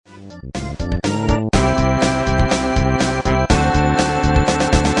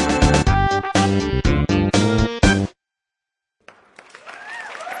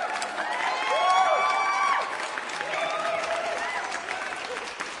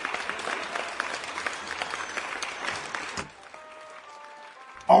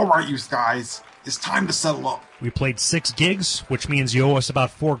Alright, you guys. It's time to settle up. We played 6 gigs, which means you owe us about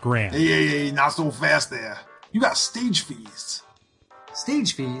 $4,000. Hey, not so fast there. You got stage fees.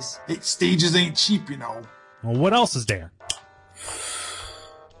 Stage fees? Hey, stages ain't cheap, you know. Well, what else is there?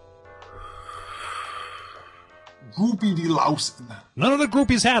 Groupie de-lousing. None of the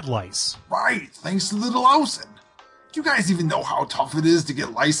groupies had lice. Right, thanks to the de-lousing. Do you guys even know how tough it is to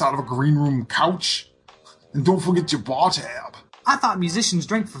get lice out of a green room couch? And don't forget your bar tab. I thought musicians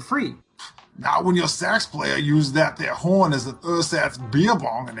drank for free. Not when your sax player used that there horn as an ersatz beer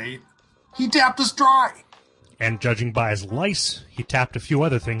bonginate. He tapped us dry. And judging by his lice, he tapped a few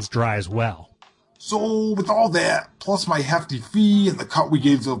other things dry as well. So, with all that, plus my hefty fee and the cut we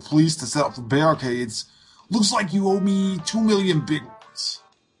gave to the police to set up the barricades, looks like you owe me 2 million big ones.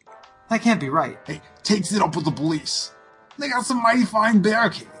 That can't be right. Hey, takes it up with the police. They got some mighty fine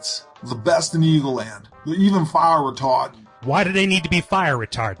barricades. The best in Eagle Land. They're even fire retardant. Why do they need to be fire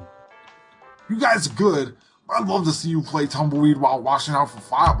retardant? You guys are good, but I'd love to see you play tumbleweed while watching out for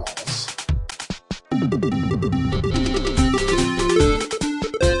fireballs.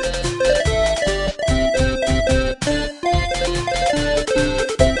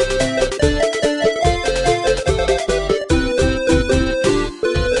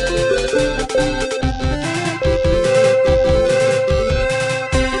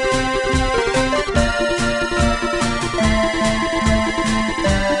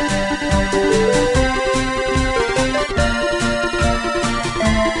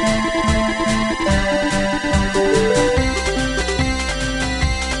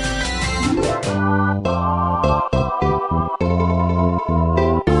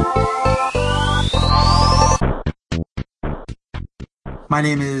 My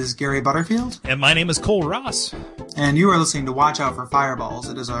name is Gary Butterfield. And my name is Cole Ross. And you are listening to Watch Out for Fireballs.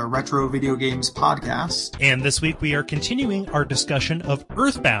 It is a retro video games podcast. And this week we are continuing our discussion of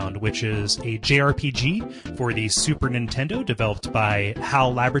Earthbound, which is a JRPG for the Super Nintendo, developed by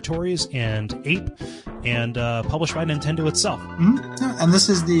HAL Laboratories and Ape, and published by Nintendo itself. Mm-hmm. And this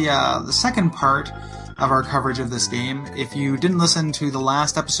is the second part of our coverage of this game. If you didn't listen to the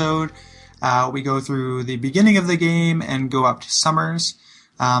last episode, we go through the beginning of the game and go up to Summers.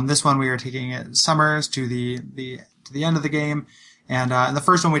 This one we are taking it Summers to the end of the game. And in the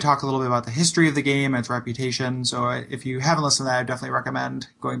first one we talk a little bit about the history of the game and its reputation. So if you haven't listened to that, I definitely recommend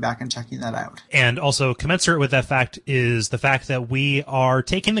going back and checking that out. And also commensurate with that fact is the fact that we are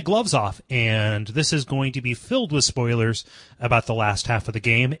taking the gloves off, and this is going to be filled with spoilers about the last half of the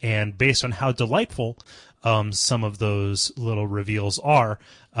game. And based on how delightful some of those little reveals are,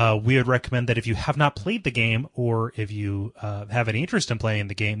 we would recommend that if you have not played the game, or if you have any interest in playing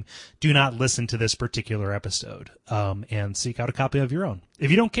the game, do not listen to this particular episode, and seek out a copy of your own.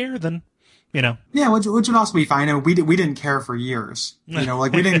 If you don't care, then, you know. Yeah, which would also be fine. I mean, we didn't care for years. You know,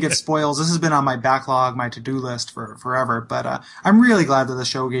 like, we didn't get spoils. This has been on my backlog, my to-do list for forever. But I'm really glad that the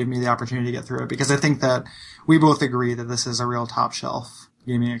show gave me the opportunity to get through it, because I think that we both agree that this is a real top-shelf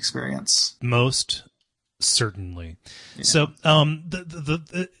gaming experience. Most certainly. Yeah. So,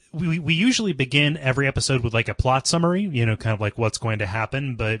 we usually begin every episode with like a plot summary, you know, kind of like what's going to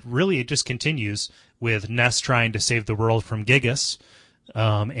happen, but really it just continues with Ness trying to save the world from Gigas,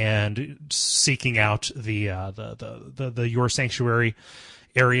 and seeking out the Your Sanctuary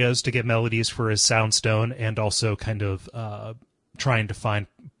areas to get melodies for his soundstone, and also kind of trying to find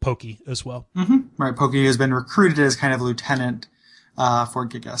Pokey as well. Mm-hmm. Right, Pokey has been recruited as kind of lieutenant for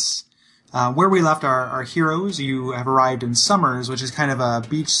Gigas. Where we left our heroes, you have arrived in Summers, which is kind of a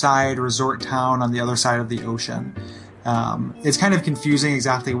beachside resort town on the other side of the ocean. It's kind of confusing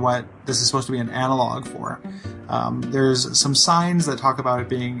exactly what this is supposed to be an analog for. There's some signs that talk about it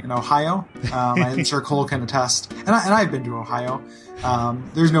being in Ohio. I'm sure Cole can attest. And I've been to Ohio.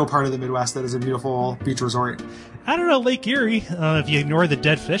 There's no part of the Midwest that is a beautiful beach resort. I don't know, Lake Erie, if you ignore the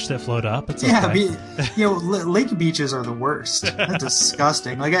dead fish that float up, it's okay. Yeah, lake beaches are the worst. They're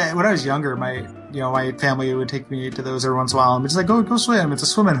disgusting. Like, when I was younger, my family would take me to those every once in a while, and we'd just like, go swim. It's a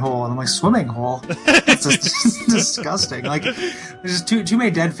swimming hole. And I'm like, swimming hole? It's just disgusting. Like, there's just too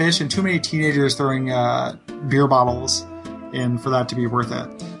many dead fish and too many teenagers throwing beer bottles in for that to be worth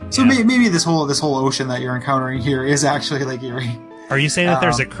it. So yeah. Maybe this whole ocean that you're encountering here is actually Lake Erie. Are you saying that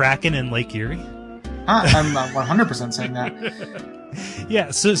there's a kraken in Lake Erie? I'm 100% saying that.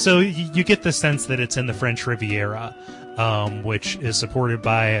 Yeah, so you get the sense that it's in the French Riviera. which is supported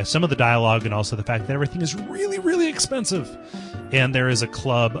by some of the dialogue and also the fact that everything is really, really expensive. And there is a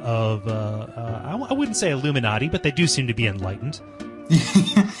club of, I wouldn't say Illuminati, but they do seem to be enlightened.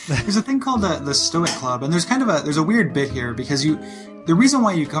 There's a thing called the Stoic Club, and there's a weird bit here because the reason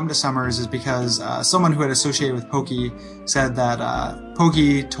why you come to Summers is because someone who had associated with Pokey said that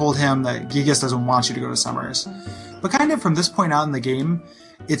Pokey told him that Gigas doesn't want you to go to Summers. But kind of from this point out in the game,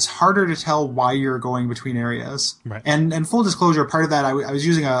 it's harder to tell why you're going between areas. Right. And full disclosure, part of that I was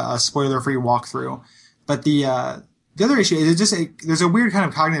using a spoiler-free walkthrough, but the other issue is there's a weird kind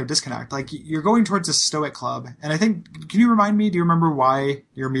of cognitive disconnect. Like, you're going towards a Stoic Club, and I think, can you remind me, do you remember why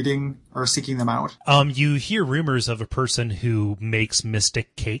you're meeting or seeking them out? You hear rumors of a person who makes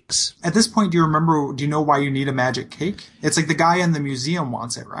mystic cakes. At this point, do you know why you need a magic cake? It's like the guy in the museum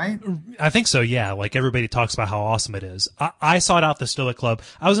wants it, right? I think so, yeah. Like, everybody talks about how awesome it is. I sought out the Stoic Club.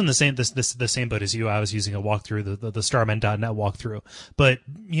 I was in the same boat as you. I was using a walkthrough, the Starman.net walkthrough. But,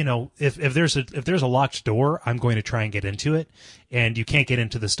 you know, if there's a locked door, I'm going to try and get into it. And you can't get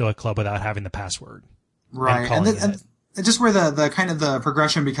into the Stoic Club without having the password. Right. And just where the kind of the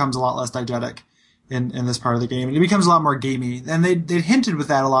progression becomes a lot less diegetic in this part of the game. It becomes a lot more gamey. And they hinted with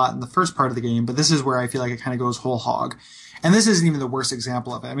that a lot in the first part of the game, but this is where I feel like it kind of goes whole hog. And this isn't even the worst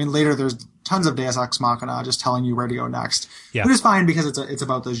example of it. I mean, later there's tons of Deus Ex Machina just telling you where to go next. Yeah. Which is fine because it's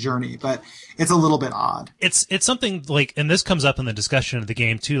about the journey, but it's a little bit odd. It's something like, and this comes up in the discussion of the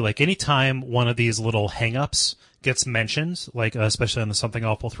game too, like anytime one of these little hang-ups gets mentioned, like especially on the Something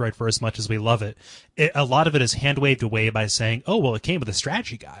Awful thread, for as much as we love it, a lot of it is hand-waved away by saying, oh, well, it came with a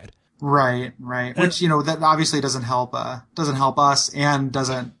strategy guide. Right. Which, you know, that obviously doesn't help us and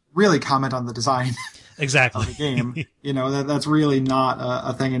doesn't really comment on the design. Exactly. Of the game. You know, that's really not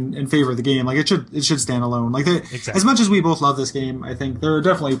a thing in favor of the game. Like, it should stand alone. Like, exactly. As much as we both love this game, I think there are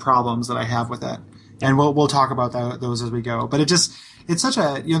definitely problems that I have with it. And we'll talk about those as we go. But it's such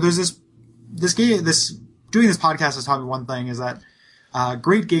a, you know, there's this game, doing this podcast has taught me one thing, is that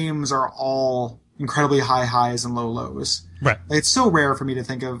great games are all incredibly high highs and low lows. Right. Like, it's so rare for me to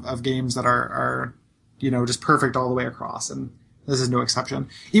think of games that are, you know, just perfect all the way across. And this is no exception.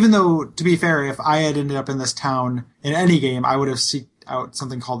 Even though, to be fair, if I had ended up in this town in any game, I would have seeked out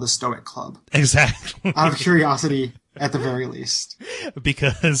something called the Stoic Club. Exactly. Out of curiosity, at the very least.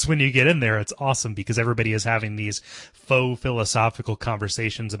 Because when you get in there, it's awesome because everybody is having these faux philosophical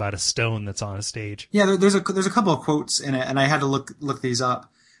conversations about a stone that's on a stage. Yeah, there's a couple of quotes in it, and I had to look these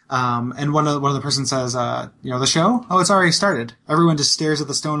up. And one of the person says, you know, the show? Oh, it's already started. Everyone just stares at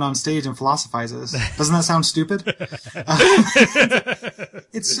the stone on stage and philosophizes. Doesn't that sound stupid?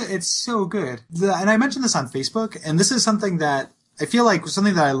 It's so good. And I mentioned this on Facebook, and this is something that I feel like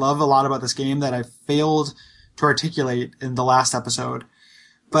something that I love a lot about this game that I failed to articulate in the last episode.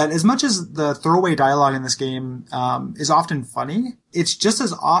 But as much as the throwaway dialogue in this game is often funny, it's just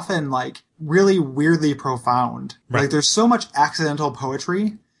as often like really weirdly profound. Right. Like, there's so much accidental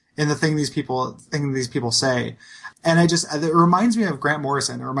poetry in the thing these people say. And it reminds me of Grant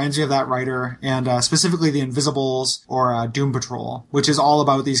Morrison. It reminds me of that writer, and specifically The Invisibles or Doom Patrol, which is all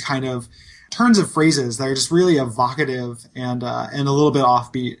about these kind of turns of phrases that are just really evocative and a little bit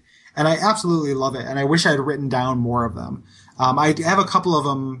offbeat. And I absolutely love it. And I wish I had written down more of them. I have a couple of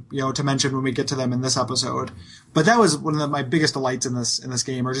them, you know, to mention when we get to them in this episode. But that was one of my biggest delights in this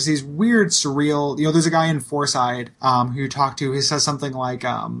game, are just these weird, surreal, you know, there's a guy in Forside, who you talk to, he says something like,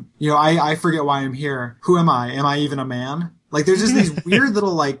 you know, I forget why I'm here. Who am I? Am I even a man? Like, there's just these weird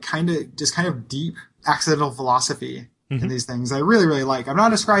little, like, kind of deep accidental philosophy in these things I really, really like. I'm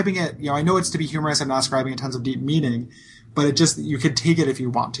not ascribing it, you know, I know it's to be humorous. I'm not ascribing it tons of deep meaning, but it just, you could take it if you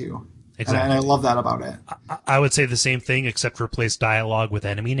want to. Exactly. And I love that about it. I would say the same thing, except replace dialogue with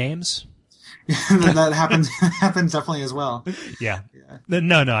enemy names. That happens definitely as well. Yeah.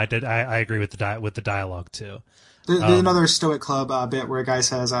 No, I did. I agree with the dialogue too. There's another Stoic Club bit where a guy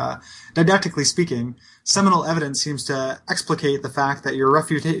says, didactically speaking, seminal evidence seems to explicate the fact that your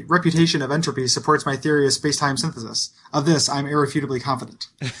reputation of entropy supports my theory of space-time synthesis. Of this, I'm irrefutably confident.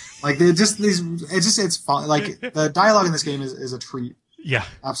 Like, it's fun. Like, the dialogue in this game is a treat. Yeah,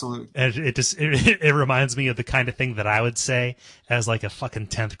 absolutely. And it reminds me of the kind of thing that I would say as like a fucking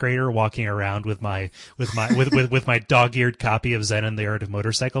 10th grader walking around with my dog-eared copy of Zen and the Art of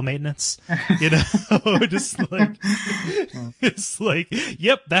Motorcycle Maintenance. You know, just like it's like,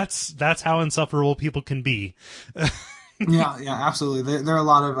 yep, that's how insufferable people can be. Yeah, absolutely. There are a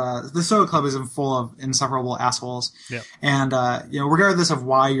lot of the Stoic Club is full of insufferable assholes. Yeah. And you know, regardless of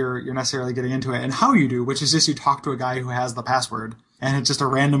why you're necessarily getting into it and how you do, which is just you talk to a guy who has the password, and it's just a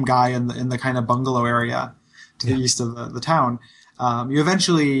random guy in the kind of bungalow area to the east of the town.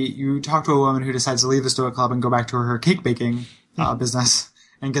 You talk to a woman who decides to leave the Stoic Club and go back to her cake baking business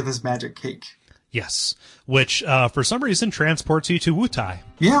and get this magic cake. Yes, which for some reason transports you to Wutai.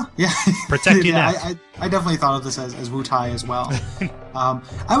 Yeah. Protect your neck. I definitely thought of this as Wutai as well.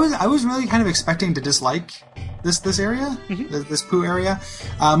 I was really kind of expecting to dislike this area, this Pooh area,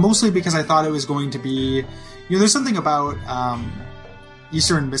 mostly because I thought it was going to be, there's something about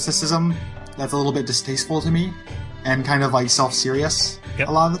Eastern mysticism that's a little bit distasteful to me and kind of like self-serious a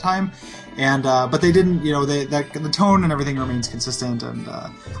lot of the time. And but they didn't, the tone and everything remains consistent, and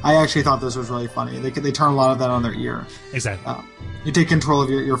I actually thought this was really funny. They turn a lot of that on their ear. Exactly. You take control of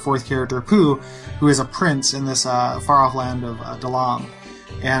your fourth character, Pooh, who is a prince in this far-off land of Dalam,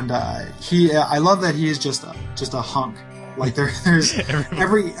 and I love that he is just a hunk. Like there's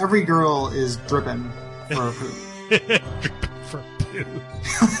every girl is dripping for Pooh. For Pooh.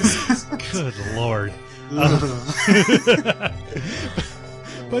 Good Lord.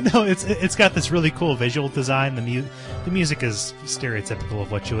 But no, it's got this really cool visual design. The music is stereotypical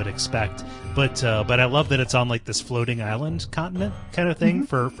of what you would expect, but I love that it's on like this floating island continent kind of thing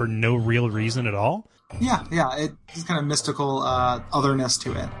for no real reason at all. Yeah, it's kind of mystical otherness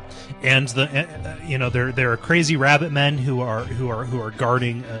to it. And there are crazy rabbit men who are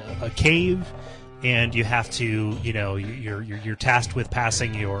guarding a cave. And you have to, you're tasked with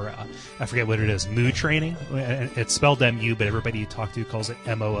passing your, I forget what it is, moo training. It's spelled MU, but everybody you talk to calls it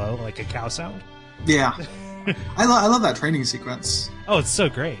MOO, like a cow sound. Yeah, I love that training sequence. Oh, it's so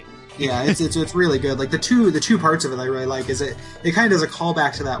great. Yeah, it's really good. Like the two parts of it I really like is it kind of does a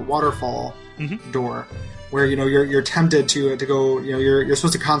callback to that waterfall door, where you're tempted to go. You're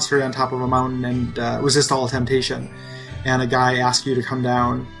supposed to concentrate on top of a mountain and resist all temptation. And a guy asks you to come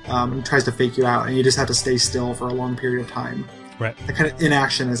down and tries to fake you out, and you just have to stay still for a long period of time. Right. The kind of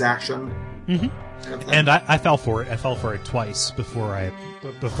inaction is action. Mm-hmm. Kind of and I fell for it. I fell for it twice before I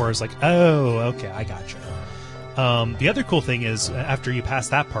was like, oh, okay, I got you. The other cool thing is, after you pass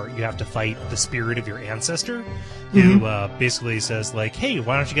that part, you have to fight the spirit of your ancestor, who basically says like, hey,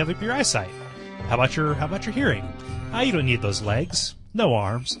 why don't you give up your eyesight? How about your hearing? You don't need those legs. No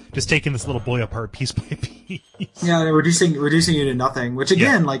arms, just taking this little boy apart piece by piece. Yeah, reducing you to nothing, which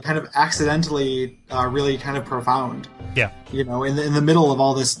again, like kind of accidentally, really kind of profound. Yeah. In the middle of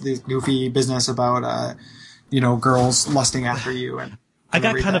all this goofy business about, girls lusting after you and. I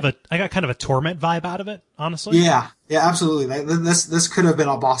got kind of a Torment vibe out of it, honestly. Yeah, absolutely. This could have been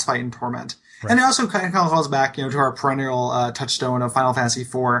a boss fight in Torment. Right. And it also kind of calls back, to our perennial touchstone of Final Fantasy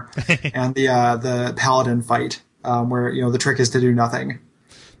IV and the Paladin fight. Where the trick is to do nothing.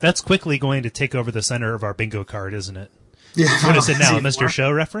 That's quickly going to take over the center of our bingo card, isn't it? Yeah. What is it now? A Mr.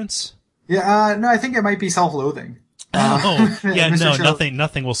 Show reference? Yeah. No, I think it might be self-loathing. Yeah. No,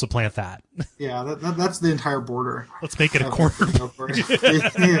 nothing will supplant that. Yeah, that's the entire border. Let's make it a corner.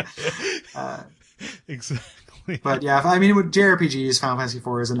 Exactly. But yeah, I mean, with JRPGs, Final Fantasy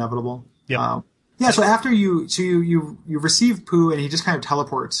IV is inevitable. Yeah. So after you receive Pooh, and he just kind of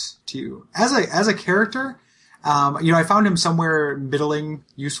teleports to you as a character. I found him somewhere middling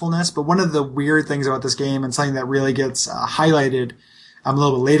usefulness, but one of the weird things about this game, and something that really gets highlighted a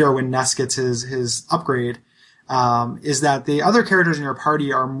little bit later when Ness gets his upgrade, is that the other characters in your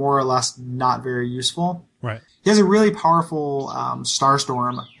party are more or less not very useful. Right. He has a really powerful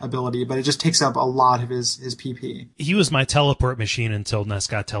Starstorm ability, but it just takes up a lot of his PP. He was my teleport machine until Ness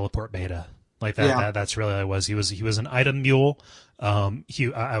got teleport beta. Like that. Yeah. That's really what it was. He was an item mule.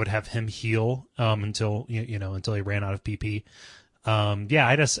 I would have him heal until until he ran out of PP.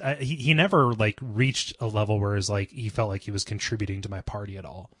 He never like reached a level where it's like he felt like he was contributing to my party at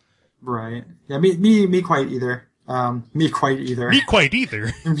all. Right. Yeah. Me quite either. Me quite either. Me quite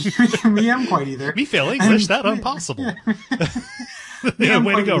either. me am quite either. Me fail English, that impossible. Yeah,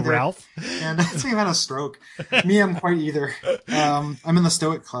 way to go, either. Ralph. And I think I've had a stroke. Me am quite either. I'm in the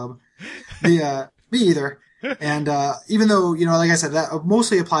Stoic Club. Me either. And even though, like I said, that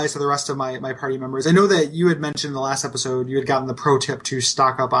mostly applies to the rest of my party members. I know that you had mentioned in the last episode you had gotten the pro tip to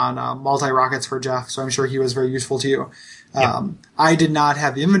stock up on multi-rockets for Jeff, so I'm sure he was very useful to you. I did not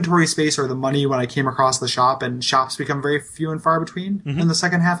have the inventory space or the money when I came across the shop, and shops become very few and far between in the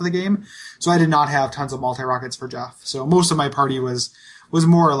second half of the game. So I did not have tons of multi-rockets for Jeff. So most of my party was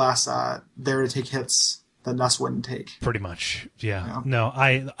more or less there to take hits that Ness wouldn't take. Pretty much, yeah. No,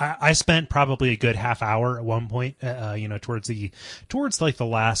 I spent probably a good half hour at one point, towards like the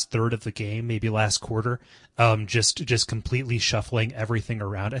last third of the game, maybe last quarter, just completely shuffling everything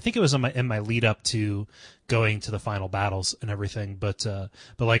around. I think it was in my lead up to going to the final battles and everything. But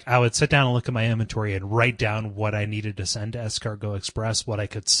like I would sit down and look at my inventory and write down what I needed to send to Escargot Express, what I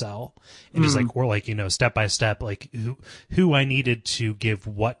could sell, and just like, or like, you know, step by step, like who I needed to give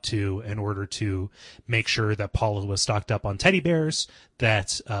what to in order to make sure that Paula was stocked up on teddy bears,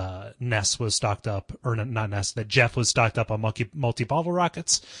 that Ness was stocked up, or not Ness, that Jeff was stocked up on multi-bottle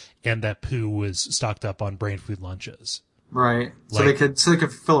rockets, and that Pooh was stocked up on brain food lunches. Right. Like, so they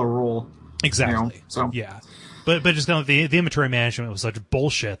could fill a role. Exactly. You know, so yeah. But just kind of the inventory management was such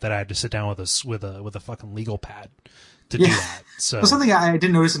bullshit that I had to sit down with a fucking legal pad to do that. So well, something I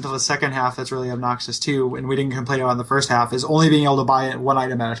didn't notice until the second half that's really obnoxious too, and we didn't complain about in the first half, is only being able to buy it one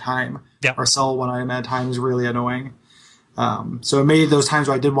item at a time. Yeah. Or sell one item at a time is really annoying. So it made those times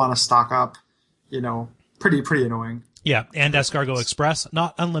where I did want to stock up, you know, pretty annoying. Yeah, and Escargot Express,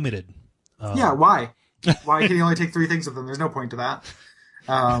 not unlimited. Yeah, why? Why can you only take 3 things with them? There's no point to that.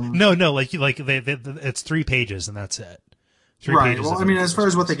 No, like it's 3 pages and that's it. 3 right. pages. Well, I mean, as far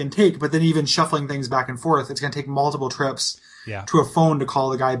as what they can take, but then even shuffling things back and forth, it's going to take multiple trips to a phone to call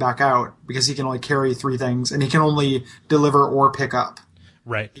the guy back out because he can only carry 3 things and he can only deliver or pick up.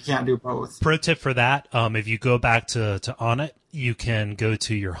 Right. He can't do both. Pro tip for that: if you go back to On It, you can go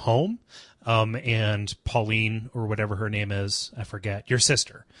to your home. And Pauline, or whatever her name is, I forget, your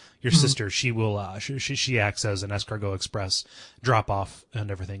sister, she will, she acts as an Escargot Express drop off and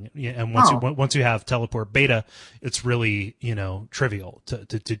everything. Yeah, and once you have teleport beta, it's really, you know, trivial to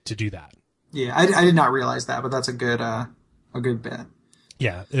do that. Yeah. I did not realize that, but that's a good bit.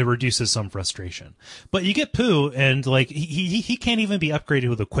 Yeah, it reduces some frustration. But you get Pooh, and like he can't even be upgraded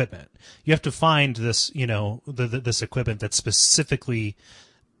with equipment. You have to find this, you know, this equipment that's specifically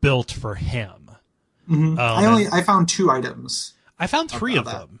built for him. Mm-hmm. I found 2 items. I found 3 of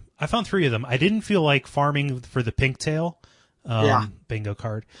them. I didn't feel like farming for the pink tail, bingo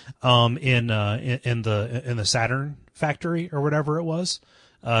card, in the Saturn factory or whatever it was.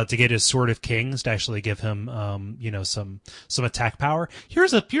 To get his Sword of Kings to actually give him, you know, some attack power.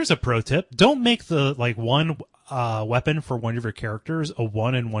 Here's a pro tip: don't make the one weapon for one of your characters a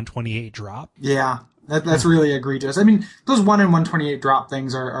 1 in 128 drop. Yeah, that's really egregious. I mean, those 1 in 128 drop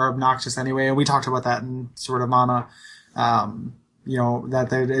things are obnoxious anyway, and we talked about that in Sword of Mana. You know,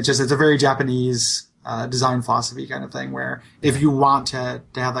 that it's a very Japanese design philosophy kind of thing, where if you want to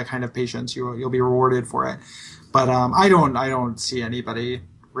have that kind of patience, you'll be rewarded for it. But I don't see anybody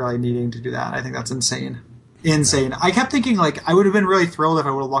really needing to do that. I think that's insane. I kept thinking, like, I would have been really thrilled if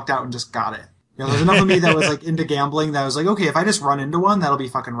I would have lucked out and just got it. You know, there's enough of me that was like into gambling that I was like, okay, if I just run into one, that'll be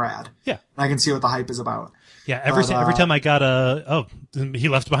fucking rad. Yeah. And I can see what the hype is about. Yeah, every time I got he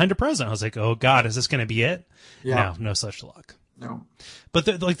left behind a present, I was like, oh god, is this going to be it? Yeah. No such luck. No. But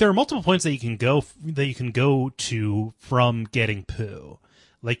there are multiple points that you can go to from getting Pooh.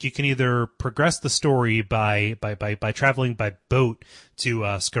 Like, you can either progress the story by traveling by boat to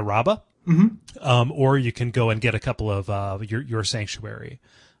Scaraba, or you can go and get a couple of your sanctuary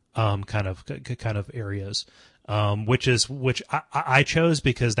kind of areas, which I chose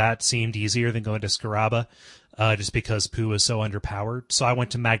because that seemed easier than going to Scaraba, just because Pooh was so underpowered. So I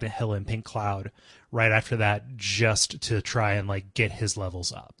went to Magnet Hill and Pink Cloud right after that just to try and like get his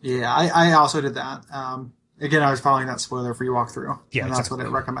levels up. Yeah, I also did that. Again, I was following that spoiler-free walkthrough, yeah, and that's what it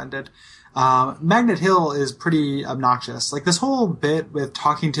recommended. Magnet Hill is pretty obnoxious. Like, this whole bit with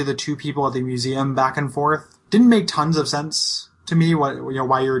talking to the 2 people at the museum back and forth didn't make tons of sense to me. Why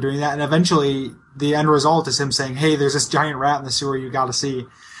you were doing that, and eventually the end result is him saying, "Hey, there's this giant rat in the sewer you got to see."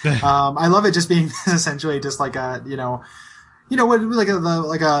 I love it just being essentially just like a the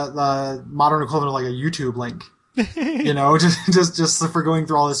modern equivalent of like a YouTube link. You know, just for going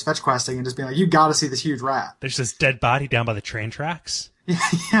through all this fetch questing and just being like, you got to see this huge rat. There's this dead body down by the train tracks.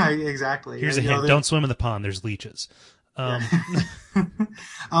 Yeah, exactly. Here's a hint: don't swim in the pond. There's leeches. I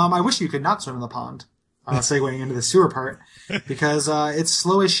wish you could not swim in the pond. Segueing into the sewer part, because it's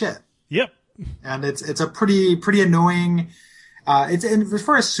slow as shit. Yep. And it's a pretty annoying. And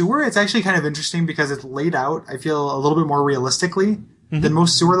for a sewer, it's actually kind of interesting because it's laid out, I feel, a little bit more realistically than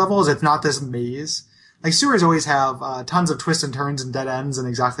most sewer levels. It's not this maze. Like, sewers always have tons of twists and turns and dead ends in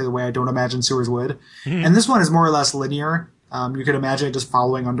exactly the way I don't imagine sewers would. Mm-hmm. And this one is more or less linear. You could imagine it just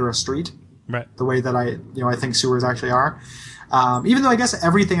following under a street. Right. The way that I think sewers actually are. Even though I guess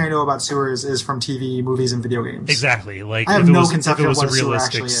everything I know about sewers is from TV, movies, and video games. Exactly. Like, I have no conception of what a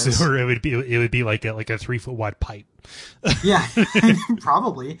realistic sewer it would be like a 3-foot wide pipe. Yeah,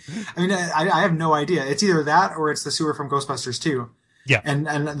 probably. I mean, I have no idea. It's either that or it's the sewer from Ghostbusters 2. Yeah.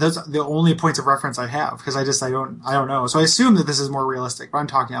 And those are the only points of reference I have, because I don't know. So I assume that this is more realistic, but I'm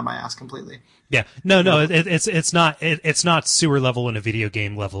talking out my ass completely. Yeah. No, it's not sewer level and a video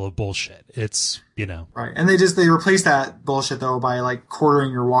game level of bullshit. It's you know. Right. And they replaced that bullshit though by like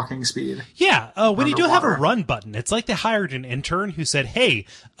quartering your walking speed. Yeah, when you do have a Underwater. run button, it's like they hired an intern who said, "Hey,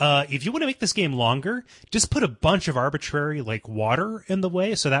 if you want to make this game longer, just put a bunch of arbitrary like water in the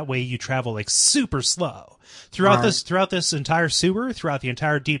way, so that way you travel like super slow throughout Right. throughout this entire sewer, throughout the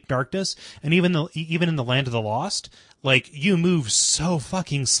entire deep darkness, and even in the land of the lost." Like, you move so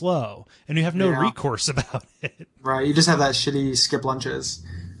fucking slow, and you have no Yeah. recourse about it. Right. You just have that shitty skip lunches,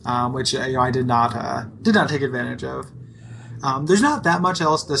 which I did not take advantage of. There's not that much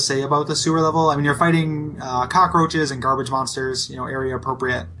else to say about the sewer level. I mean, you're fighting cockroaches and garbage monsters, area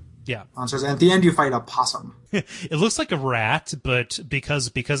appropriate Yeah. monsters, and at the end you fight a possum. It looks like a rat, but because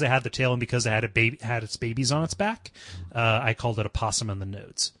it had the tail and because it had its babies on its back, I called it a possum in the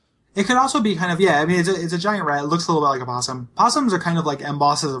notes. It could also be kind of, I mean, it's a giant rat. It looks a little bit like a possum. Possums are kind of like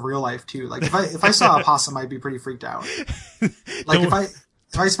M-bosses of real life too. Like if I saw a possum, I'd be pretty freaked out. Like if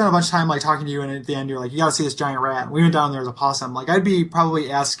I spent a bunch of time like talking to you and at the end you're like, you gotta see this giant rat. And we went down there as a possum. Like I'd be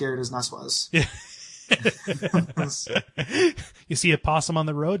probably as scared as Ness was. Yeah. You see a possum on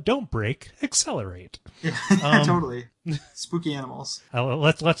the road? Don't brake, accelerate. Yeah, totally. Spooky animals.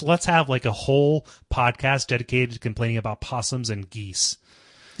 Let's have like a whole podcast dedicated to complaining about possums and geese.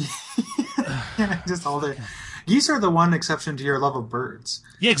 Just all the geese are the one exception to your love of birds.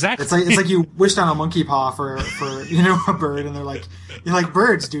 Yeah, exactly. It's like you wished on a monkey paw for a bird, and they're like, you like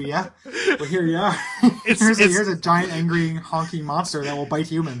birds, do ya? Well, here you are. Here's a giant angry honking monster that will bite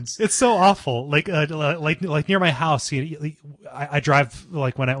humans. It's so awful. Like near my house, I drive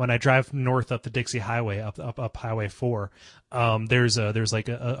like when I drive north up the Dixie Highway up Highway 4. There's like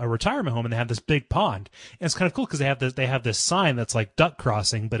a retirement home, and they have this big pond, and it's kind of cool because they have this sign that's like duck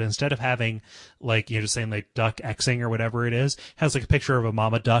crossing, but instead of having like just saying like duck Xing or whatever it is, has like a picture of a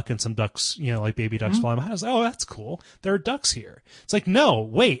mama duck and some ducks, like baby ducks flying by. I was like, oh, that's cool. There are ducks here. It's like, no,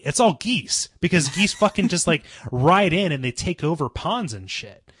 wait, it's all geese, because geese fucking just like ride in and they take over ponds and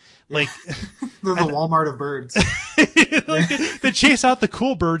shit. Like They're the Walmart of birds. like they chase out the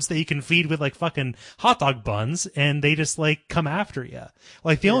cool birds that you can feed with like fucking hot dog buns, and they just like come after you.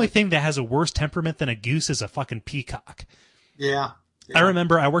 Like the only thing that has a worse temperament than a goose is a fucking peacock. Yeah. I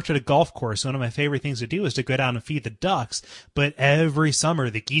remember I worked at a golf course. One of my favorite things to do is to go down and feed the ducks, but every summer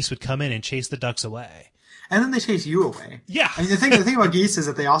the geese would come in and chase the ducks away. And then they chase you away. Yeah. I mean, the thing about geese is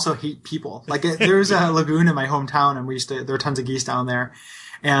that they also hate people. Like there's a lagoon in my hometown, and there are tons of geese down there.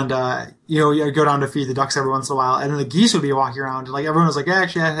 And, you go down to feed the ducks every once in a while, and then the geese would be walking around. Like, everyone was like, yeah,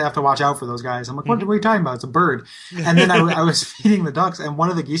 actually, I have to watch out for those guys. I'm like, what are you talking about? It's a bird. And then I was feeding the ducks, and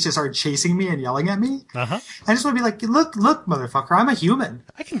one of the geese just started chasing me and yelling at me. Uh-huh. I just want to be like, look, motherfucker, I'm a human.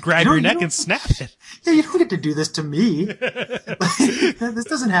 I can grab your neck and snap it. Yeah, you don't get to do this to me. This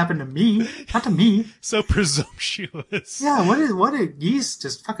doesn't happen to me. Not to me. So presumptuous. Yeah, what are geese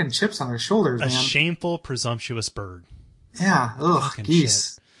just fucking chips on their shoulders, A man. shameful, presumptuous bird. Yeah, Fucking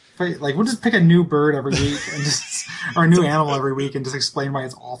geese. Like, we'll just pick a new bird every week or a new animal every week and just explain why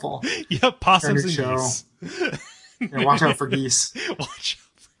it's awful. Yep, possums and show. geese. Yeah, watch out for geese. Watch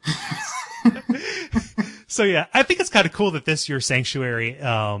out for geese. So yeah, I think it's kind of cool that this year's sanctuary,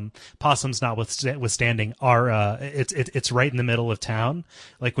 possums notwithstanding, are it's right in the middle of town.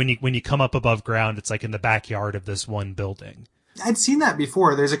 Like when you come up above ground, it's like in the backyard of this one building. I'd seen that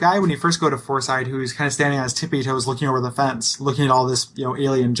before. There's a guy when you first go to Forsyth who's kind of standing on his tippy toes looking over the fence, looking at all this,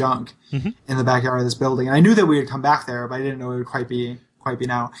 alien junk in the backyard of this building. And I knew that we would come back there, but I didn't know it would quite be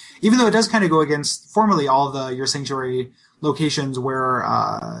now. Even though it does kind of go against formally all the your sanctuary locations where,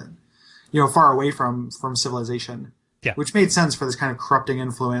 far away from civilization. Yeah. Which made sense for this kind of corrupting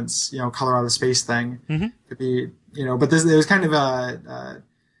influence, color out of space thing. Mm-hmm. Could be, but it was kind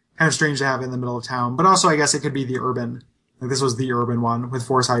of strange to have in the middle of town. But also, I guess it could be the urban. Like this was the urban one, with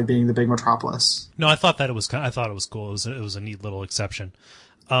Forsyth being the big metropolis. No, I thought it was cool. It was a neat little exception.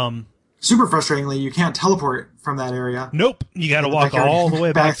 Super frustratingly, you can't teleport from that area. Nope, you got to walk all the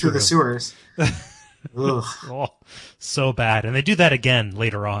way back through the sewers. Ugh. Oh, so bad. And they do that again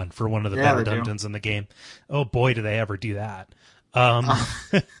later on for one of the better dungeons in the game. Oh boy, do they ever do that.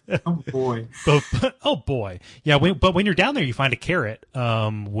 Oh boy. Oh boy. Yeah, but when you're down there, you find a carrot,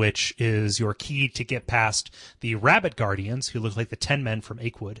 which is your key to get past the rabbit guardians, who look like the 10 men from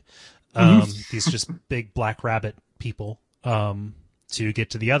Achewood. These just big black rabbit people, to get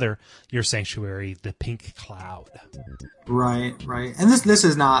to your sanctuary, the Pink Cloud. Right. And this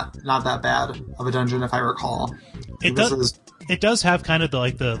is not that bad of a dungeon, if I recall. It does have kind of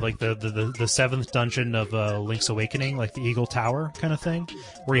the seventh dungeon of Link's Awakening, like the Eagle Tower kind of thing,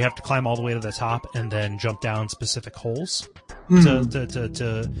 where you have to climb all the way to the top and then jump down specific holes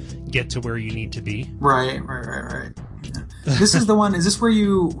to get to where you need to be. Right. Yeah. This is the one. Is this where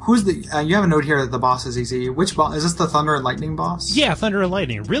you? Who's the? You have a note here that the boss is easy. Which boss? Is this the Thunder and Lightning boss? Yeah, Thunder and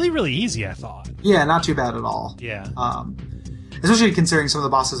Lightning. Really, really easy, I thought. Yeah, not too bad at all. Yeah. Especially considering some of the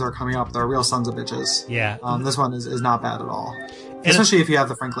bosses that are coming up, they're real sons of bitches. Yeah. This one is not bad at all. And especially if you have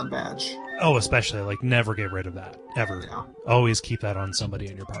the Franklin badge. Oh, especially. Like, never get rid of that. Ever. Yeah. Always keep that on somebody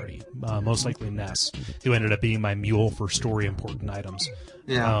in your party. Most likely Ness, who ended up being my mule for story-important items.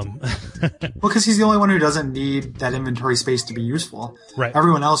 Yeah. Well, because he's the only one who doesn't need that inventory space to be useful. Right.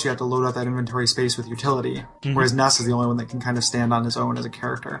 Everyone else, you have to load up that inventory space with utility, whereas Ness is the only one that can kind of stand on his own as a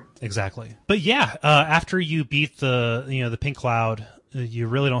character. Exactly. But yeah, after you beat the Pink Cloud, you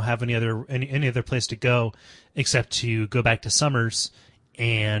really don't have any other place to go except to go back to Summers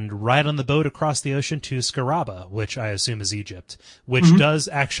and ride on the boat across the ocean to Scaraba, which I assume is Egypt, which does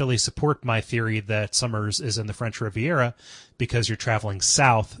actually support my theory that Summers is in the French Riviera, because you're traveling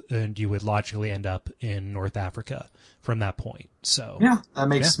south and you would logically end up in North Africa from that point. So yeah, that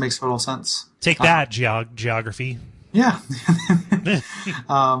makes total sense. Take that, geography. Yeah.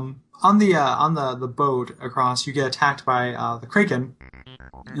 On the boat across, you get attacked by the Kraken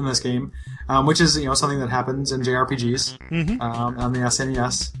in this game, which is something that happens in JRPGs. On the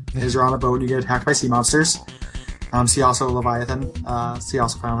SNES, is you're on a boat and you get attacked by sea monsters. See also Leviathan. See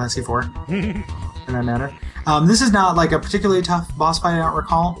also Final Fantasy IV. In that manner. This is not like a particularly tough boss fight, I don't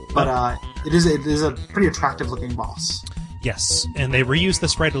recall, but it is a pretty attractive looking boss. Yes, and they reuse the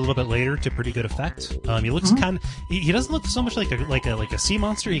sprite a little bit later to pretty good effect. He looks he doesn't look so much like a sea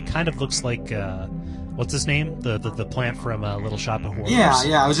monster. He kind of looks like what's his name? The plant from Little Shop of Horrors.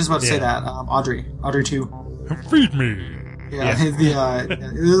 Yeah. I was just about to say that. Audrey 2. Feed me. Yeah.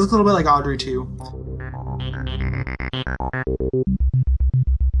 It looks a little bit like Audrey 2.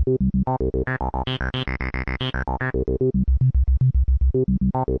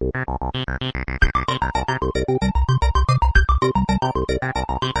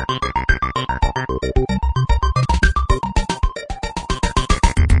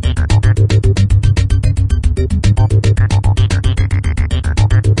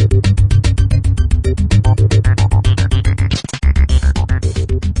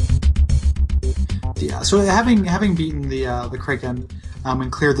 So having beaten the Kraken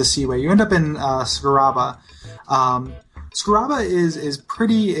and cleared the seaway, you end up in Scaraba. Scaraba is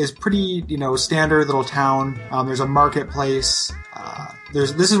pretty standard little town. There's a marketplace.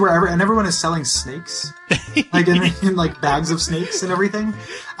 This is where everyone is selling snakes, like in like bags of snakes and everything.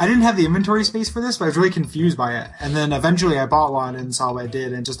 I didn't have the inventory space for this, but I was really confused by it. And then eventually I bought one and saw what I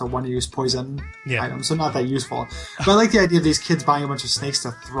did, and just a one-use poison item, so not that useful. But I like the idea of these kids buying a bunch of snakes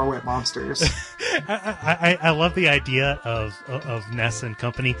to throw at monsters. I love the idea of Ness and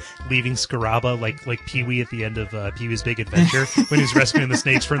company leaving Scaraba like Pee-wee at the end of Pee-wee's Big Adventure when he's rescuing the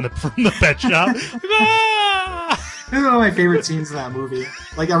snakes from the pet shop. Ah! This is one of my favorite scenes in that movie.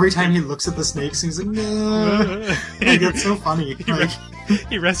 Like, every time he looks at the snakes, he's like, no. Like, it's so funny.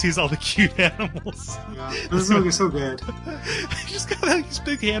 He rescues all the cute animals. Yeah, this is so good. He just got these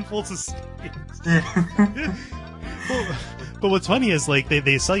big handfuls of snakes. But what's funny is, like,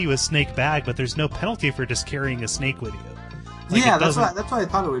 they sell you a snake bag, but there's no penalty for just carrying a snake with you. Like, yeah, that's what I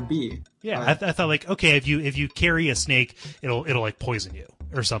thought it would be. Yeah, I thought, like, okay, if you carry a snake, it'll like poison you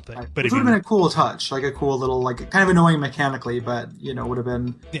or something. Right. But it would have been a cool touch, like a cool little, like, kind of annoying mechanically, but would have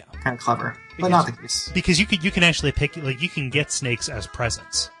been kind of clever. But not the case. Because you can actually pick, like, you can get snakes as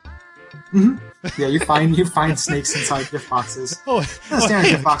presents. Yeah, you find snakes inside gift boxes. A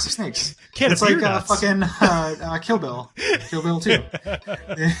standard gift box of snakes. It's like fucking Kill Bill. Kill Bill 2.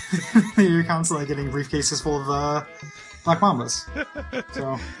 You're constantly getting briefcases full of Black Mambas.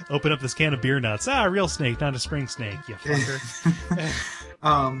 So open up this can of beer nuts. Real snake, not a spring snake, you fucker.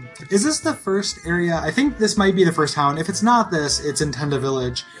 Is this the first area? I think this might be the first town. If it's not this, it's in Tenda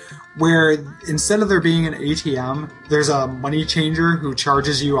Village, where instead of there being an ATM, there's a money changer who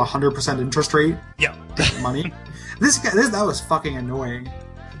charges you 100% interest rate. Yeah. To get money. That was fucking annoying.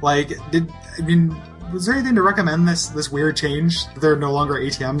 Like, was there anything to recommend this weird change? There are no longer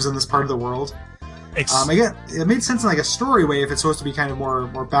ATMs in this part of the world. It made sense in like a story way if it's supposed to be kind of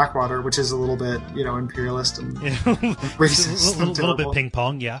more backwater, which is a little bit imperialist and racist. A little bit ping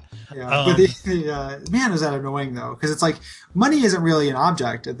pong, yeah. Yeah, but man, is that annoying though? Because it's like money isn't really an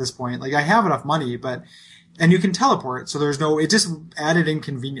object at this point. Like I have enough money, and you can teleport, so there's no. It just added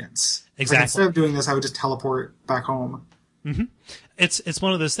inconvenience. Exactly. Like instead of doing this, I would just teleport back home. Mm-hmm. It's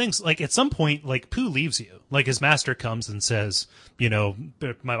one of those things. Like at some point, like Pooh leaves you. Like his master comes and says,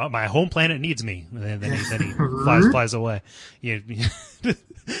 my home planet needs me, and then he flies away.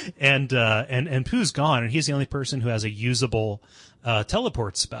 And Pooh's gone, and he's the only person who has a usable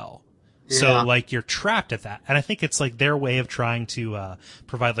teleport spell. So like you're trapped at that. And I think it's like their way of trying to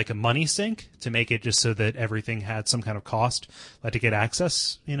provide like a money sink to make it just so that everything had some kind of cost, like to get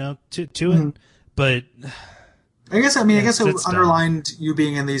access, you know, to it. But I guess it underlined you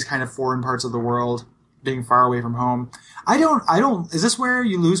being in these kind of foreign parts of the world, being far away from home. I don't, is this where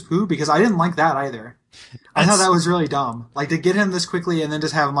you lose Pooh? Because I didn't like that either. I thought that was really dumb. Like to get him this quickly and then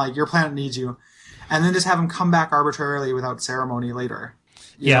just have him like, your planet needs you. And then just have him come back arbitrarily without ceremony later.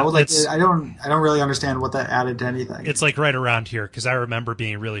 You know, like I don't really understand what that added to anything. It's like right around here because I remember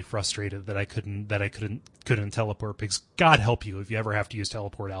being really frustrated that I couldn't teleport because God help you if you ever have to use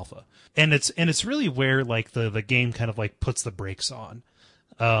teleport alpha. And it's really where like the game kind of like puts the brakes on,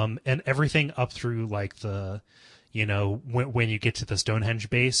 and everything up through like the, you know, when you get to the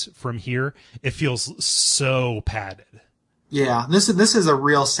Stonehenge base from here, it feels so padded. Yeah, this is a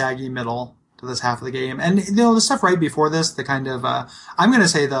real saggy middle to this half of the game. And, you know, the stuff right before this, the kind of, I'm going to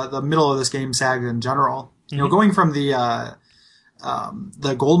say the middle of this game sagged in general. You know, going from the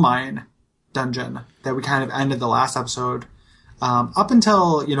gold mine dungeon that we kind of ended the last episode, up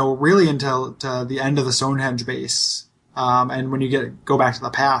until, you know, really until to the end of the Stonehenge base. And when you go back to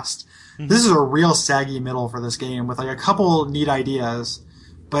the past, this is a real saggy middle for this game with like a couple neat ideas,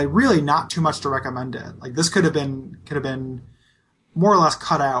 but really not too much to recommend it. Like this could have been more or less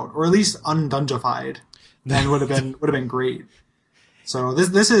cut out, or at least undungified, and would have been great. So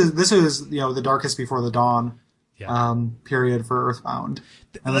this is you know the darkest before the dawn period for Earthbound,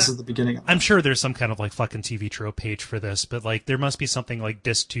 and this is the beginning of it. I'm sure there's some kind of like fucking TV trope page for this, but like there must be something like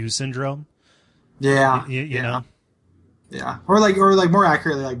Disc 2 syndrome. Yeah, you know, yeah, or more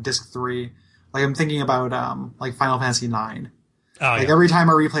accurately like Disc 3. Like I'm thinking about like Final Fantasy 9. Oh, like every time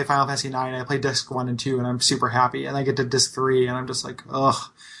I replay Final Fantasy 9, I play Disc 1 and 2, and I'm super happy. And I get to Disc 3, and I'm just like, ugh.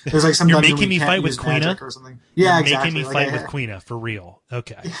 There's like some You're dungeon making me fight with Quina or something. Yeah, You're exactly. Making me fight with Quina for real.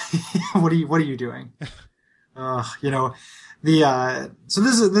 Okay. What are you doing? You know, so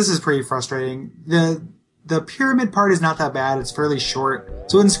this is pretty frustrating. The pyramid part is not that bad. It's fairly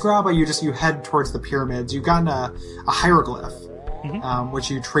short. So in Scrabba, you head towards the pyramids. You've gotten a hieroglyph, which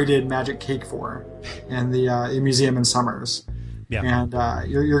you traded magic cake for in the museum in Summers. Yeah. And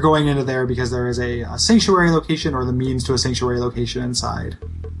you're going into there because there is a sanctuary location or the means to a sanctuary location inside.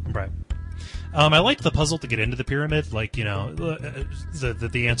 Right. I like the puzzle to get into the pyramid, like, you know,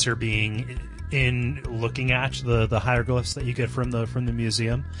 the answer being in looking at the hieroglyphs that you get from the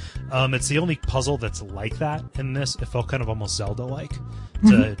museum. It's the only puzzle that's like that in this. It felt kind of almost Zelda-like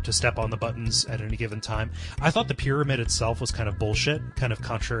to step on the buttons at any given time. I thought the pyramid itself was kind of bullshit, kind of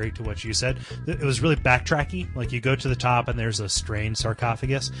contrary to what you said. It was really backtracky. Like, you go to the top and there's a strange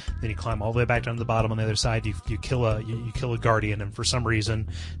sarcophagus, then you climb all the way back down to the bottom on the other side. You kill a guardian, and for some reason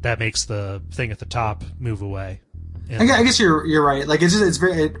that makes the thing at the top move away. I guess you're right. Like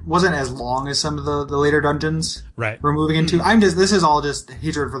it wasn't as long as some of the later dungeons we're moving into. This is all just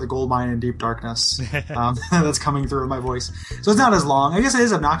hatred for the gold mine and deep darkness that's coming through in my voice. So it's not as long. I guess it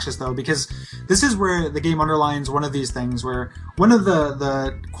is obnoxious though, because this is where the game underlines one of these things where one of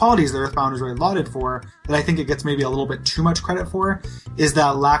the qualities that Earthbound is really lauded for that I think it gets maybe a little bit too much credit for is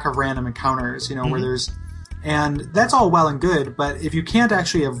that lack of random encounters. You know, where and that's all well and good, but if you can't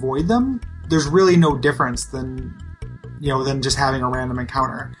actually avoid them, there's really no difference than just having a random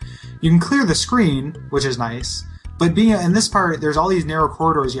encounter. You can clear the screen, which is nice, but being in this part, there's all these narrow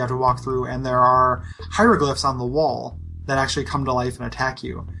corridors you have to walk through, and there are hieroglyphs on the wall that actually come to life and attack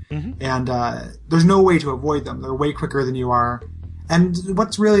you. And there's no way to avoid them. They're way quicker than you are. And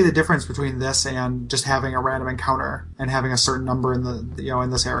what's really the difference between this and just having a random encounter and having a certain number in in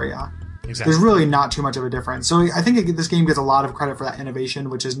this area? Exactly. There's really not too much of a difference. So I think this game gets a lot of credit for that innovation,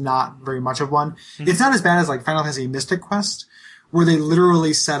 which is not very much of one. It's not as bad as like Final Fantasy Mystic Quest, where they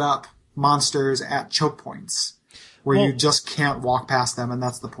literally set up monsters at choke points, where you just can't walk past them, and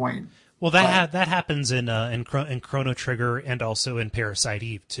that's the point. Well, that happens in Chrono Trigger and also in Parasite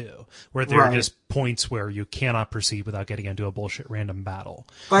Eve too, where there are just points where you cannot proceed without getting into a bullshit random battle.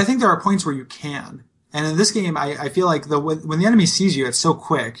 But I think there are points where you can, and in this game, I feel like when the enemy sees you, it's so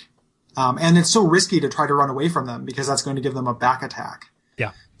quick. And it's so risky to try to run away from them because that's going to give them a back attack.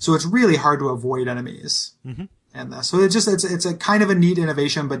 Yeah. So it's really hard to avoid enemies. And so it's a kind of a neat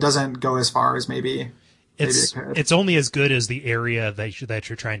innovation, but doesn't go as far as maybe it could. It's only as good as the area that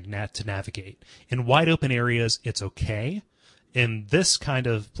you're trying to navigate. In wide open areas, it's okay. In this kind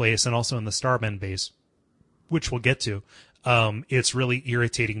of place, and also in the Starman base, which we'll get to, it's really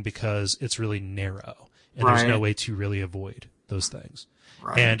irritating because it's really narrow, and there's no way to really avoid those things.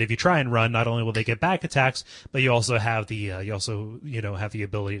 Right. And if you try and run, not only will they get back attacks, but you also have the have the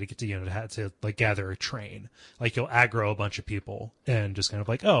ability to get to like gather a train. Like you'll aggro a bunch of people and just kind of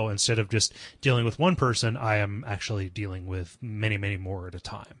like, oh, instead of just dealing with one person, I am actually dealing with many, many more at a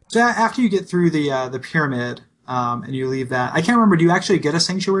time. So after you get through the pyramid, and you leave that, I can't remember. Do you actually get a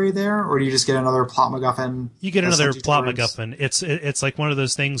sanctuary there, or do you just get another plot MacGuffin? You get another plot MacGuffin. It's like one of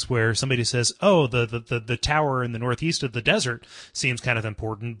those things where somebody says, "Oh, the tower in the northeast of the desert seems kind of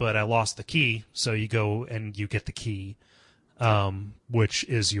important, but I lost the key." So you go and you get the key, which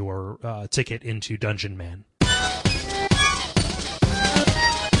is your ticket into Dungeon Man.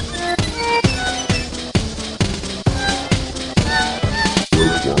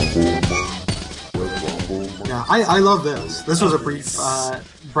 Yeah, I love this. This was a brief,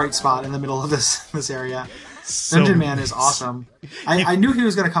 bright spot in the middle of this area. Dungeon Man is awesome. I knew he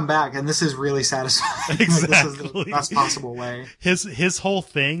was going to come back, and this is really satisfying. Exactly. Like, this is the best possible way. His whole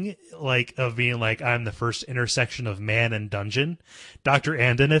thing, like, of being like, I'm the first intersection of man and dungeon, Dr.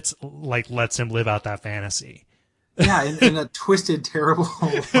 Andinitz, like, lets him live out that fantasy. Yeah, in a twisted, terrible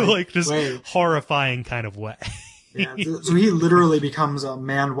like just way. Horrifying kind of way. Yeah, so he literally becomes a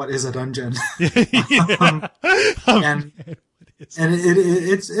man. What is a dungeon? And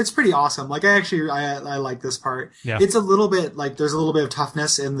it's pretty awesome. Like I like this part. Yeah. It's a little bit like there's a little bit of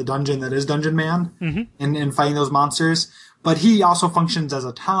toughness in the dungeon that is Dungeon Man in fighting those monsters, but he also functions as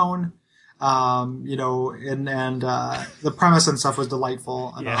a town. And the premise and stuff was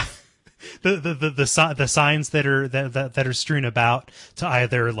delightful enough. The signs that are strewn about to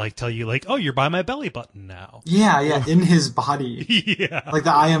either like tell you like, oh, you're by my belly button now. Yeah, in his body. Yeah, like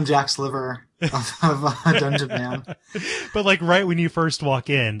the I am Jack's liver of Dungeon Man. But like right when you first walk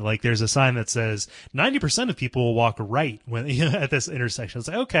in, like there's a sign that says 90% of people will walk right when at this intersection. It's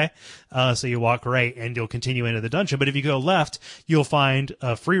like, okay, so you walk right and you'll continue into the dungeon. But if you go left, you'll find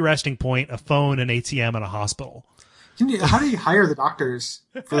a free resting point, a phone, an ATM, and a hospital. How do you hire the doctors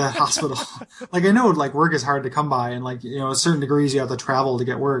for that hospital? Like, I know, like, work is hard to come by, and, like, certain degrees you have to travel to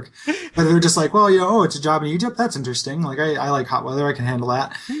get work. But they're just like, well, it's a job in Egypt? That's interesting. Like, I like hot weather. I can handle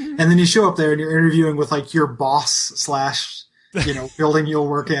that. And then you show up there and you're interviewing with, like, your boss / building you'll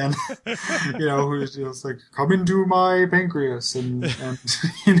work in, who's just like, come into my pancreas and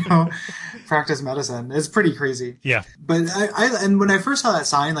practice medicine. It's pretty crazy. Yeah. But and when I first saw that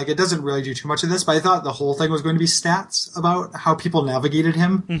sign, like, it doesn't really do too much of this, but I thought the whole thing was going to be stats about how people navigated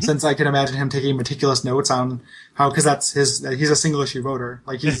him, since I can imagine him taking meticulous notes on how, cause that's he's a single issue voter.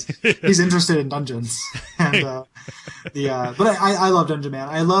 Like, he's interested in dungeons. And, but I love Dungeon Man.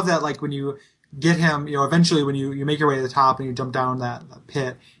 I love that, like, when you get him, eventually when you make your way to the top and you jump down that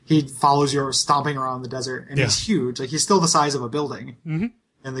pit, he follows you stomping around the desert, and he's huge. Like, he's still the size of a building in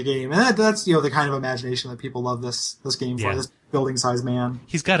the game. And that's, the kind of imagination that people love this game for, this building sized man.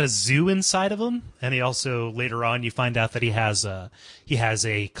 He's got a zoo inside of him, and he also, later on, you find out that he has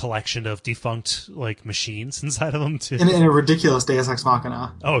a collection of defunct, like, machines inside of him too. In a ridiculous Deus Ex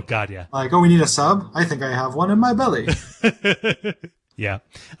Machina. Oh god, yeah. Like, we need a sub? I think I have one in my belly. Yeah.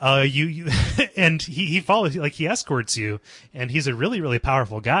 And he follows you, like, he escorts you, and he's a really, really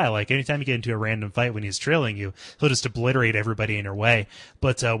powerful guy. Like, anytime you get into a random fight when he's trailing you, he'll just obliterate everybody in your way.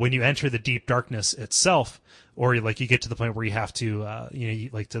 But, when you enter the deep darkness itself, or like you get to the point where you have to,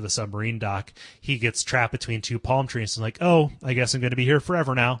 like to the submarine dock, he gets trapped between two palm trees and like, oh, I guess I'm going to be here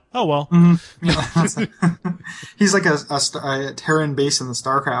forever now. Oh, well. He's like a Terran base in the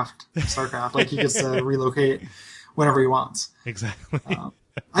StarCraft. Like, he gets to relocate whenever he wants. Exactly.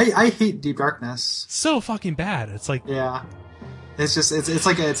 I hate Deep Darkness. So fucking bad. It's like, yeah, it's just it's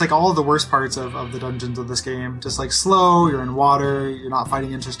like all of the worst parts of the dungeons of this game. Just like slow, you're in water, you're not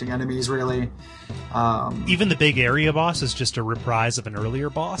fighting interesting enemies really. Even the big area boss is just a reprise of an earlier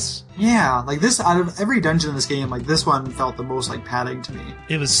boss. Yeah, like this, out of every dungeon in this game, like this one felt the most like padding to me.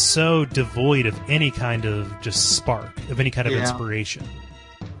 It was so devoid of any kind of just spark, of any kind of inspiration.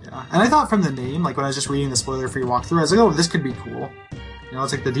 Yeah, and I thought from the name, like when I was just reading the spoiler-free walkthrough, I was like, oh, this could be cool.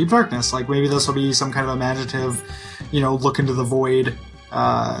 It's like the Deep Darkness. Like, maybe this will be some kind of imaginative, look into the void,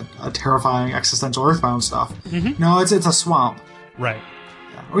 a terrifying existential Earthbound stuff. No, it's a swamp. Right.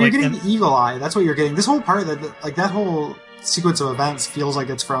 Yeah. Or you're getting the Eagle Eye. That's what you're getting. This whole part, that whole sequence of events feels like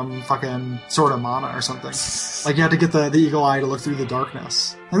it's from fucking Sword of Mana or something. Like, you had to get the Eagle Eye to look through the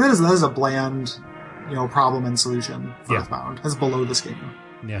darkness. And that is a bland, problem and solution for Earthbound. That's below this game.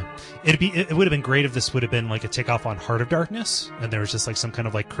 Yeah, it would have been great if this would have been like a takeoff on Heart of Darkness, and there was just like some kind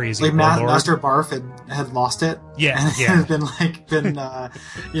of like crazy like Master Barf had lost it. Yeah, and it had been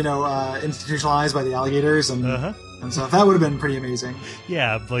institutionalized by the alligators and stuff. That would have been pretty amazing.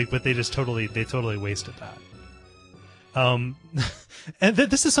 Yeah, but they just totally wasted that. And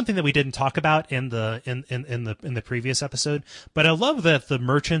this is something that we didn't talk about in the previous episode, but I love that the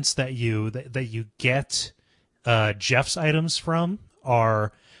merchants that you get Jeff's items from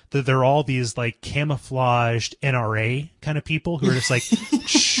are they're all these like camouflaged NRA kind of people who are just like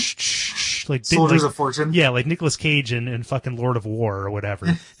shh, shh, like soldiers like, of fortune. Yeah, like Nicolas Cage and fucking Lord of War or whatever.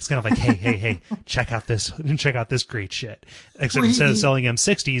 It's kind of like, hey, check out this great shit. Except instead of selling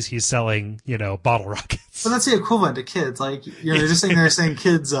M60s, he's selling, bottle rockets. But that's the equivalent to kids. Like, you're just sitting there saying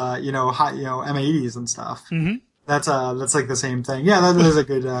kids, hot, M80s and stuff. Mm-hmm. That's like the same thing. Yeah, that is a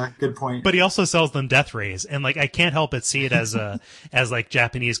good point. But he also sells them death rays, and like I can't help but see it as as like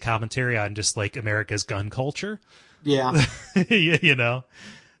Japanese commentary on just like America's gun culture. Yeah. But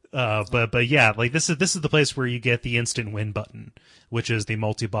yeah, like this is the place where you get the instant win button, which is the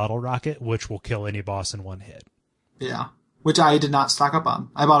multi-bottle rocket, which will kill any boss in one hit. Yeah. Which I did not stock up on.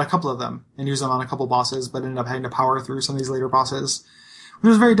 I bought a couple of them and used them on a couple bosses, but ended up having to power through some of these later bosses. It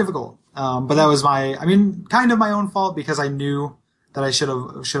was very difficult. But that was kind of my own fault because I knew that I should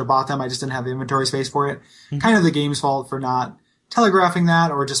have bought them. I just didn't have the inventory space for it. Mm-hmm. Kind of the game's fault for not telegraphing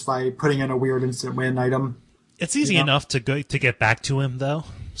that or just by putting in a weird instant win item. It's easy enough to get back to him though.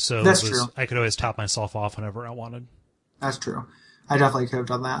 So that's true. I could always top myself off whenever I wanted. That's true. I definitely could have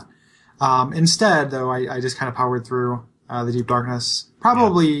done that. Instead though, I just kind of powered through, the Deep Darkness.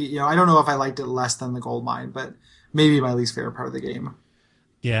 Probably, I don't know if I liked it less than the Gold Mine, but maybe my least favorite part of the game.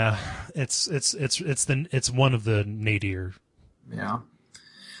 Yeah, it's one of the nadir. Yeah,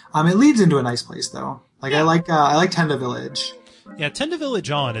 it leads into a nice place though. Like I like Tenda Village. Yeah, Tenda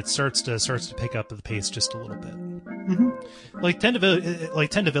Village on it starts to pick up the pace just a little bit. Mm-hmm. Like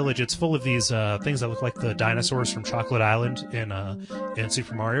Tenda Village, it's full of these things that look like the dinosaurs from Chocolate Island in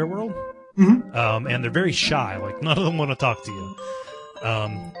Super Mario World. Mm-hmm. And they're very shy. Like none of them want to talk to you.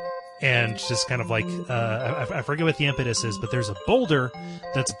 And just kind of like, I forget what the impetus is, but there's a boulder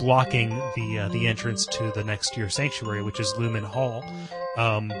that's blocking the entrance to the next tier sanctuary, which is Lumen Hall.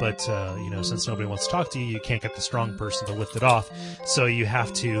 But since nobody wants to talk to you, you can't get the strong person to lift it off. So you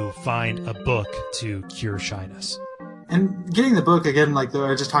have to find a book to cure shyness. And getting the book, again, like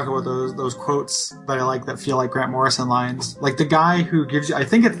I just talk about those quotes that I like that feel like Grant Morrison lines. Like the guy who gives you, I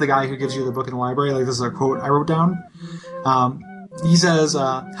think it's the guy who gives you the book in the library. Like this is a quote I wrote down. He says,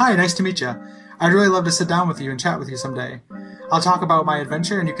 "Hi, nice to meet you. I'd really love to sit down with you and chat with you someday. I'll talk about my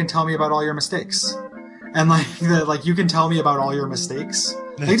adventure and you can tell me about all your mistakes." And like you can tell me about all your mistakes.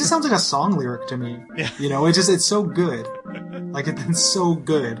 Like, it just sounds like a song lyric to me. Yeah. It's so good. Like it's so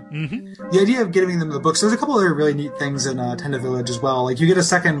good. Mm-hmm. The idea of giving them the books. There's a couple other really neat things in Tenda Village as well. Like you get a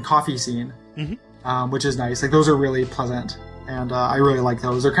second coffee scene, mm-hmm. Which is nice. Like those are really pleasant, and I really like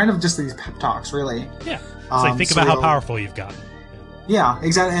those. They're kind of just these pep talks, really. Yeah. It's like think about how powerful you've got. Yeah,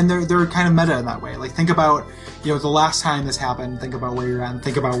 exactly, and they're kind of meta in that way. Like think about the last time this happened. Think about where you're at, and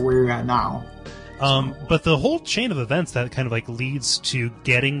think about where you're at now. But the whole chain of events that kind of like leads to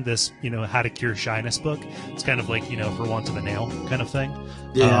getting this, how to cure shyness book. It's kind of like, for want of a nail kind of thing.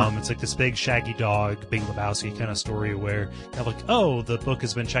 Yeah. It's like this big shaggy dog, Big Lebowski kind of story where kind of like, oh, the book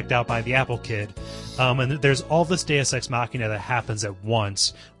has been checked out by the Apple Kid. And there's all this Deus Ex Machina that happens at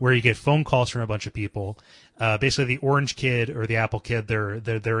once where you get phone calls from a bunch of people. Basically the Orange Kid or the Apple Kid,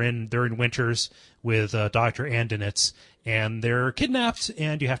 they're in Winters with Dr. Andinitz, and they're kidnapped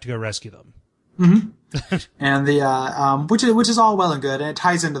and you have to go rescue them. Mm-hmm. And the which is all well and good, and it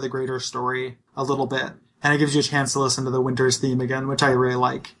ties into the greater story a little bit, and it gives you a chance to listen to the Winters theme again, which I really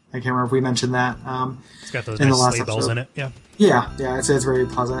like. I can't remember if we mentioned that. It's got those nice sleigh bells in it. Yeah, it's very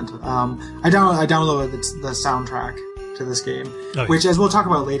pleasant. I downloaded the soundtrack to this game, which, as we'll talk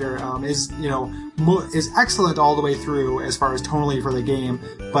about later, is excellent all the way through as far as tonally for the game,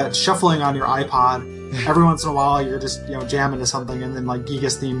 but shuffling on your iPod. Every once in a while, you're just jamming to something, and then like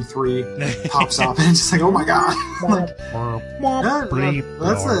Gigas Theme 3 pops up, and it's just like, oh my god!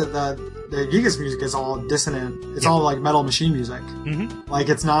 That's the Gigas music is all dissonant. It's all like Metal Machine music. Mm-hmm. Like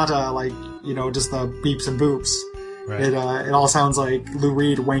it's not just the beeps and boops. Right. It all sounds like Lou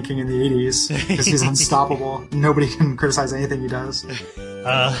Reed wanking in the 80s because he's unstoppable. Nobody can criticize anything he does.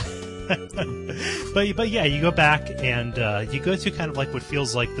 But yeah, you go back and you go to kind of like what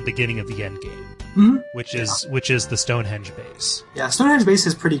feels like the beginning of the end game. Mm-hmm. Which is the Stonehenge base. Yeah, Stonehenge base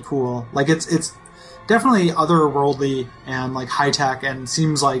is pretty cool. Like it's definitely otherworldly and like high tech, and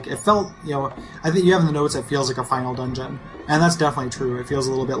seems like it felt. I think you have in the notes it feels like a final dungeon, and that's definitely true. It feels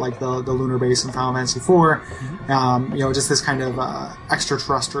a little bit like the lunar base in Final Fantasy IV. Mm-hmm. Just this kind of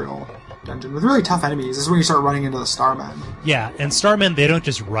extraterrestrial dungeon with really tough enemies. This is when you start running into the Starmen. Yeah, and Starmen, they don't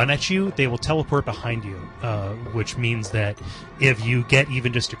just run at you, they will teleport behind you, which means that if you get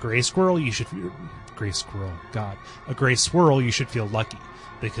even just a gray swirl, you should feel lucky,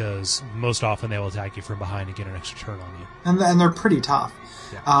 because most often they will attack you from behind and get an extra turn on you. And they're pretty tough.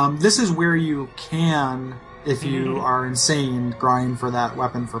 Yeah. This is where you can, if you are insane, grind for that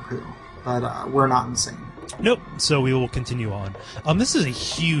weapon for poo. But we're not insane. Nope. So we will continue on. This is a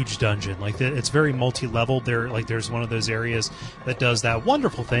huge dungeon. Like it's very multi-level. There's one of those areas that does that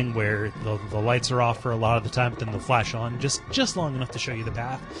wonderful thing where the lights are off for a lot of the time, but then they'll flash on just long enough to show you the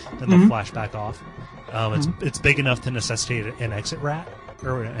path. Then they'll flash back off. It's big enough to necessitate an exit rat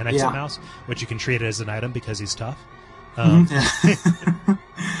or an exit mouse, which you can treat it as an item because he's tough.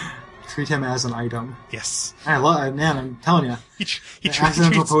 Treat him as an item. Yes. Man, I'm telling you. He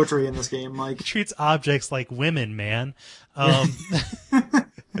accidental poetry in this game. Like, he treats objects like women, man. But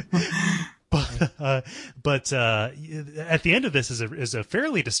at the end of this is a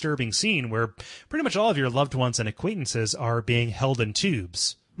fairly disturbing scene where pretty much all of your loved ones and acquaintances are being held in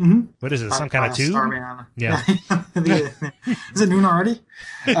tubes. Mm-hmm. What is it? Some kind of tube? Starman. Yeah. Is it noon already?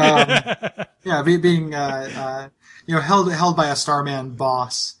 Being held by a Starman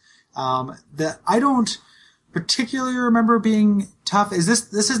boss. That I don't particularly remember being tough.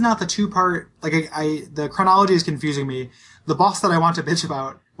 This is not the two-part, like the chronology is confusing me. The boss that I want to bitch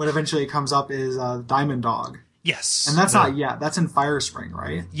about when eventually comes up is Diamond Dog. Yes. And that's not yet. That's in Fire Spring,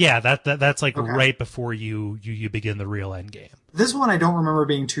 right? Yeah, that's like right before you begin the real end game. This one I don't remember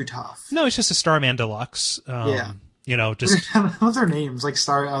being too tough. No, it's just a Starman Deluxe. Just I love their names. Like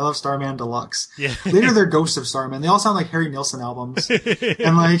I love Starman Deluxe. Yeah. Later they're Ghosts of Starman. They all sound like Harry Nilsson albums.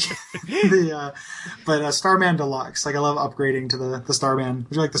 And like but Starman Deluxe. Like I love upgrading to the Starman.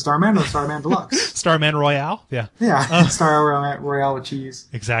 Would you like the Starman or the Starman Deluxe? Starman Royale? Yeah. Yeah. Star Royale with cheese.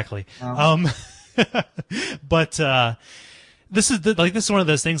 Exactly. But this is one of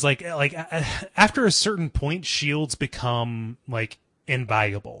those things like after a certain point, shields become like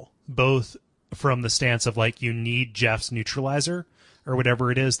invaluable, both from the stance of like you need Jeff's neutralizer or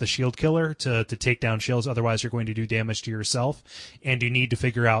whatever it is, the shield killer, to take down shields, otherwise you're going to do damage to yourself, and you need to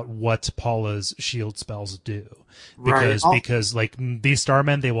figure out what Paula's shield spells do. Because like these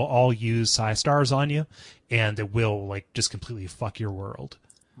Starmen, they will all use Psi Stars on you, and it will like just completely fuck your world.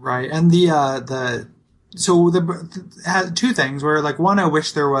 Right. And had two things where, like, one, I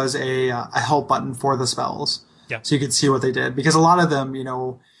wish there was a help button for the spells. Yeah. So you could see what they did. Because a lot of them,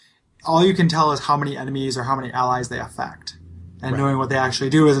 all you can tell is how many enemies or how many allies they affect. And knowing what they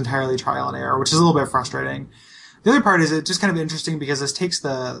actually do is entirely trial and error, which is a little bit frustrating. The other part is it's just kind of interesting because this takes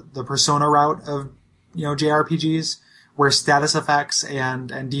the Persona route of, JRPGs, where status effects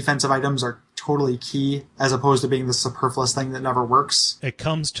and defensive items are totally key, as opposed to being the superfluous thing that never works. It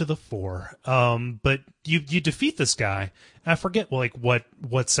comes to the fore. But you defeat this guy. I forget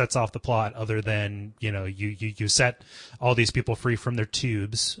what sets off the plot other than, you set all these people free from their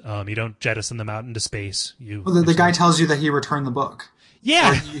tubes. You don't jettison them out into space. The guy tells you that he returned the book.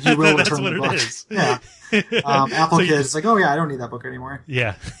 Yeah. He will that's return what the book. it is. Yeah. Apple Kid is like, oh yeah, I don't need that book anymore.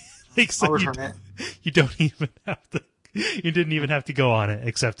 Yeah. I'll return it. You don't even have to. You didn't even have to go on it,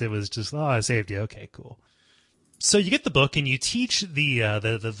 except it was just, I saved you. Okay, cool. So you get the book and you teach the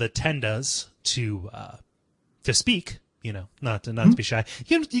Tendas to speak. Not to be shy.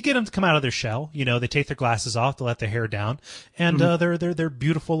 You get them to come out of their shell. They take their glasses off, they let their hair down, and they're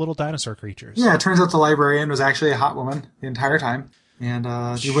beautiful little dinosaur creatures. Yeah, it turns out the librarian was actually a hot woman the entire time, and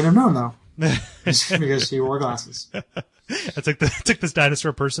you wouldn't have known though, because she wore glasses. I took this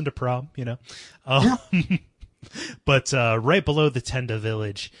dinosaur person to prom. Yeah. But right below the Tenda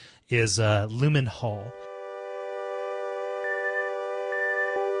village is Lumen Hall.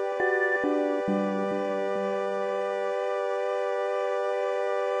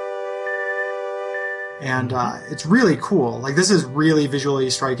 And it's really cool. Like, this is really visually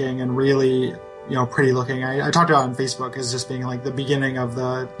striking and really, pretty looking. I talked about it on Facebook as just being like the beginning of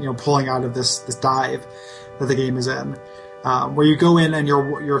the, pulling out of this dive that the game is in. Where you go in and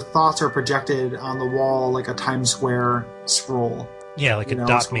your thoughts are projected on the wall like a Times Square scroll. Yeah, like a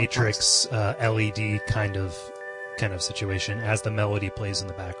dot matrix LED kind of situation as the melody plays in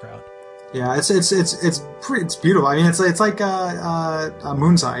the background. Yeah, it's beautiful. I mean, it's like a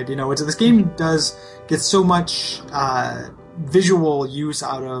Moonside. This game gets so much visual use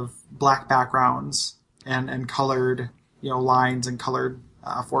out of black backgrounds and colored lines and colored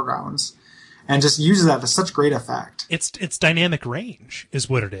foregrounds. And just uses that to such great effect. It's dynamic range is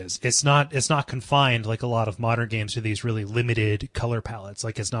what it is. It's not confined like a lot of modern games to these really limited color palettes.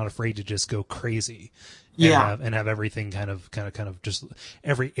 Like, it's not afraid to just go crazy Yeah. and have everything kind of just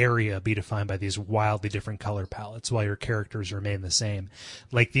every area be defined by these wildly different color palettes while your characters remain the same.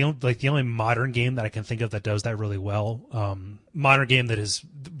 Like the only modern game that I can think of that does that really well, modern game that is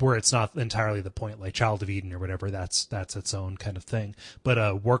where it's not entirely the point, like Child of Eden or whatever, that's its own kind of thing.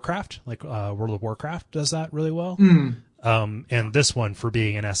 But Warcraft, like World of Warcraft does that really well. And this one, for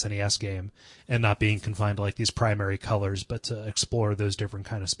being an SNES game and not being confined to like these primary colors, but to explore those different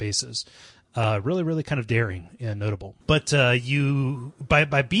kind of spaces. Really, really kind of daring and notable. But you,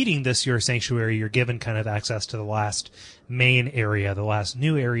 by beating this Your Sanctuary, you're given kind of access to the last main area, the last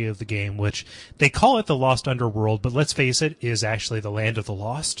new area of the game, which they call it the Lost Underworld, but let's face it, is actually the Land of the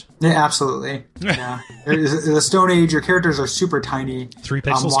Lost. Yeah, absolutely. Yeah. The Stone Age, your characters are super tiny. 3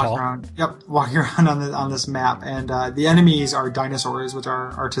 pixels tall. Walking around on this map, and the enemies are dinosaurs, which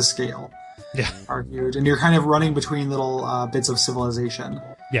are to scale. Yeah. Are huge, and you're kind of running between little bits of civilization.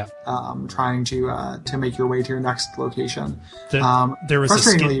 Yeah. Trying to make your way to your next location. There was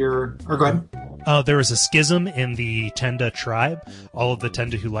frustratingly, go ahead. There was a schism in the Tenda tribe. All of the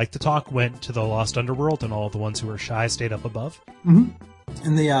Tenda who liked to talk went to the Lost Underworld, and all of the ones who were shy stayed up above. Mm-hmm.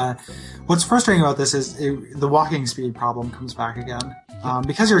 And what's frustrating about this is the walking speed problem comes back again.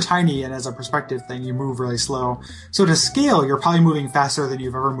 Because you're tiny and as a perspective thing, you move really slow. So to scale, you're probably moving faster than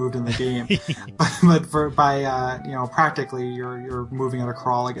you've ever moved in the game. but practically, you're moving at a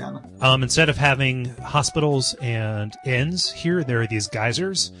crawl again. Instead of having hospitals and inns here, there are these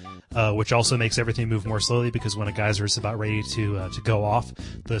geysers, which also makes everything move more slowly because when a geyser is about ready to go off,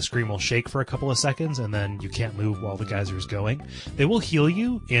 the screen will shake for a couple of seconds and then you can't move while the geyser is going. They will heal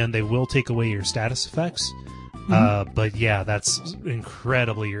you and they will take away your status effects. But yeah, that's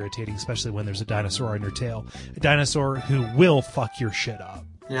incredibly irritating, especially when there's a dinosaur on your tail. A dinosaur who will fuck your shit up.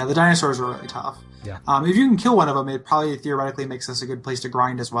 Yeah, the dinosaurs are really tough. Yeah. If you can kill one of them, it probably theoretically makes this a good place to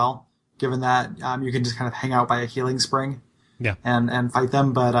grind as well, given that you can just kind of hang out by a healing spring. Yeah. And fight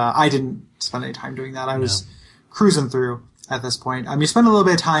them, but I didn't spend any time doing that. I was cruising through at this point. You spend a little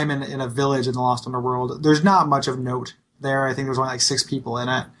bit of time in a village in the Lost Underworld. There's not much of note there. I think there's only like 6 people in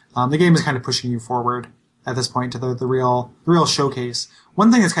it. The game is kind of pushing you forward at this point to the real showcase.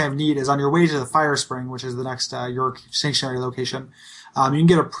 One thing that's kind of neat is on your way to the Fire Spring, which is the next Your Sanctuary location, you can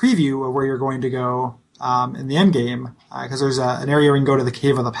get a preview of where you're going to go in the end game, because there's an area where you can go to the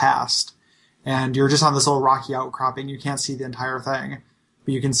Cave of the Past, and you're just on this little rocky outcropping. You can't see the entire thing,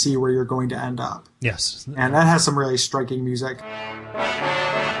 but you can see where you're going to end up. Yes. And that has some really striking music.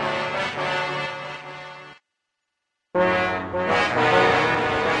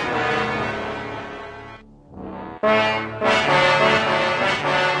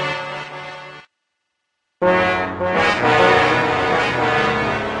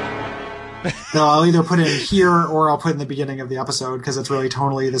 I'll either put it in here or I'll put it in the beginning of the episode because it's really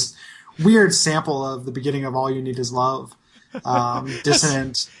tonally this weird sample of the beginning of All You Need Is Love.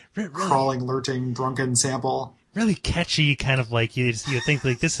 Dissonant, really, crawling, lurching, drunken sample. Really catchy, kind of like you think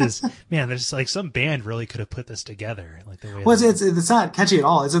like this is, man, there's like some band really could have put this together. Like the way it's not catchy at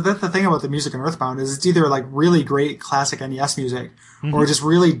all. That's the thing about the music in Earthbound is it's either like really great classic NES music or just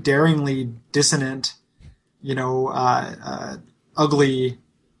really daringly dissonant, ugly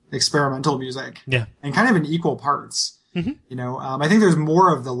experimental music. Yeah. And kind of in equal parts. I think there's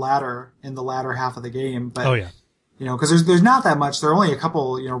more of the latter in the latter half of the game, but because there's not that much. There are only a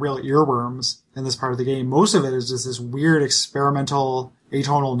couple, real earworms in this part of the game. Most of it is just this weird experimental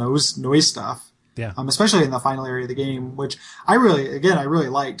atonal noise stuff. Yeah. Especially in the final area of the game, which I really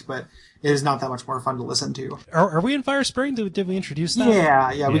liked, but it is not that much more fun to listen to. Are we in Fire Spring? Did we introduce that?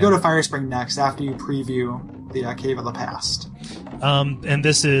 Yeah. We go to Fire Spring next after you preview the Cave of the Past. And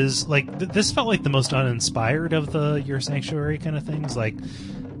this is like this felt like the most uninspired of the Your Sanctuary kind of things. Like,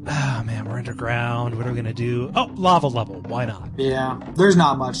 man, we're underground. What are we gonna do? Oh, lava level. Why not? Yeah, there's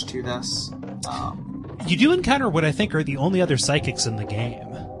not much to this. You do encounter what I think are the only other psychics in the game.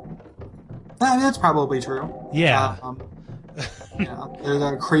 That's probably true. Yeah. There's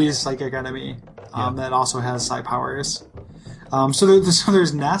a crazy psychic enemy that also has psi powers. So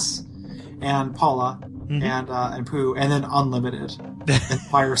there's Ness and Paula and Pooh, and then Unlimited and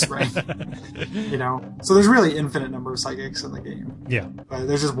Fire Spring. So there's really infinite number of psychics in the game. Yeah. But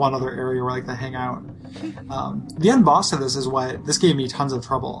there's just one other area where they hang out. The end boss of this is what this gave me tons of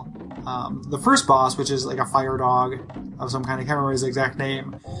trouble. The first boss, which is like a fire dog of some kind, I can't remember his exact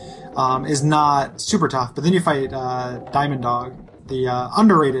name, is not super tough. But then you fight Diamond Dog, the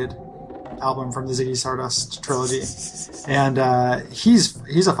underrated album from the Ziggy Stardust trilogy, and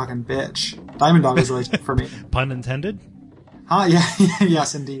he's a fucking bitch. Diamond Dog is really tough for me. Pun intended? Huh? Yeah.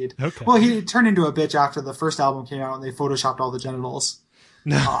 Yes, indeed. Okay. Well, he turned into a bitch after the first album came out and they photoshopped all the genitals.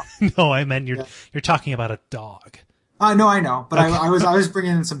 No, no, I meant you're talking about a dog. No, I know, but Okay. I was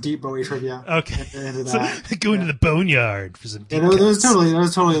bringing in some deep Bowie trivia. Okay, into that. So, go into the boneyard for some deep That was cuts. totally.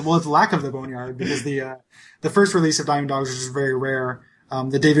 Well, it's the lack of the boneyard because the first release of Diamond Dogs, which is very rare.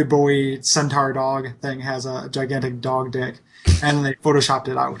 The David Bowie centaur dog thing has a gigantic dog dick, and then they photoshopped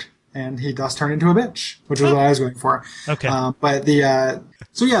it out, and he thus turned into a bitch, which was what I was going for. Okay. But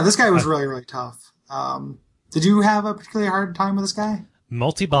so yeah, this guy was really, really tough. Did you have a particularly hard time with this guy?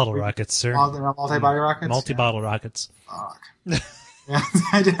 Multi-bottle rockets, sir. Multi-body rockets? Multi-bottle rockets. Fuck. Yeah,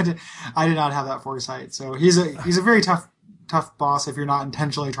 I did not have that foresight. So he's a very tough boss if you're not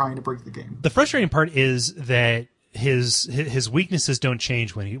intentionally trying to break the game. The frustrating part is that his weaknesses don't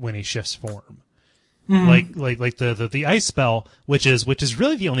change when he shifts form. Mm-hmm. Like the ice spell, which is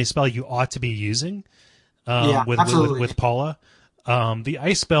really the only spell you ought to be using. With Paula. The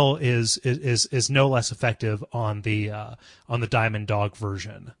ice spell is no less effective on the Diamond Dog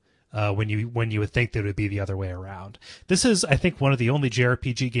version. When you would think that it would be the other way around. This is, I think, one of the only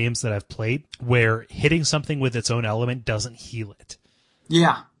JRPG games that I've played where hitting something with its own element doesn't heal it.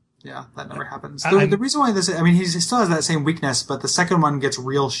 Yeah, that never happens. The reason why he still has that same weakness, but the second one gets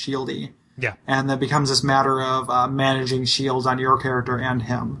real shieldy. Yeah. And that becomes this matter of managing shields on your character and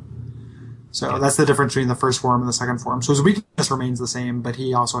him. So that's the difference between the first form and the second form. So his weakness remains the same, but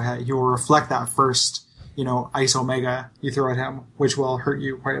he will reflect that first, Ice Omega you throw at him, which will hurt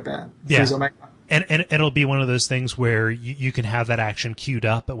you quite a bit. Yeah. Freeze Omega. And it'll be one of those things where you can have that action queued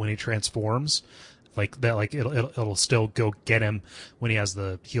up, but when he transforms, it'll still go get him when he has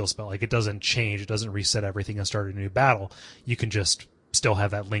the heal spell. Like, it doesn't change, it doesn't reset everything and start a new battle. You can just still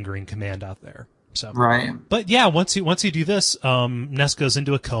have that lingering command out there. So right. But yeah, once you do this, Ness goes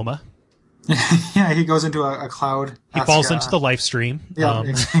into a coma. Yeah, he goes into a cloud. He falls into the life stream. Yeah,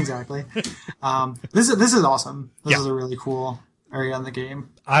 exactly. This is awesome. This is a really cool area in the game.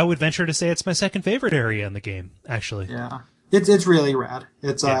 I would venture to say it's my second favorite area in the game, actually. Yeah, it's really rad.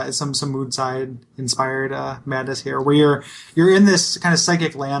 It's some mood side inspired madness here, where you're in this kind of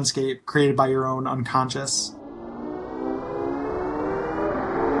psychic landscape created by your own unconscious.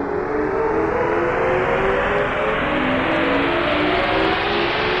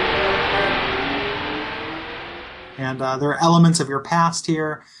 And there are elements of your past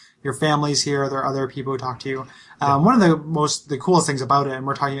here, your family's here, there are other people who talk to you. One of the coolest things about it, and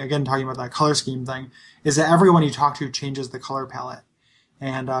we're talking about that color scheme thing, is that everyone you talk to changes the color palette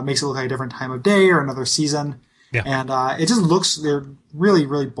and makes it look like a different time of day or another season. Yeah. And it just they're really,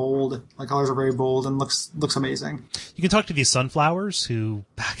 really bold. Like, colors are very bold and looks amazing. You can talk to these sunflowers who,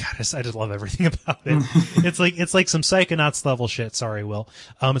 God, I just love everything about it. It's like some Psychonauts level shit. Sorry, Will.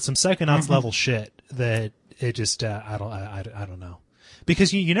 It's some Psychonauts level shit that it just, I don't know.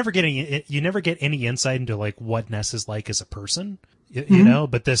 Because you never get any insight into like what Ness is like as a person, you know,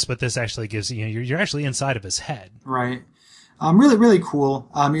 but this actually gives you're actually inside of his head. Right. Really, really cool.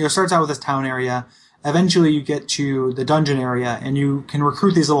 It starts out with this town area. Eventually you get to the dungeon area and you can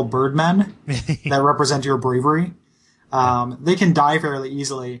recruit these little birdmen that represent your bravery. They can die fairly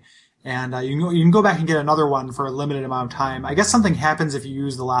easily. And you can go back and get another one for a limited amount of time. I guess something happens if you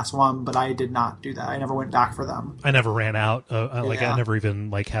use the last one, but I did not do that. I never went back for them. I never ran out. I never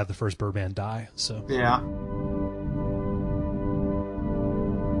even had the first Birdman die. So yeah.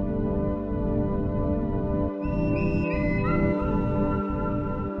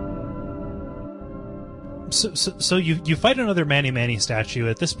 So you fight another Manny statue.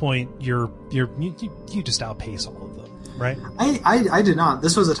 At this point, you just outpace all of them. Right? I did not.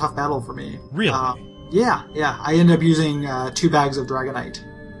 This was a tough battle for me. Really? Yeah. I ended up using 2 bags of Dragonite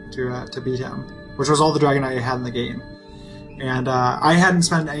to beat him, which was all the Dragonite I had in the game. And I hadn't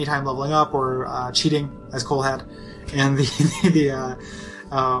spent any time leveling up or cheating, as Cole had. And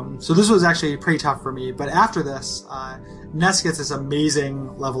so this was actually pretty tough for me. But after this, Ness gets this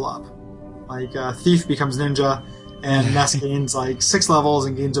amazing level up. Like, Thief becomes Ninja, and Ness gains 6 levels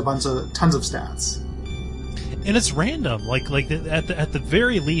and gains tons of stats. And it's random. At the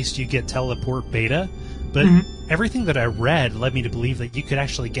very least, you get teleport beta, but everything that I read led me to believe that you could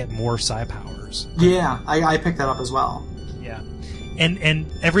actually get more psi powers. Yeah, I picked that up as well. Yeah, and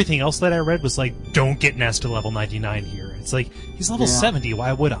everything else that I read was don't get Ness to level 99 here. It's he's level 70.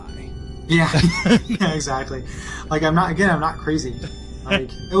 Why would I? Yeah, yeah, exactly. I'm not crazy.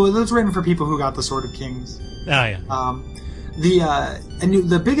 It was written for people who got the Sword of Kings. Oh yeah.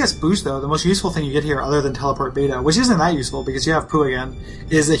 The biggest boost, though, the most useful thing you get here, other than teleport beta, which isn't that useful because you have Pooh again,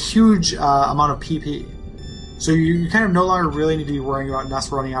 is a huge amount of PP. So you kind of no longer really need to be worrying about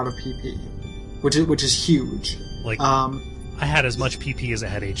Ness running out of PP, which is huge. I had as much PP as I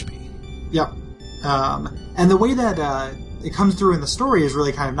had HP. Yep. And the way that it comes through in the story is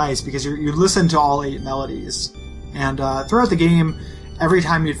really kind of nice because you listen to all 8 melodies. And throughout the game, every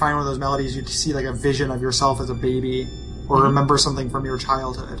time you'd find one of those melodies, you'd see like a vision of yourself as a baby or remember something from your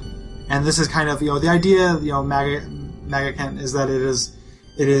childhood. And this is kind of, the idea, Magicant is that it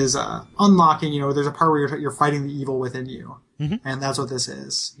is unlocking, there's a part where you're fighting the evil within you. Mm-hmm. And that's what this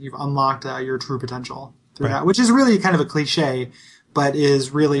is. You've unlocked your true potential through that, which is really kind of a cliche, but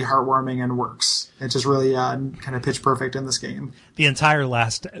is really heartwarming and works. It's just really kind of pitch perfect in this game. The entire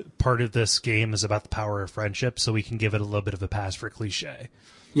last part of this game is about the power of friendship, so we can give it a little bit of a pass for cliche.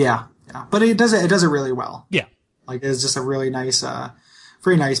 Yeah. But it does it really well. Yeah. Like, it's just a really nice,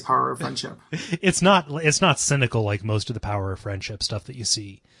 very nice power of friendship. It's not cynical like most of the power of friendship stuff that you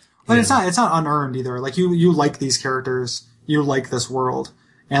see. But it's not unearned either. Like, you like these characters, you like this world.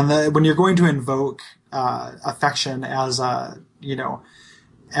 And when you're going to invoke affection as a plot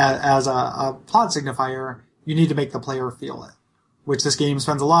signifier, you need to make the player feel it, which this game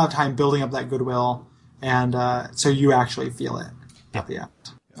spends a lot of time building up that goodwill, and so you actually feel it at the end.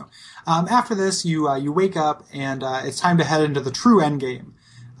 After this, you wake up, and it's time to head into the true end game.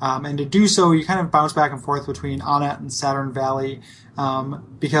 And to do so, you kind of bounce back and forth between Onett and Saturn Valley,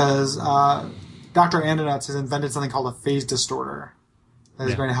 because Dr. Andonetz has invented something called a phase distorter that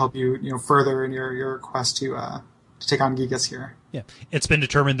is going to help you, further in your quest to take on Gigas here. Yeah, it's been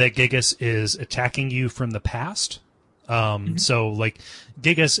determined that Gigas is attacking you from the past. So, like,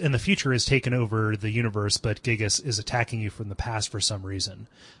 Gigas in the future has taken over the universe, but Gigas is attacking you from the past for some reason.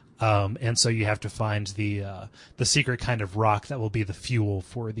 And so you have to find the secret kind of rock that will be the fuel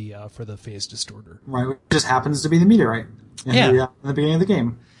for the phase distorter. Right, it just happens to be the meteorite in the beginning of the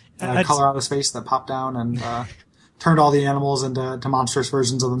game. Color out of space that popped down and turned all the animals into monstrous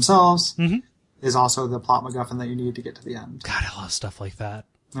versions of themselves. Mm-hmm. Is also the plot MacGuffin that you need to get to the end. God, I love stuff like that.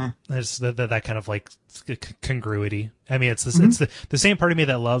 There's that kind of like congruity. I mean, it's it's the same part of me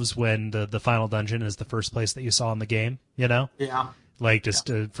that loves when the final dungeon is the first place that you saw in the game. Yeah. Like just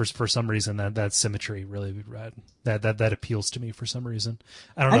for some reason that symmetry really that appeals to me for some reason.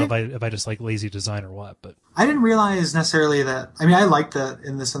 I don't know if I just like lazy design or what, but I didn't realize necessarily that. I mean, I liked that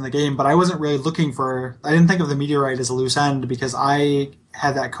in the game, but I wasn't really looking for. I didn't think of the meteorite as a loose end because I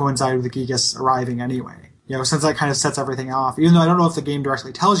had that coincide with the Gigas arriving anyway. Since that kind of sets everything off. Even though I don't know if the game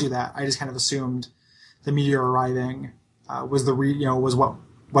directly tells you that, I just kind of assumed the meteor arriving was was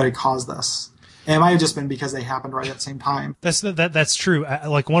what had caused this. And it might have just been because they happened right at the same time. That's true.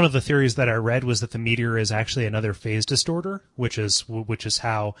 Like, one of the theories that I read was that the meteor is actually another phase distorter, which is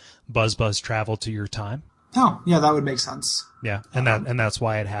how Buzz traveled to your time. Oh, yeah, that would make sense. Yeah, and that's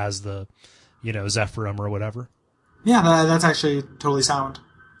why it has the, Zephyrum or whatever. Yeah, that's actually totally sound.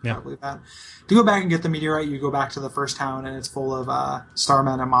 Yeah. I believe that. To go back and get the meteorite, you go back to the first town, and it's full of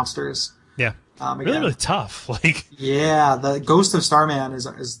Starman and monsters. Yeah. Really, really tough. Like. Yeah, the ghost of Starman is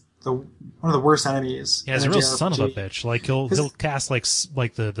one of the worst enemies. Yeah, he's a real son of a bitch. Like, he'll cast like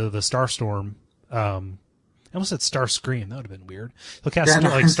the Starstorm. I almost said Starscream. That would have been weird. He'll cast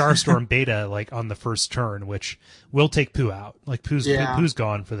Starstorm Beta like on the first turn, which will take Pooh out. Like Pooh's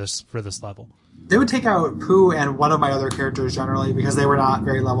gone for this level. They would take out Pooh and one of my other characters generally because they were not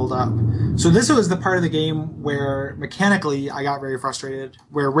very leveled up. So this was the part of the game where mechanically I got very frustrated,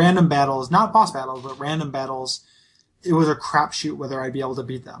 where random battles, not boss battles, but random battles, it was a crapshoot whether I'd be able to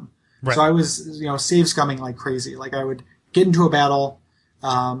beat them. Right. So I was, save scumming like crazy. Like, I would get into a battle,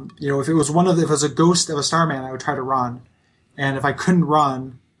 if it was a ghost of a Starman, I would try to run. And if I couldn't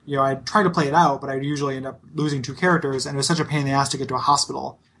run, I'd try to play it out, but I'd usually end up losing 2 characters, and it was such a pain in the ass to get to a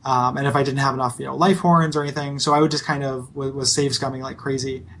hospital. And if I didn't have enough, life horns or anything, so I would just kind of was save scumming like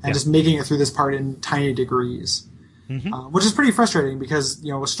crazy and just making it through this part in tiny degrees, which is pretty frustrating because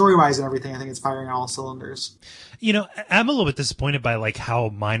story wise and everything, I think it's firing on all cylinders. I'm a little bit disappointed by like how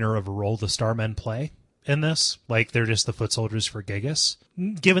minor of a role the Starmen play in this. Like, they're just the foot soldiers for Gigas,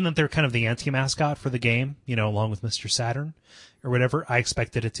 given that they're kind of the anti-mascot for the game. Along with Mr. Saturn or whatever. I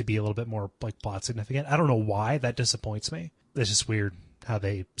expected it to be a little bit more like plot significant. I don't know why that disappoints me. It's just weird how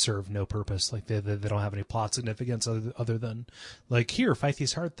they serve no purpose. Like, they don't have any plot significance other than like, here, fight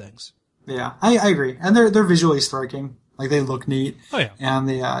these hard things. Yeah, I agree. And they're visually striking. Like, they look neat. Oh, yeah. And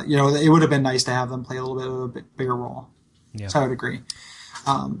it would have been nice to have them play a little bit of a bigger role. Yeah. So I would agree.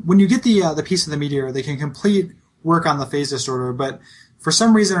 When you get the piece of the meteor, they can complete work on the phase distorter, but for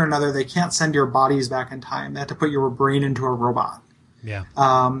some reason or another, they can't send your bodies back in time. They have to put your brain into a robot. Yeah.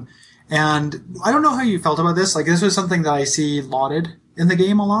 And I don't know how you felt about this. Like, this was something that I see lauded in the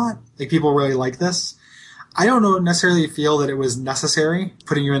game a lot. Like, people really like this. I don't necessarily feel that it was necessary,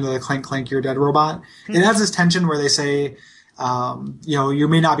 putting you into the clank, clank, you're dead robot. Mm-hmm. It has this tension where they say, you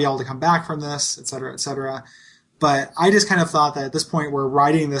may not be able to come back from this, et cetera, et cetera. But I just kind of thought that at this point we're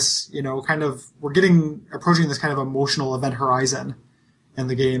riding this, approaching this kind of emotional event horizon in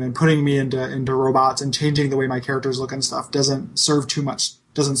the game, and putting me into robots and changing the way my characters look and stuff doesn't serve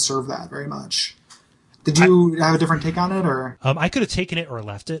that very much. Did you have a different take on it, or? I could have taken it or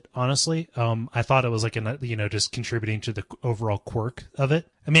left it, honestly. I thought it was like just contributing to the overall quirk of it.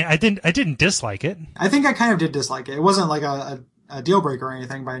 I mean, I didn't dislike it. I think I kind of did dislike it. It wasn't like a deal breaker or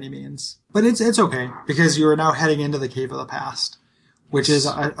anything by any means, but it's okay because you are now heading into the Cave of the Past, which is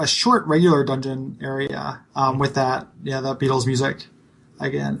a short regular dungeon area with the Beatles music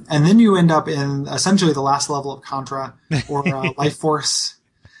again, and then you end up in essentially the last level of Contra or Life Force.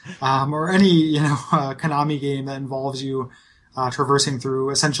 Or any, Konami game that involves you traversing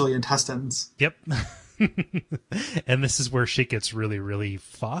through essentially intestines. Yep. And this is where shit gets really, really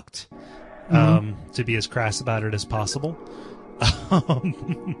fucked, to be as crass about it as possible.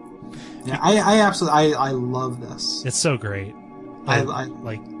 Yeah, I absolutely, I love this. It's so great. I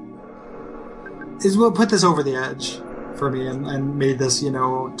like... Is what put this over the edge for me and made this,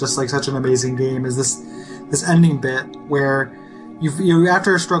 just like such an amazing game is this ending bit where you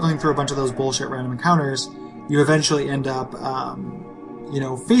after struggling through a bunch of those bullshit random encounters, you eventually end up,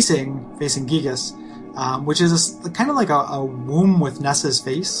 facing Gigas, which is kind of like a womb with Ness's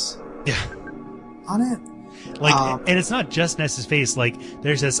face. Yeah. On it. And it's not just Ness's face. Like,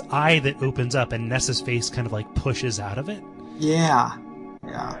 there's this eye that opens up, and Ness's face kind of like pushes out of it. Yeah.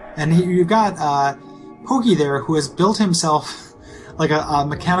 And you've got Pokey there, who has built himself like a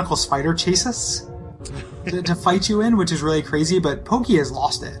mechanical spider chases. To fight you in, which is really crazy, but Pokey has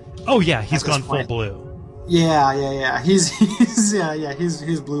lost it. Oh yeah, he's gone full blue. Yeah. He's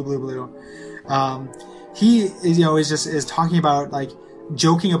blue. He is talking about like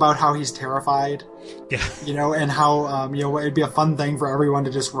joking about how he's terrified. Yeah. And how it'd be a fun thing for everyone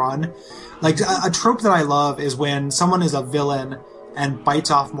to just run. Like a trope that I love is when someone is a villain and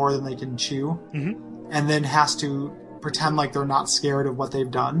bites off more than they can chew, and then has to pretend like they're not scared of what they've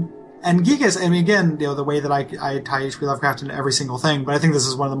done. And Gigas, I mean, again, the way that I tie H.P. Lovecraft into every single thing, but I think this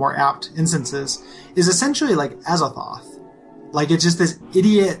is one of the more apt instances, is essentially like Azathoth. Like, it's just this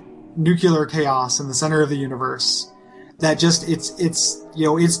idiot nuclear chaos in the center of the universe that just,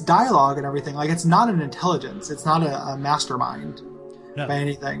 it's dialogue and everything. Like, it's not an intelligence. It's not a mastermind by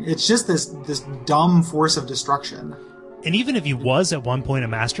anything. It's just this dumb force of destruction. And even if he was at one point a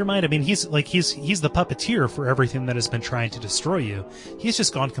mastermind, I mean, he's the puppeteer for everything that has been trying to destroy you. He's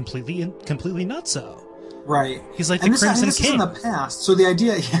just gone completely nutso. Right. He's like the Crimson this King. Is in the past. So the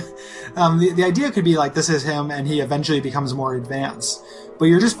idea, the idea could be like this is him, and he eventually becomes more advanced. But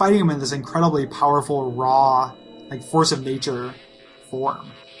you're just fighting him in this incredibly powerful, raw, like force of nature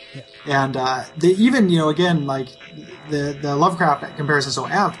form. Yeah. And again, like the Lovecraft comparison is so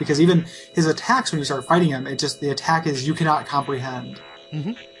apt because even his attacks when you start fighting him, the attack is you cannot comprehend,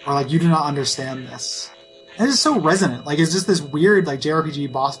 or like you do not understand this. And it's so resonant. Like it's just this weird like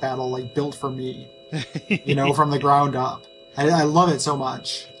JRPG boss battle like built for me, from the ground up. I love it so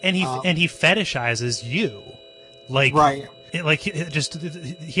much. And he fetishizes you, like right.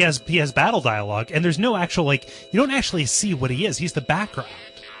 He has battle dialogue, and there's no actual you don't actually see what he is. He's the background.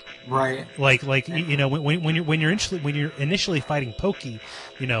 Right. When you're initially fighting Pokey,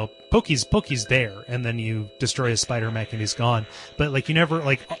 Pokey's there, and then you destroy his spider mech and he's gone. But you never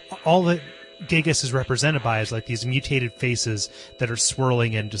all that Gigas is represented by is like these mutated faces that are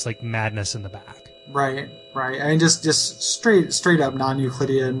swirling in just like madness in the back. Right. I mean, just straight up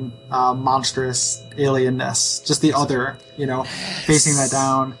non-Euclidean, monstrous alienness. Just the other, facing that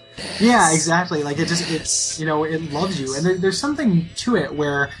down. Yeah, exactly. Like it loves you, and there's something to it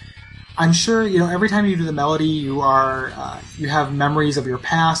where I'm sure every time you do the melody, you have memories of your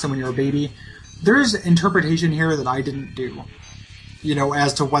past and when you're a baby. There's interpretation here that I didn't do,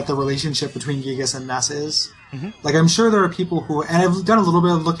 as to what the relationship between Gigas and Ness is. Like I'm sure there are people who, and I've done a little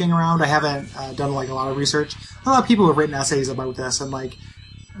bit of looking around. I haven't done a lot of research. A lot of people have written essays about this, and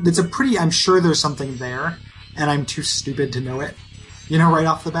I'm sure there's something there, and I'm too stupid to know it. Right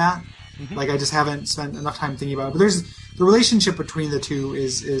off the bat. Like I just haven't spent enough time thinking about it. But there's the relationship between the two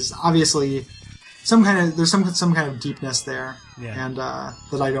is obviously there's some kind of deepness there, and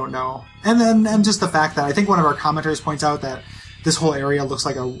that I don't know. And just the fact that I think one of our commenters points out that this whole area looks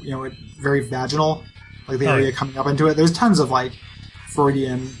like very vaginal, like the area coming up into it. There's tons of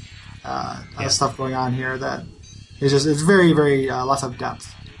Freudian stuff going on here that it's very very lots of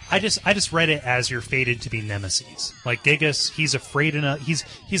depth. I just read it as you're fated to be nemesis. Like Gigas, he's afraid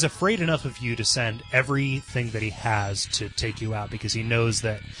enough of you to send everything that he has to take you out because he knows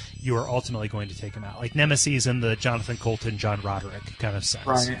that you are ultimately going to take him out. Like nemesis in the Jonathan Colton, John Roderick kind of sense.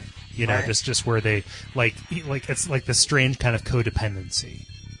 Right. You know, Right. just where they like it's like this strange kind of codependency,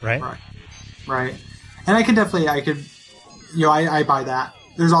 right? Right. And I could, you know, I buy that.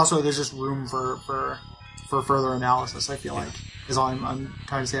 There's just room for further analysis, I feel like, is all I'm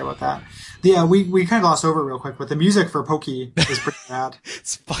trying to say about that. We kind of glossed over it real quick, but the music for Pokey is pretty bad.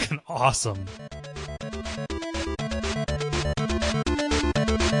 It's fucking awesome.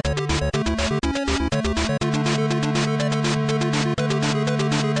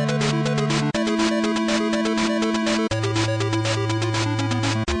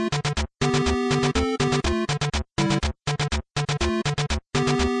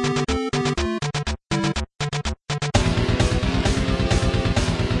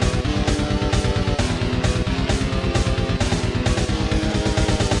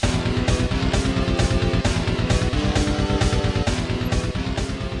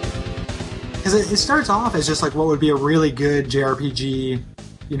 Because it starts off as just like what would be a really good JRPG,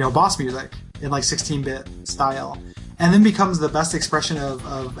 you know, boss music in like 16-bit style, and then becomes the best expression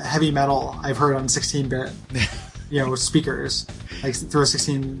of heavy metal I've heard on 16-bit, you know, speakers, like through a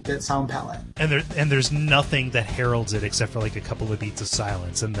 16-bit sound palette. And there's nothing that heralds it except for like a couple of beats of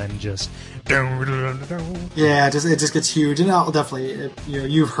silence, and then just Yeah, it just gets huge, and I'll definitely, you know,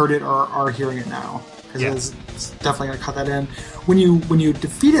 you've heard it or are hearing it now. Because it's definitely going to cut that in. When you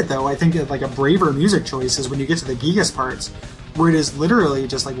defeat it, though, I think like a braver music choice is when you get to the Gigas parts, where it is literally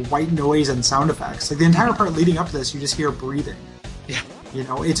just like white noise and sound effects. Like the entire part leading up to this, you just hear breathing. Yeah. You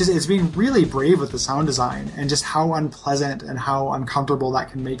know, it's being really brave with the sound design and just how unpleasant and how uncomfortable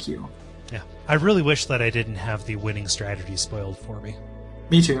that can make you. Yeah. I really wish that I didn't have the winning strategy spoiled for me.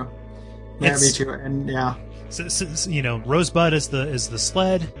 Me too. Yeah, me too. And yeah. So, you know, Rosebud is the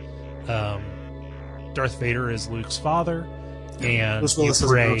sled. Darth Vader is Luke's father, and Bruce Willis you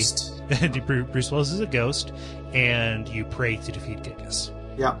pray. is a ghost. Bruce Willis is a ghost, and you pray to defeat Gigas.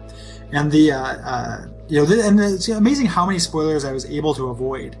 Yeah, and and it's amazing how many spoilers I was able to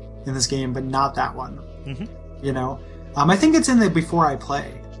avoid in this game, but not that one. Mm-hmm. You know, I think it's in the before I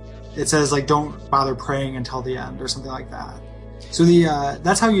play. It says like don't bother praying until the end or something like that. So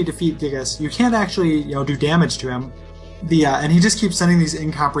that's how you defeat Gigas. You can't actually do damage to him. And he just keeps sending these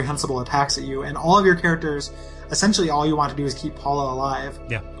incomprehensible attacks at you, and all of your characters, essentially all you want to do is keep Paula alive,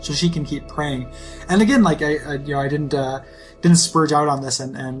 so she can keep praying. And again, like I didn't spurge out on this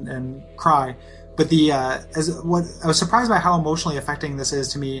and cry, but I was surprised by how emotionally affecting this is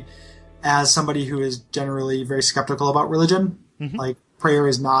to me, as somebody who is generally very skeptical about religion. Mm-hmm. Like prayer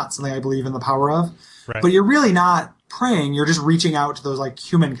is not something I believe in the power of, right. But you're really not praying; you're just reaching out to those like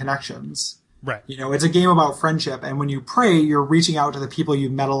human connections. Right. You know, it's a game about friendship, and when you pray, you're reaching out to the people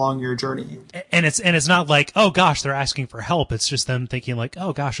you've met along your journey. And it's not like, oh gosh, they're asking for help. It's just them thinking like,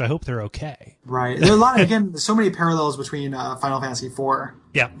 oh gosh, I hope they're okay. Right. There are a lot of, again, so many parallels between Final Fantasy IV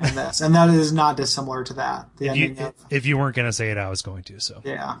and this, and that is not dissimilar to that. If you weren't going to say it, I was going to. So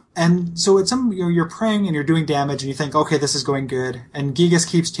yeah, and so it's you're praying and you're doing damage, and you think, okay, this is going good, and Gigas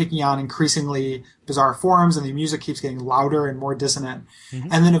keeps taking on increasingly bizarre forms, and the music keeps getting louder and more dissonant,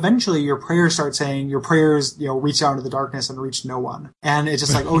 and then eventually your prayers start saying your prayers, reach out into the darkness and reach no one, and it's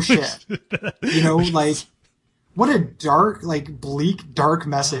just like, oh shit, like. What a dark, like bleak, dark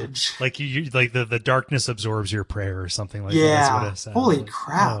message. Like you like the darkness absorbs your prayer or something like that. Yeah. That's what it sounds Holy like.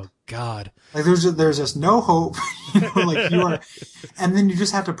 crap. Oh God. Like there's just no hope. Like you are, and then you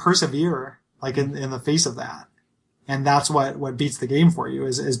just have to persevere, like in the face of that. And that's what beats the game for you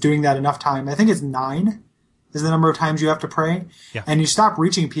is doing that enough time. I think it's 9 is the number of times you have to pray. Yeah. And you stop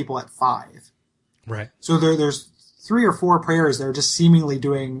reaching people at 5. Right. So there's 3 or 4 prayers that are just seemingly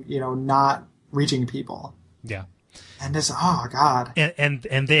doing, not reaching people. Yeah. And it's, oh God. And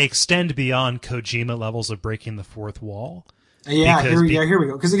they extend beyond Kojima levels of breaking the fourth wall. Yeah, here we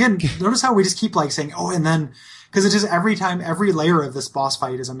go. Because again, notice how we just keep like saying, oh, and then, because it's just every layer of this boss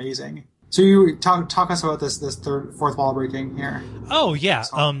fight is amazing. So you talk us about this fourth wall breaking here. Oh yeah.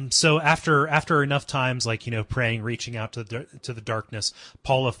 So after enough times, like, praying, reaching out to the darkness,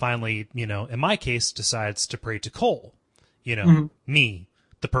 Paula finally, in my case, decides to pray to Cole. Me,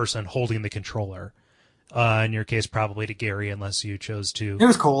 the person holding the controller. In your case, probably to Gary, unless you chose to. It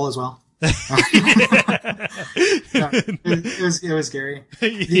was Cole as well. It was Gary.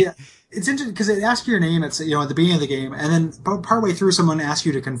 Yeah, it's interesting because it asks you your name at the beginning of the game, and then partway through, someone asks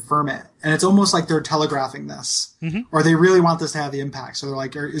you to confirm it, and it's almost like they're telegraphing this, or they really want this to have the impact. So they're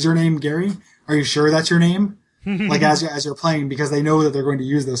like, "Is your name Gary? Are you sure that's your name?" Like as you're playing, because they know that they're going to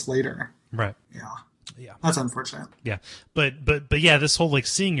use this later. Right. Yeah, that's unfortunate. Yeah, but yeah, this whole like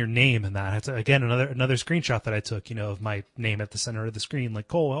seeing your name in that. It's, again, another screenshot that I took, of my name at the center of the screen, like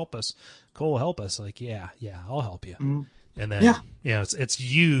Cole help us, Like yeah, I'll help you. And then, Yeah. it's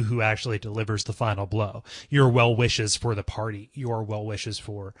you who actually delivers the final blow. Your well wishes for the party, your well wishes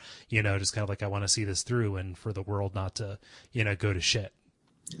for, just kind of like, I want to see this through and for the world not to, go to shit.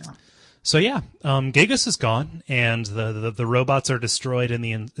 Yeah. So yeah, Gigas is gone, and the robots are destroyed in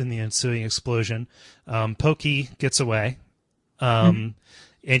the ensuing explosion. Pokey gets away, and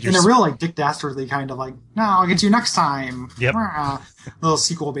in a real like Dick Dastardly kind of like, no, I'll get you next time. Yep. Little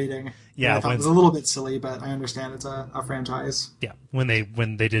sequel baiting. Yeah, I thought it was a little bit silly, but I understand it's a franchise. Yeah, when they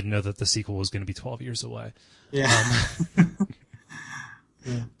didn't know that the sequel was going to be 12 years away. Yeah.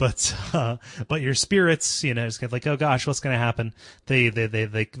 Yeah. But your spirits, it's kind of like, oh gosh, what's going to happen? They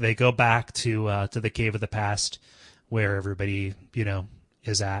go back to the cave of the past where everybody,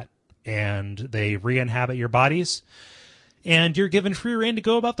 is at, and they re-inhabit your bodies, and you're given free rein to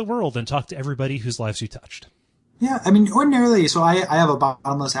go about the world and talk to everybody whose lives you touched. Yeah, I mean, ordinarily, so I have a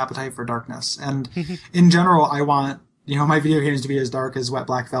bottomless appetite for darkness, and in general, I want, my video games to be as dark as Wet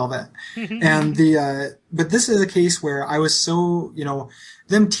Black Velvet. And but this is a case where I was so,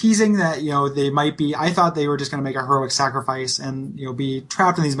 them teasing that, they might be, I thought they were just going to make a heroic sacrifice and, be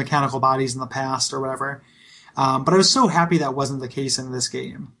trapped in these mechanical bodies in the past or whatever. But I was so happy that wasn't the case in this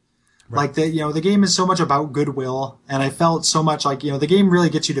game. Right. Like the game is so much about goodwill, and I felt so much like, the game really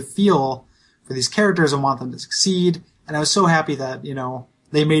gets you to feel for these characters and want them to succeed. And I was so happy that,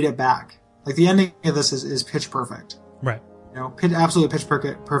 they made it back. Like the ending of this is pitch perfect. Right. Absolutely pitch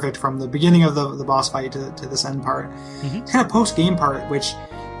perfect from the beginning of the boss fight to this end part. It's kind of post-game part, which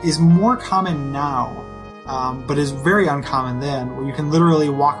is more common now, but is very uncommon then, where you can literally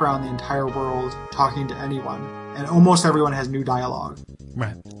walk around the entire world talking to anyone, and almost everyone has new dialogue.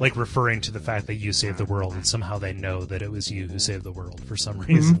 Right. Like referring to the fact that you saved the world, and somehow they know that it was you who saved the world for some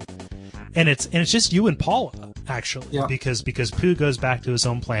reason. And it's just you and Paula, actually, because Pooh goes back to his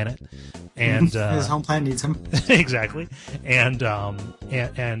home planet, and his home planet needs him. Exactly, and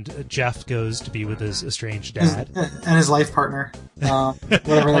Jeff goes to be with his estranged dad and his life partner,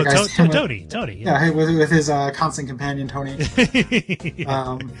 whatever that guy's name. Tony. Yeah, with his constant companion Tony.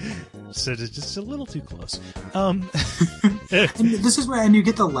 So it's just a little too close. And this is where you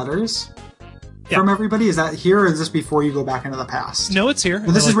get the letters. From everybody? Is that here, or is this before you go back into the past? No, it's here.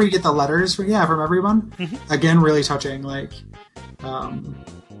 But this is where you get the letters from everyone. Again, really touching. Like,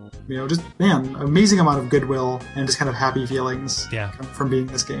 just, amazing amount of goodwill and just kind of happy feelings from being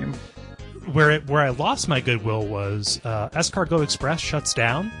this game. Where I lost my goodwill was Escargot Express shuts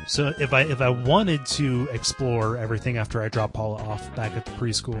down. So if I wanted to explore everything after I dropped Paula off back at the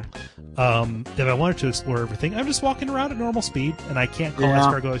preschool, if I wanted to explore everything, I'm just walking around at normal speed, and I can't call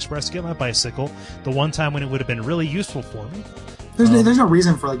Escargot Express to get my bicycle. The one time when it would have been really useful for me. There's no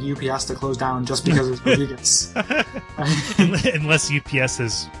reason for like UPS to close down just because it's Gigas. Unless UPS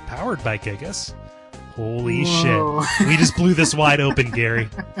is powered by Gigas. Holy shit. We just blew this wide open, Gary.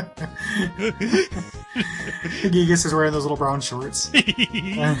 Gigas is wearing those little brown shorts.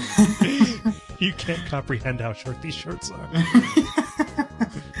 You can't comprehend how short these shorts are.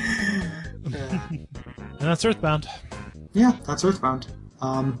 And that's Earthbound. Yeah, that's Earthbound.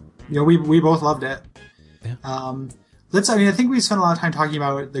 We both loved it. Yeah. I think we spent a lot of time talking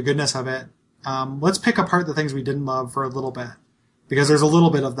about the goodness of it. Let's pick apart the things we didn't love for a little bit, because there's a little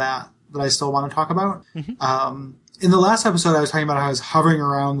bit of that I still want to talk about. In the last episode, I was talking about how I was hovering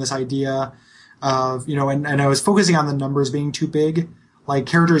around this idea of, and I was focusing on the numbers being too big, like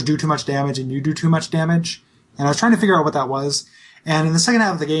characters do too much damage and you do too much damage. And I was trying to figure out what that was. And in the second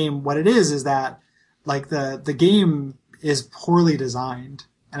half of the game, what it is that like the game is poorly designed.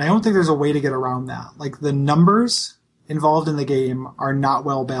 And I don't think there's a way to get around that. Like the numbers involved in the game are not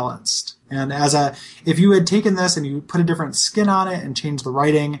well balanced. And if you had taken this and you put a different skin on it and changed the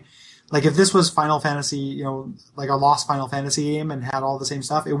writing, like if this was Final Fantasy, like a lost Final Fantasy game and had all the same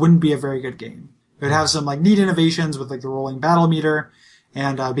stuff, it wouldn't be a very good game. It would have some like neat innovations with like the rolling battle meter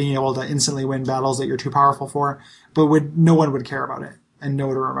and being able to instantly win battles that you're too powerful for, but no one would care about it and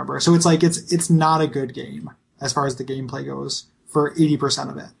know to remember. So it's like it's not a good game as far as the gameplay goes for 80%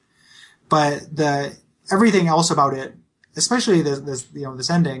 of it. But everything else about it, especially this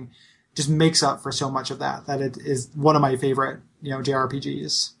ending, just makes up for so much of that it is one of my favorite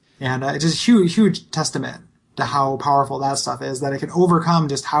JRPGs. And it's just a huge testament to how powerful that stuff is, that it can overcome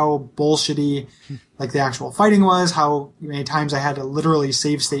just how bullshitty like the actual fighting was, how many times I had to literally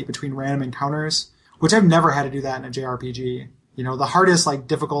save state between random encounters, which I've never had to do that in a JRPG. The hardest like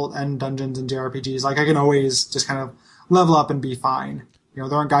difficult end dungeons in JRPGs, like I can always just kind of level up and be fine. There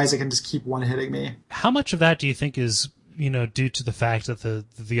aren't guys that can just keep one-hitting me. How much of that do you think is, due to the fact that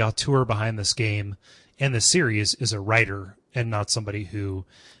the auteur behind this game and the series is a writer and not somebody who,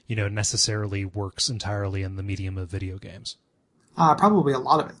 you know, necessarily works entirely in the medium of video games? Probably a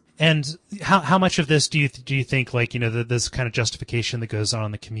lot of it. And how much of this do you think, like, you know, this kind of justification that goes on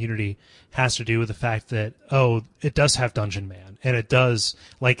in the community has to do with the fact that, oh, it does have Dungeon Man, and it does,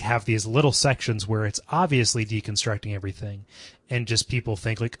 like, have these little sections where it's obviously deconstructing everything, and just people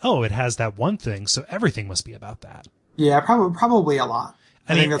think, like, oh, it has that one thing, so everything must be about that. Yeah, probably a lot.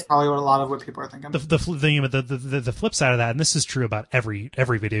 I mean, think that's probably what people are thinking. The flip side of that, and this is true about every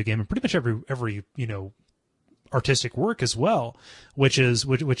video game and pretty much every you know, artistic work as well, which is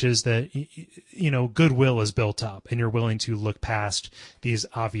that, you know, goodwill is built up, and you're willing to look past these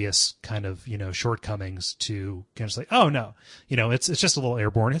obvious kind of, you know, shortcomings to kind of say, oh no, you know, it's just a little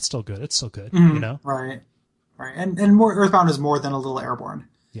airborne. It's still good. Mm-hmm. You know, right. And more Earthbound is more than a little airborne.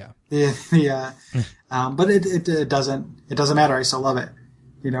 Yeah. But it doesn't matter. I still love it.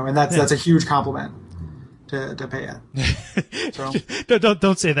 You know, and that's a huge compliment to pay it. So.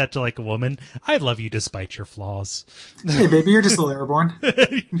 don't say that to, like, a woman. I love you despite your flaws. Hey, baby, you're just a little airborne.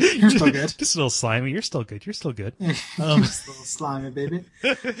 You're still good. Just a little slimy. You're still good. Just a little slimy, baby.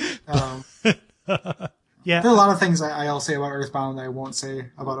 Yeah. There are a lot of things I'll say about Earthbound that I won't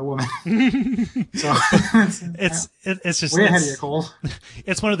say about a woman. So it's just way ahead of you, Cole.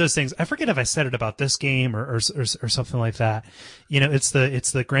 It's one of those things. I forget if I said it about this game or something like that. You know, it's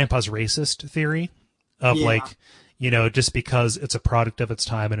the grandpa's racist theory of, like, you know, just because it's a product of its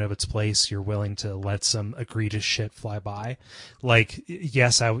time and of its place, you're willing to let some egregious shit fly by. Like,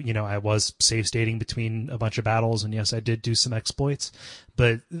 yes, I was save stating between a bunch of battles, and yes, I did do some exploits,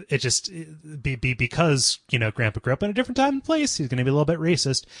 but it just because, you know, Grandpa grew up in a different time and place, he's going to be a little bit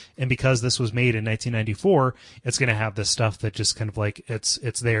racist, and because this was made in 1994, it's going to have this stuff that just kind of, like, it's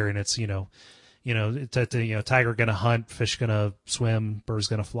there, and it's, you know, tiger gonna hunt, fish gonna swim, bird's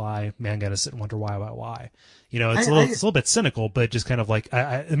gonna fly, man gonna sit and wonder why. You know, it's a little bit cynical, but just kind of like,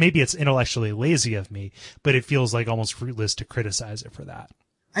 maybe it's intellectually lazy of me, but it feels like almost fruitless to criticize it for that.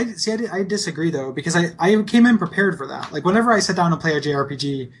 I disagree though, because I came in prepared for that. Like, whenever I sit down and play a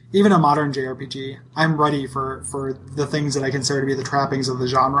JRPG, even a modern JRPG, I'm ready for the things that I consider to be the trappings of the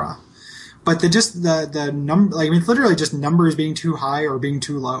genre. But the number, like, I mean, it's literally just numbers being too high or being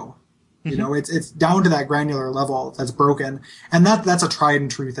too low. You know, it's down to that granular level that's broken. And that's a tried and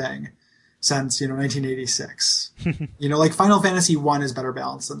true thing since, you know, 1986. You know, like, Final Fantasy 1 is better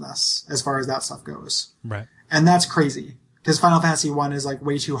balanced than this as far as that stuff goes. Right. And that's crazy, because Final Fantasy 1 is, like,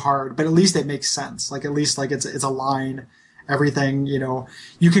 way too hard, but at least it makes sense. Like, at least, like, it's a line, everything, you know,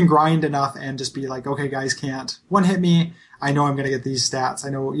 you can grind enough and just be like, okay, guys can't one hit me. I know I'm going to get these stats. I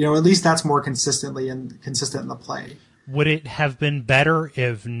know, you know, at least that's more consistent in the play. Would it have been better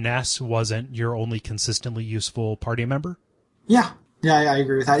if Ness wasn't your only consistently useful party member? Yeah, I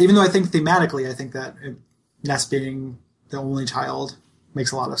agree with that. Even though I think thematically, I think that Ness being the only child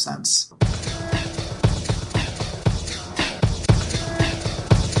makes a lot of sense.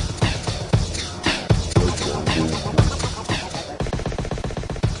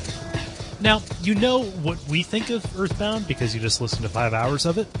 Now, you know what we think of Earthbound because you just listened to 5 hours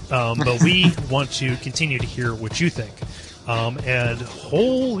of it, but we want to continue to hear what you think. And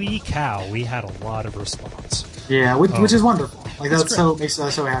holy cow, we had a lot of response. Yeah, which is wonderful. Like, makes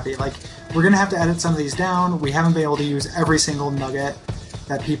us so happy. Like, we're going to have to edit some of these down. We haven't been able to use every single nugget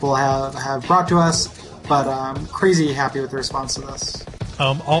that people have brought to us, but crazy happy with the response to this.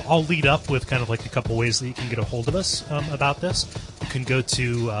 I'll lead up with kind of like a couple ways that you can get a hold of us about this. You can go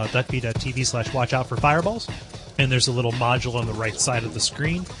to duckbee.tv/watchoutforfireballs, and there's a little module on the right side of the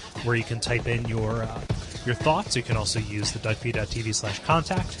screen where you can type in your thoughts. You can also use the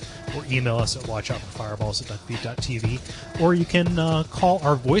duckbee.tv/contact, or email us at watchoutforfireballs@duckbee.tv, or you can call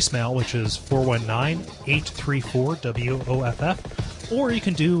our voicemail, which is 419-834-WOFF. Or you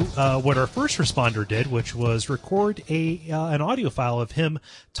can do what our first responder did, which was record an audio file of him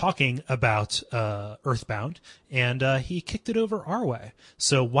talking about Earthbound, and he kicked it over our way.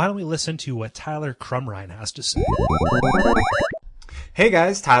 So why don't we listen to what Tyler Crumrine has to say? Hey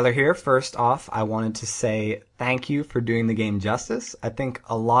guys, Tyler here. First off, I wanted to say thank you for doing the game justice. I think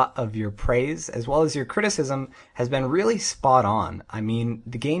a lot of your praise, as well as your criticism, has been really spot on. I mean,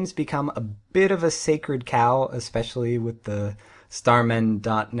 the game's become a bit of a sacred cow, especially with the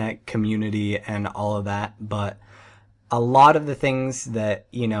Starmen.net community and all of that, but a lot of the things that,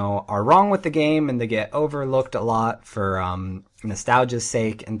 you know, are wrong with the game and they get overlooked a lot for nostalgia's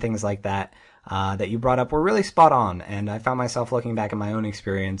sake and things like that, that you brought up were really spot on. And I found myself looking back at my own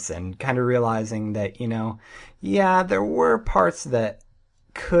experience and kind of realizing that, you know, yeah, there were parts that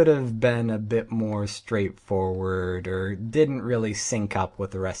could have been a bit more straightforward or didn't really sync up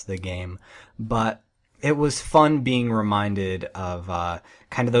with the rest of the game. But it was fun being reminded of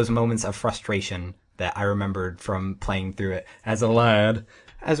kind of those moments of frustration that I remembered from playing through it as a lad,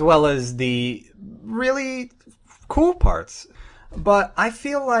 as well as the really cool parts. But I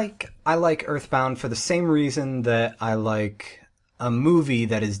feel like I like Earthbound for the same reason that I like a movie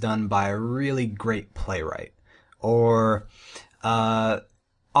that is done by a really great playwright, or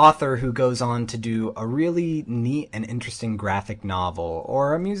author who goes on to do a really neat and interesting graphic novel,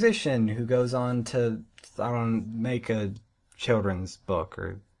 or a musician who goes on to, I don't know, make a children's book,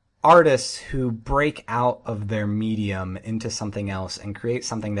 or artists who break out of their medium into something else and create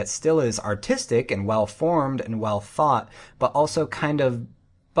something that still is artistic and well formed and well thought, but also kind of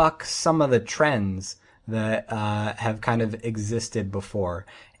buck some of the trends that have kind of existed before.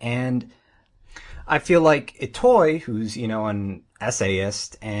 And I feel like Itoi, who's, an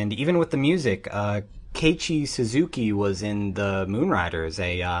essayist, and even with the music, Keiichi Suzuki was in the Moonriders,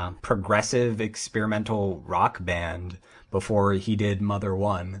 a progressive experimental rock band before he did Mother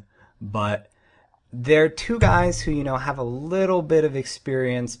One. But they're two guys who, have a little bit of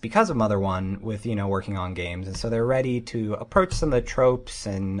experience because of Mother One with, working on games. And so they're ready to approach some of the tropes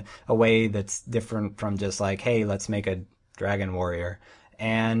in a way that's different from just like, hey, let's make a Dragon Warrior.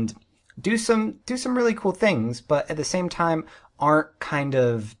 And do some really cool things, but at the same time aren't kind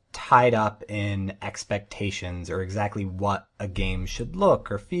of tied up in expectations or exactly what a game should look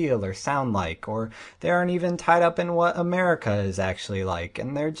or feel or sound like, or they aren't even tied up in what America is actually like,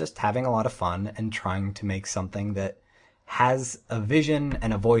 and they're just having a lot of fun and trying to make something that has a vision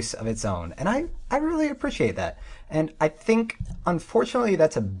and a voice of its own. And I really appreciate that. And I think, unfortunately,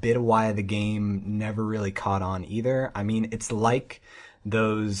 that's a bit of why the game never really caught on either. I mean, it's like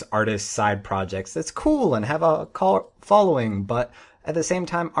those artist side projects that's cool and have a following, but at the same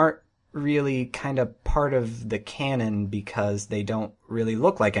time aren't really kind of part of the canon because they don't really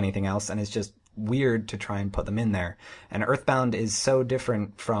look like anything else, and it's just weird to try and put them in there. And Earthbound is so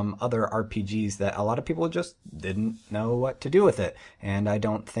different from other RPGs that a lot of people just didn't know what to do with it. And I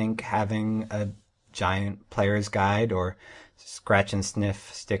don't think having a giant player's guide or scratch and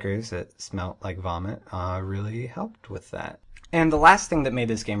sniff stickers that smelt like vomit really helped with that. And the last thing that made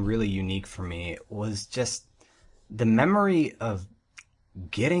this game really unique for me was just the memory of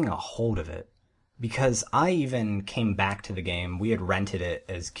getting a hold of it. Because I even came back to the game. We had rented it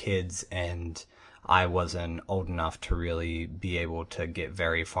as kids, and I wasn't old enough to really be able to get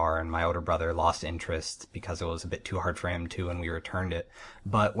very far, and my older brother lost interest because it was a bit too hard for him too, and we returned it.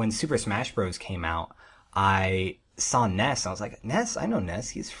 But when Super Smash Bros. Came out, I saw Ness, and I was like, Ness, I know Ness.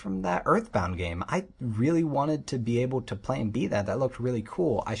 He's from that Earthbound game. I really wanted to be able to play and be that. That looked really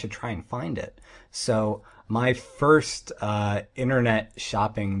cool. I should try and find it. So my first internet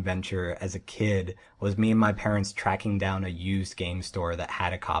shopping venture as a kid was me and my parents tracking down a used game store that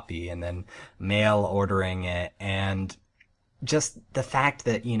had a copy and then mail ordering it. And just the fact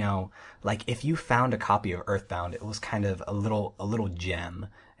that, like if you found a copy of Earthbound, it was kind of a little gem.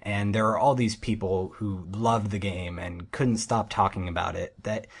 And there are all these people who loved the game and couldn't stop talking about it,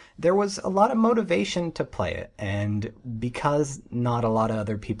 that there was a lot of motivation to play it. And because not a lot of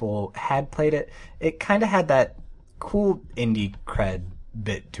other people had played it, it kind of had that cool indie cred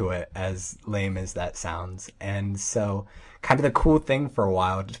bit to it, as lame as that sounds. And so kind of the cool thing for a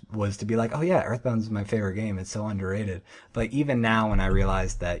while was to be like, oh yeah, Earthbound's my favorite game. It's so underrated. But even now when I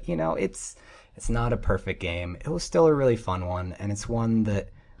realized that, it's not a perfect game, it was still a really fun one. And it's one that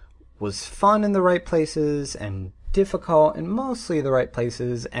was fun in the right places and difficult in mostly the right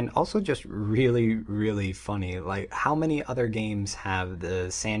places, and also just really, really funny. Like, how many other games have the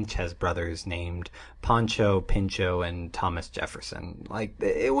Sanchez brothers named Pancho, Pincho, and Thomas Jefferson? Like,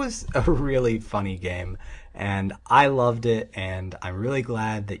 it was a really funny game, and I loved it, and I'm really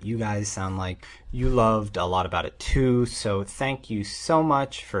glad that you guys sound like you loved a lot about it too. So thank you so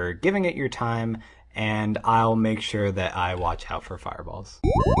much for giving it your time, and I'll make sure that I watch out for fireballs.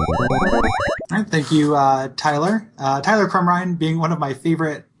 All right, thank you, Tyler. Tyler Crumrine being one of my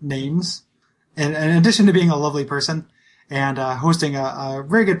favorite names, and in addition to being a lovely person, and hosting a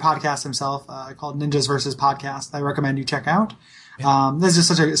very good podcast himself called Ninjas vs. Podcast. I recommend you check out. Yeah. This is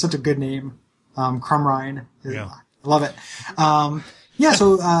such a good name, Crumrine. Yeah. I love it.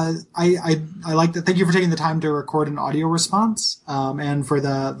 So I like that. Thank you for taking the time to record an audio response, and for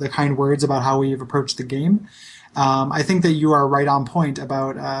the kind words about how we've approached the game. I think that you are right on point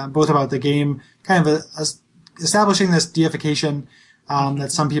about both about the game, kind of establishing this deification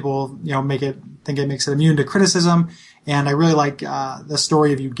that some people think it makes it immune to criticism, and I really like the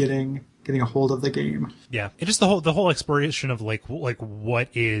story of you getting a hold of the game. Yeah, it just the whole exploration of like what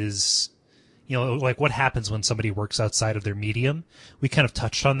is, like what happens when somebody works outside of their medium. We kind of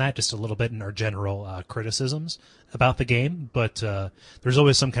touched on that just a little bit in our general criticisms about the game, but there's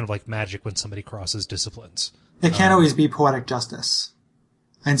always some kind of like magic when somebody crosses disciplines. It can't always be poetic justice.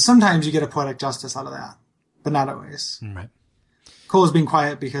 And sometimes you get a poetic justice out of that, but not always. Right. Cole is being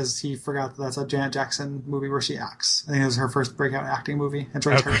quiet because he forgot that that's a Janet Jackson movie where she acts. I think it was her first breakout acting movie. It's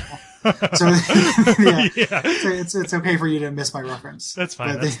very terrible. So, it's okay for you to miss my reference. That's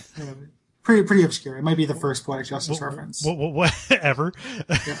fine. Pretty obscure. It might be the first poetic justice reference. Whatever.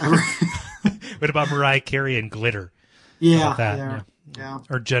 What about Mariah Carey and Glitter? Yeah.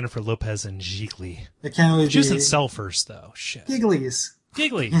 Or Jennifer Lopez and Gigli. It can't always she was be... in Cell first, though. Shit. Gigglies.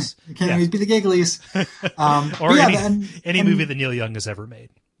 It can't always be the Gigglies. Or any movie that Neil Young has ever made,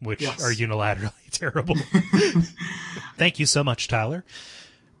 which are unilaterally terrible. Thank you so much, Tyler.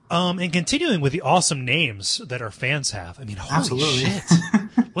 And continuing with the awesome names that our fans have. I mean, holy absolutely. Shit.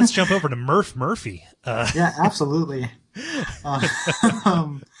 Let's jump over to Murph Murphy. Yeah, absolutely.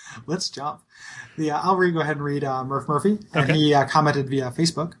 Let's jump. I'll go ahead and read Murph Murphy. And he commented via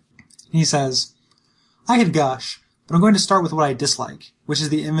Facebook. He says, I could gush, but I'm going to start with what I dislike, which is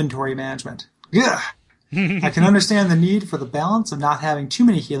the inventory management. Ugh. I can understand the need for the balance of not having too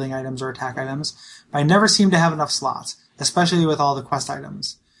many healing items or attack items, but I never seem to have enough slots, especially with all the quest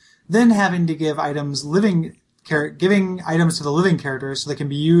items. Then having to give giving items to the living characters so they can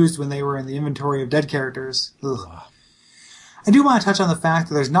be used when they were in the inventory of dead characters. Ugh. I do want to touch on the fact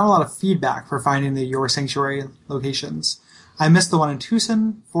that there's not a lot of feedback for finding the Your Sanctuary locations. I missed the one in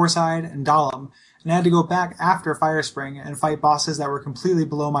Tucson, Forside, and Dahlem, and I had to go back after Firespring and fight bosses that were completely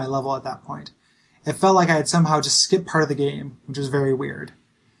below my level at that point. It felt like I had somehow just skipped part of the game, which was very weird.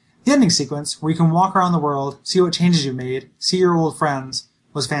 The ending sequence, where you can walk around the world, see what changes you made, see your old friends,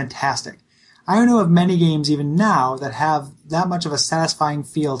 was fantastic. I don't know of many games even now that have that much of a satisfying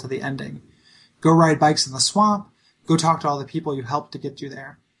feel to the ending. Go ride bikes in the swamp, go talk to all the people you helped to get you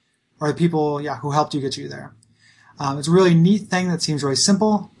there. Or the people, who helped you get you there. It's a really neat thing that seems really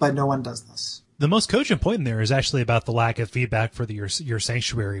simple, but no one does this. The most cogent point in there is actually about the lack of feedback for your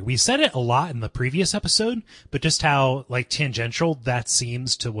Sanctuary. We said it a lot in the previous episode, but just how tangential that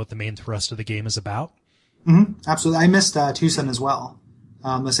seems to what the main thrust of the game is about. Mm-hmm. Absolutely. I missed Tucson as well.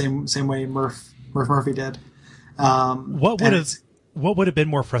 The same way Murph Murphy did. What would have been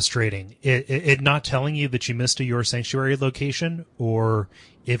more frustrating? It not telling you that you missed a Your Sanctuary location, or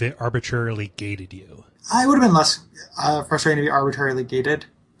if it arbitrarily gated you? I would have been less frustrating to be arbitrarily gated.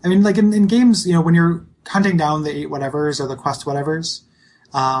 I mean, like in games, when you're hunting down the 8 whatevers or the quest whatevers,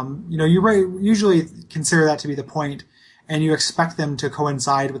 you usually consider that to be the point, and you expect them to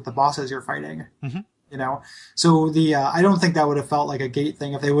coincide with the bosses you're fighting. Mm-hmm. So I don't think that would have felt like a gate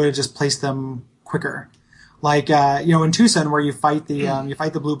thing if they would have just placed them quicker. Like in Tucson, where you fight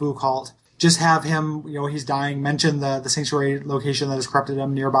the blue cult, just have him, he's dying, mention the sanctuary location that has corrupted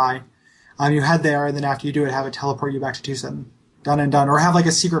him nearby. You head there, and then after you do it, have it teleport you back to Tucson. Done and done. Or have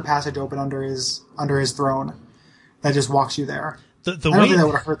a secret passage open under his throne that just walks you there. I don't think that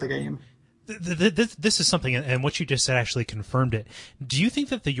would have hurt the game. This is something, and what you just said actually confirmed it. Do you think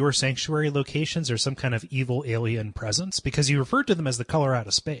that the Your Sanctuary locations are some kind of evil alien presence? Because you referred to them as the color out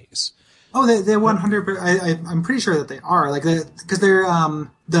of space. Oh, they're 100%. I'm pretty sure that they are because they're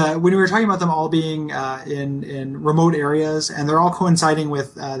when we were talking about them all being in remote areas, and they're all coinciding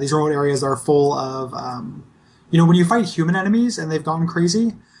with these remote areas that are full of when you fight human enemies and they've gone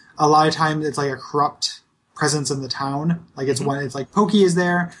crazy, a lot of times it's like a corrupt presence in the town. Like it's like Pokey is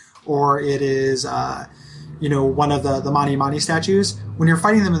there, or it is one of the Mani Mani statues. When you're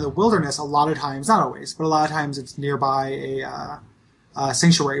fighting them in the wilderness, a lot of times, not always, but a lot of times it's nearby a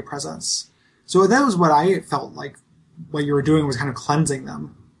sanctuary presence. So that was what I felt like what you were doing was kind of cleansing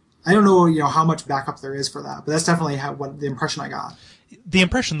them. I don't know, how much backup there is for that, but that's definitely what the impression I got. The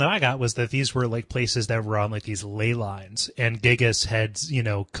impression that I got was that these were places that were on these ley lines, and Gigas had,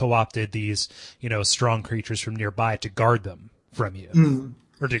 co-opted these, strong creatures from nearby to guard them from you. Mm.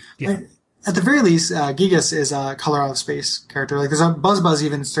 Or to, yeah. At the very least, Gigas is a color out of space character. There's a Buzz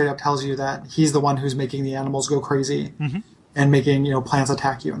even straight up tells you that he's the one who's making the animals go crazy. Mm-hmm. And making, plants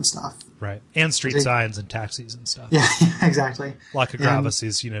attack you and stuff. Right. And street signs and taxis and stuff. Yeah, exactly. Like a Gravis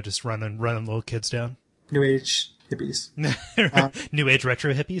is, just running little kids down. New Age hippies. New Age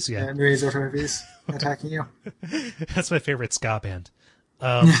retro hippies? Yeah. New Age retro hippies attacking you. That's my favorite ska band.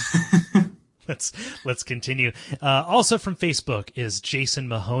 Let's continue. Also from Facebook is Jason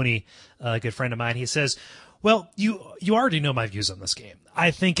Mahoney, a good friend of mine. He says, well, you already know my views on this game.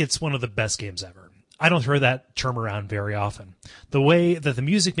 I think it's one of the best games ever. I don't throw that term around very often. The way that the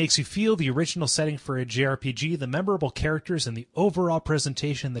music makes you feel, the original setting for a JRPG, the memorable characters, and the overall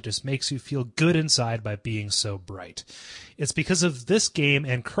presentation that just makes you feel good inside by being so bright. It's because of this game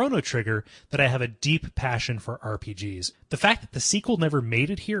and Chrono Trigger that I have a deep passion for RPGs. The fact that the sequel never made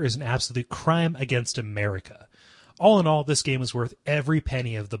it here is an absolute crime against America. All in all, this game is worth every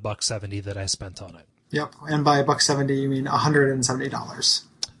penny of the $170 that I spent on it. Yep, and by $170 you mean $170.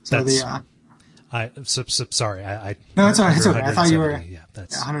 So sorry. No, it's all right. It's okay. I thought you were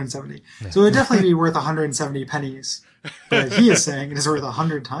 170. Yeah. So it would definitely be worth 170 pennies. But he is saying it is worth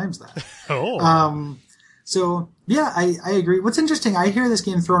 100 times that. Oh. So yeah, I agree. What's interesting, I hear this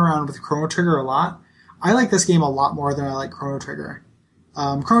game thrown around with Chrono Trigger a lot. I like this game a lot more than I like Chrono Trigger.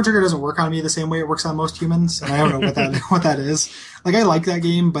 Chrono Trigger doesn't work on me the same way it works on most humans, and I don't know what that is. Like, I like that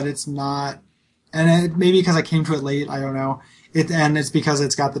game, but it's not, and it, maybe because I came to it late, I don't know. And it's because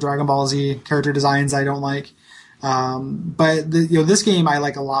it's got the Dragon Ball Z character designs I don't like. But this game I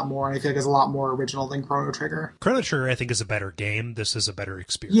like a lot more, and I feel like it's a lot more original than Chrono Trigger. Chrono Trigger, I think, is a better game. This is a better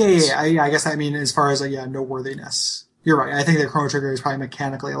experience. Yeah. I guess I mean, as far as noteworthiness, you're right. I think that Chrono Trigger is probably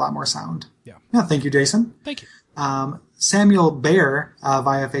mechanically a lot more sound. Yeah. Thank you, Jason. Thank you. Samuel Bayer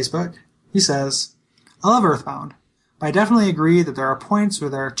via Facebook, he says, I love Earthbound, but I definitely agree that there are points where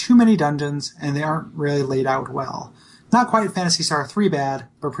there are too many dungeons and they aren't really laid out well. Not quite Phantasy Star 3 bad,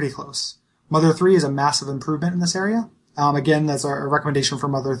 but pretty close. Mother 3 is a massive improvement in this area. Again, that's a recommendation for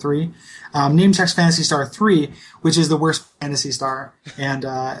Mother 3. Name checks Phantasy Star 3, which is the worst Phantasy Star. And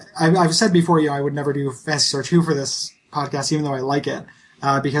I've said before, I would never do Phantasy Star 2 for this podcast, even though I like it,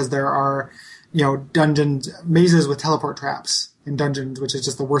 because there are, dungeons, mazes with teleport traps in dungeons, which is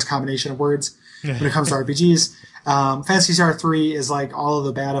just the worst combination of words when it comes to RPGs. Phantasy Star 3 is like all of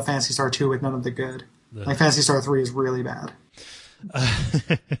the bad of Phantasy Star 2 with none of the good. Like, Phantasy Star 3 is really bad.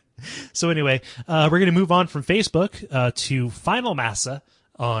 So anyway, we're going to move on from Facebook to Final Massa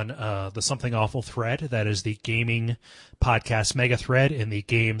on the Something Awful thread. That is the gaming podcast mega thread in the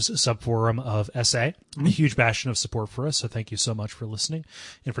games subforum of SA. A huge bastion of support for us, so thank you so much for listening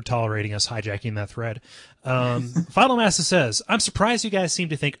and for tolerating us hijacking that thread. Final Massa says, I'm surprised you guys seem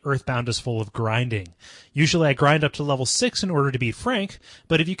to think Earthbound is full of grinding. Usually I grind up to level 6 in order to beat Frank,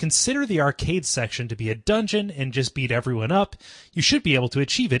 but if you consider the arcade section to be a dungeon and just beat everyone up, you should be able to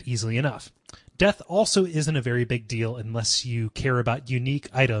achieve it easily enough. Death also isn't a very big deal unless you care about unique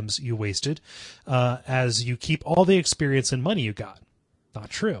items you wasted, as you keep all the experience and money you got. Not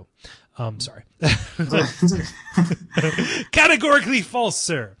true. Sorry. Categorically false,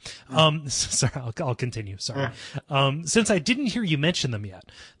 sir. Sorry, I'll continue. Sorry. Since I didn't hear you mention them yet,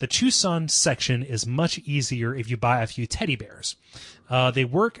 the Tucson section is much easier if you buy a few teddy bears. They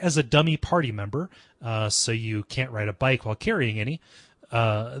work as a dummy party member, so you can't ride a bike while carrying any.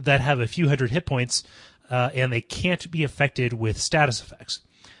 That have a few hundred hit points, and they can't be affected with status effects.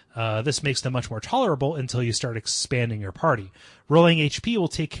 This makes them much more tolerable until you start expanding your party. Rolling HP will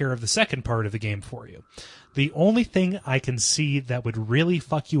take care of the second part of the game for you. The only thing I can see that would really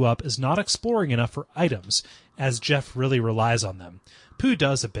fuck you up is not exploring enough for items, as Jeff really relies on them. Pooh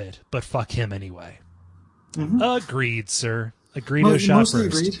does a bit, but fuck him anyway. Mm-hmm. Agreed, sir. Agreed. Shot mostly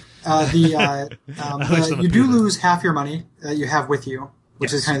first. Agreed. You do lose half your money that you have with you,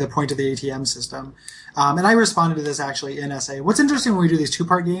 which is kind of the point of the ATM system. And I responded to this actually in SA. What's interesting when we do these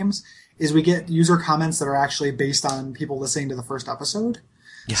two-part games is we get user comments that are actually based on people listening to the first episode.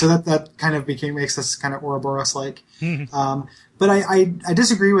 Yeah. So that kind of makes this kind of Ouroboros-like. But I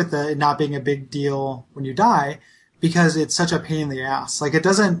disagree with it not being a big deal when you die, because it's such a pain in the ass. Like, it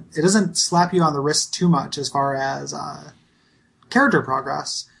doesn't slap you on the wrist too much as far as character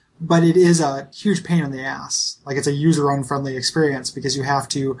progress, but it is a huge pain in the ass. Like, it's a user-unfriendly experience because you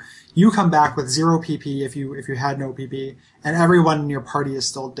come back with 0 PP if you had no PP, and everyone in your party is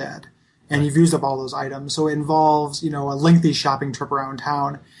still dead. And you've used up all those items. So it involves, a lengthy shopping trip around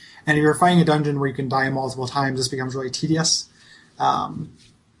town. And if you're fighting a dungeon where you can die multiple times, this becomes really tedious.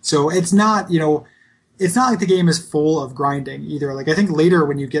 So it's not, it's not like the game is full of grinding either. Like, I think later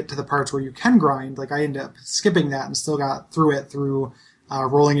when you get to the parts where you can grind, like, I ended up skipping that and still got through it through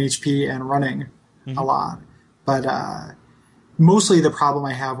rolling HP and running a lot. But mostly the problem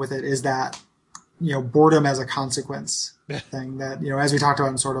I have with it is that, boredom as a consequence thing that, as we talked about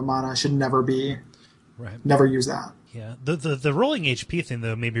in Sword of Mana, should never be, never use that. Yeah. The rolling HP thing,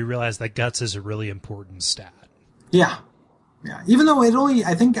 though, made me realize that Guts is a really important stat. Yeah. Yeah. Even though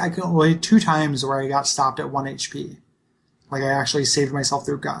I think I could only 2 times where I got stopped at 1 HP. Like, I actually saved myself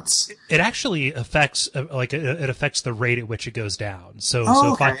through Guts. It actually affects, it affects the rate at which it goes down.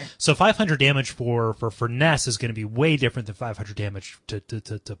 So 500 damage for Ness is going to be way different than 500 damage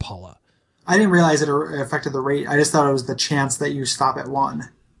to Paula. I didn't realize it affected the rate. I just thought it was the chance that you stop at 1.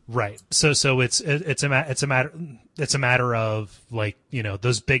 Right. So it's a matter of, like, you know,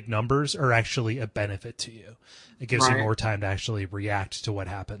 those big numbers are actually a benefit to you. It gives you more time to actually react to what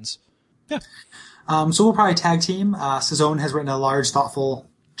happens. Yeah. So we'll probably tag team. Sazone has written a large, thoughtful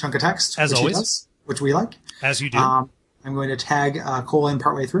chunk of text, as always, which we like. As you do. I'm going to tag Cole in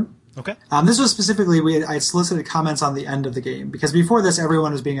partway through. Okay. This was specifically, I solicited comments on the end of the game, because before this,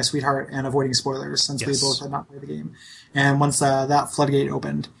 everyone was being a sweetheart and avoiding spoilers, since we both had not played the game. And once that floodgate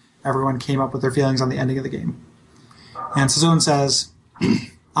opened, everyone came up with their feelings on the ending of the game. And Sazone says,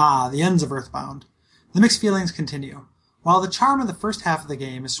 the ends of Earthbound. The mixed feelings continue. While the charm of the first half of the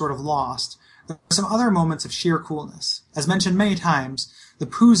game is sort of lost, there are some other moments of sheer coolness. As mentioned many times, the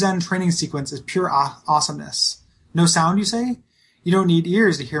Pooh Zen training sequence is pure awesomeness. No sound, you say? You don't need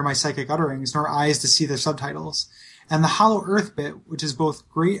ears to hear my psychic utterings, nor eyes to see their subtitles. And the Hollow Earth bit, which is both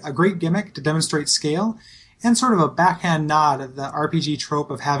a great gimmick to demonstrate scale, and sort of a backhand nod at the RPG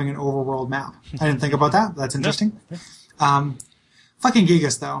trope of having an overworld map. I didn't think about that, but that's interesting. Fucking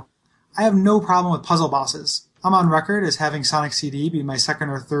Gigas, though. I have no problem with puzzle bosses. I'm on record as having Sonic CD be my second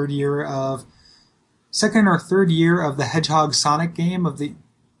or third year of the Hedgehog Sonic game of the...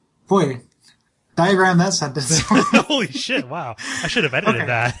 Boy, diagram that sentence. Holy shit, wow. I should have edited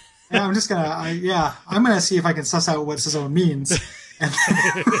that. Yeah, I'm just gonna, I'm gonna see if I can suss out what Sazone means. And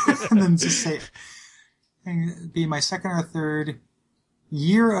then just say it. And be my second or third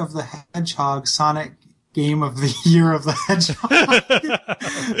year of the Hedgehog Sonic game of the year of the Hedgehog.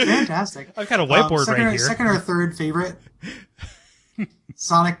 Fantastic. I've got a whiteboard right here. Second or third favorite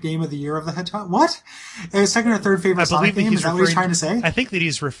Sonic game of the year of the Hedgehog? What? Second or third favorite Sonic game? Is that what he's trying to say? I think that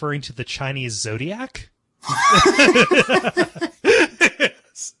he's referring to the Chinese zodiac.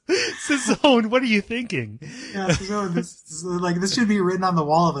 Sazone, what are you thinking? Yeah, Sazone, this should be written on the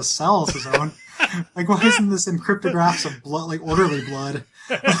wall of a cell, Sazone. Like, why isn't this in cryptographs of blood, like orderly blood?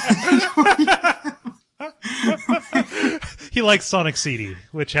 He likes Sonic CD,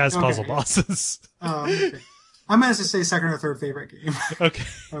 which has puzzle bosses. Okay. I'm going to say second or third favorite game. Okay.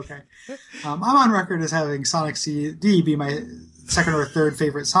 Okay. I'm on record as having Sonic CD be my second or third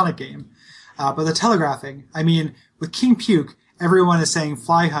favorite Sonic game. But the telegraphing, I mean, with King Puke, everyone is saying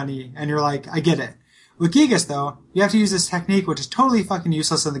fly honey, and you're like, I get it. With Gigas, though, you have to use this technique which is totally fucking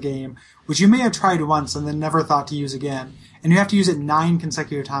useless in the game, which you may have tried once and then never thought to use again, and you have to use it 9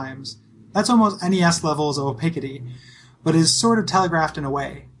 consecutive times. That's almost NES levels of opacity, but is sort of telegraphed in a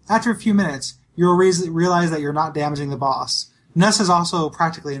way. After a few minutes, you'll realize that you're not damaging the boss. Ness is also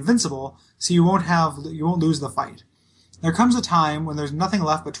practically invincible, so you won't lose the fight. There comes a time when there's nothing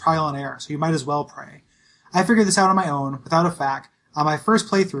left but trial and error, so you might as well pray. I figured this out on my own, without a FAQ, on my first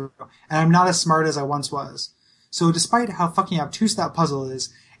playthrough, and I'm not as smart as I once was. So despite how fucking obtuse that puzzle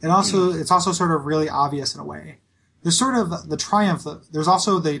is, it's also sort of really obvious in a way. There's sort of there's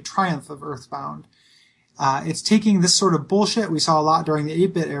also the triumph of Earthbound. It's taking this sort of bullshit we saw a lot during the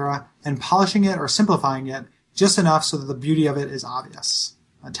 8-bit era and polishing it or simplifying it just enough so that the beauty of it is obvious.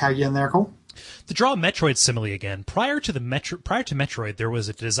 I'll tag you in there, Cole. To draw a Metroid simile again, prior to Metroid, there was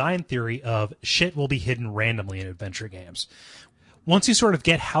a design theory of shit will be hidden randomly in adventure games. Once you sort of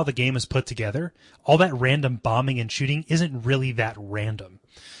get how the game is put together, all that random bombing and shooting isn't really that random.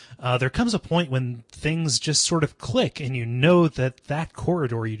 There comes a point when things just sort of click and you know that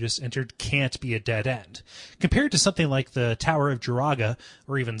corridor you just entered can't be a dead end. Compared to something like the Tower of Jiraga,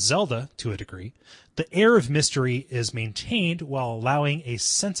 or even Zelda, to a degree, the air of mystery is maintained while allowing a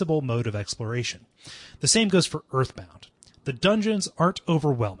sensible mode of exploration. The same goes for Earthbound. The dungeons aren't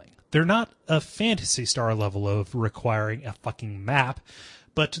overwhelming. They're not a Phantasy Star level of requiring a fucking map,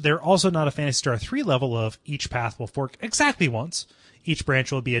 but they're also not a Phantasy Star 3 level of each path will fork exactly once. Each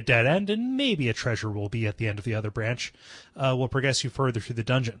branch will be a dead end, and maybe a treasure will be at the end of the other branch. Will progress you further through the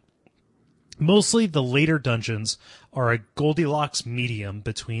dungeon. Mostly, the later dungeons are a Goldilocks medium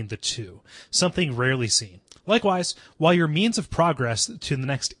between the two, something rarely seen. Likewise, while your means of progress to the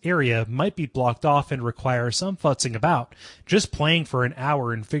next area might be blocked off and require some futzing about, just playing for an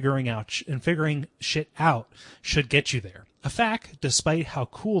hour and figuring shit out should get you there. A fact, despite how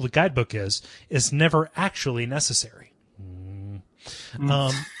cool the guidebook is never actually necessary.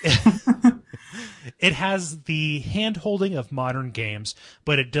 It has the hand-holding of modern games,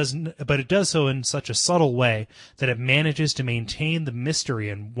 but it does so in such a subtle way that it manages to maintain the mystery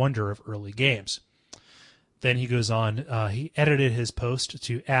and wonder of early games. Then he goes on, he edited his post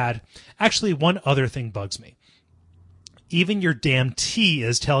to add, actually, one other thing bugs me. Even your damn tea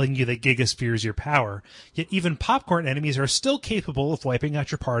is telling you that Gigas fears your power. Yet even popcorn enemies are still capable of wiping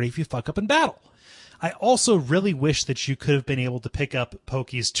out your party if you fuck up in battle. I also really wish that you could have been able to pick up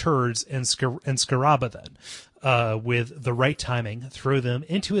Pokey's turds and Scaraba then. With the right timing, throw them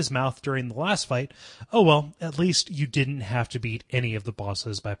into his mouth during the last fight. Oh well, at least you didn't have to beat any of the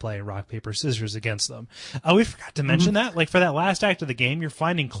bosses by playing rock, paper, scissors against them. We forgot to mention that. Like, for that last act of the game, you're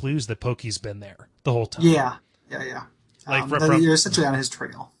finding clues that Pokey's been there the whole time. Yeah. Like you're essentially on his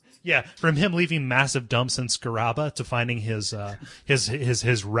trail. Yeah, from him leaving massive dumps in Scaraba to finding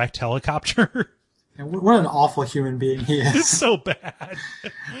his wrecked helicopter. And what an awful human being he is. It's so bad.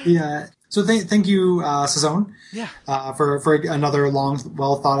 Yeah. So thank you, Sazone, for another long,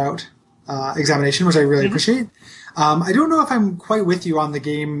 well thought out examination, which I really appreciate. I don't know if I'm quite with you on the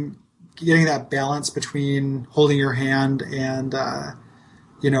game getting that balance between holding your hand and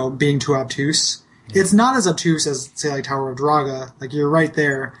being too obtuse. Yeah. It's not as obtuse as, say, like Tower of Draga. Like, you're right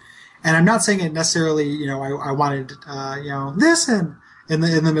there. And I'm not saying it necessarily, I wanted, listen in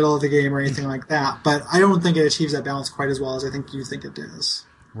the middle of the game or anything like that. But I don't think it achieves that balance quite as well as I think you think it does.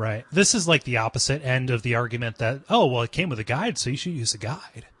 Right. This is like the opposite end of the argument that, oh, well, it came with a guide, so you should use a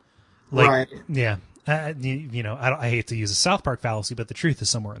guide. Like, right. Yeah. I hate to use a South Park fallacy, but the truth is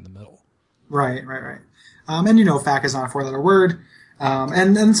somewhere in the middle. Right. And FAQ is not a 4-letter word.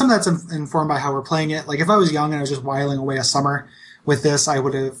 And some of that's informed by how we're playing it. Like, if I was young and I was just whiling away a summer with this, I'd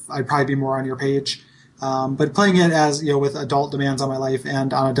probably be more on your page. But playing it as, with adult demands on my life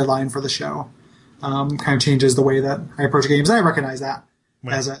and on a deadline for the show, kind of changes the way that I approach games. And I recognize that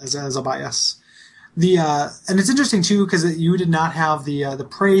as a bias. And it's interesting too, because you did not have the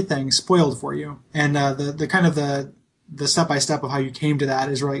prey thing spoiled for you. And, the kind of the step-by-step of how you came to that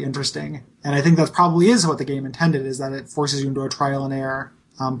is really interesting. And I think that probably is what the game intended, is that it forces you into a trial and error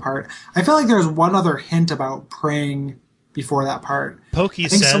part. I feel like there's one other hint about praying before that part. Pokey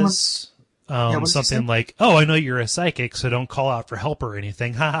says something like, oh, I know you're a psychic, so don't call out for help or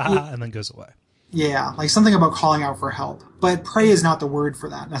anything, and then goes away. Yeah, like something about calling out for help. But pray is not the word for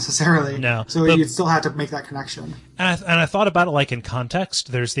that necessarily. No. So you'd still have to make that connection. And I thought about it like in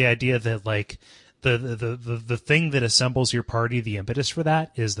context. There's the idea that like the thing that assembles your party, the impetus for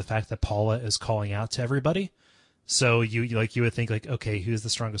that is the fact that Paula is calling out to everybody. So you would think like, okay, who's the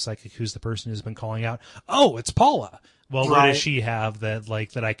strongest psychic? Who's the person who's been calling out? Oh, it's Paula. Well, what does she have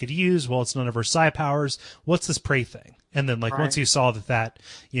that I could use? Well, it's none of her psi powers. What's this prey thing? And then once you saw that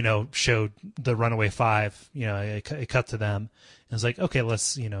showed the Runaway Five, it cut to them. And it's like, okay,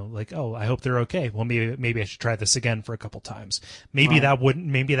 let's, oh, I hope they're okay. Well, maybe I should try this again for a couple times. Maybe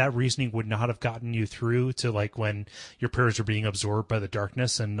that reasoning would not have gotten you through to like when your prayers were being absorbed by the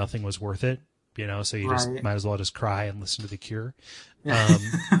darkness and nothing was worth it, so you just might as well just cry and listen to The Cure.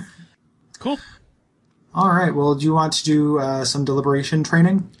 Cool. All right. Well, do you want to do some deliberation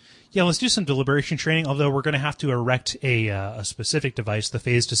training? Yeah, let's do some deliberation training, although we're going to have to erect a specific device, the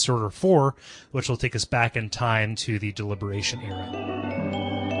Phase Disorder 4, which will take us back in time to the deliberation era.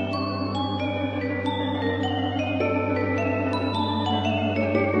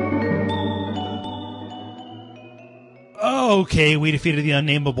 Okay, we defeated the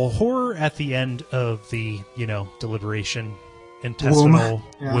unnameable horror at the end of the, deliberation, intestinal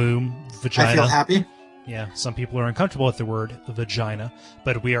womb, vagina. I feel happy. Yeah, some people are uncomfortable with the word vagina,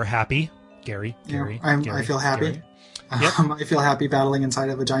 but we are happy. Gary. I feel happy. Gary. Yep. I feel happy battling inside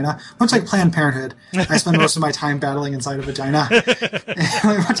a vagina. Much like Planned Parenthood. I spend most of my time battling inside a vagina.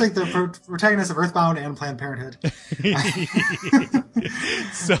 Much like the protagonist of Earthbound and Planned Parenthood.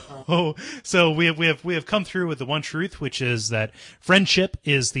 So we have come through with the one truth, which is that friendship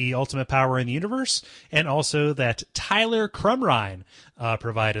is the ultimate power in the universe, and also that Tyler Crumrine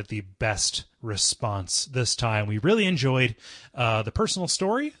provided the best response this time. We really enjoyed the personal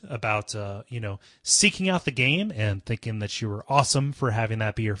story about seeking out the game and thinking that you were awesome for having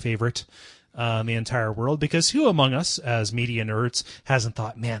that be your favorite in the entire world, because who among us as media nerds hasn't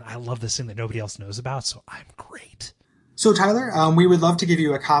thought, man, I love this thing that nobody else knows about, so I'm great. So Tyler, we would love to give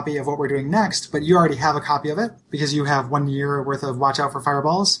you a copy of what we're doing next, but you already have a copy of it because you have 1 year worth of Watch Out for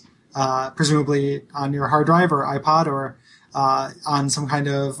Fireballs, presumably on your hard drive or iPod or on some kind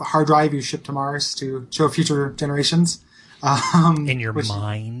of hard drive you ship to Mars to show future generations. In your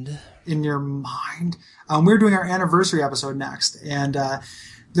mind. We're doing our anniversary episode next. And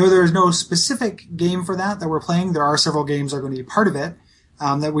though there's no specific game for that we're playing, there are several games that are going to be part of it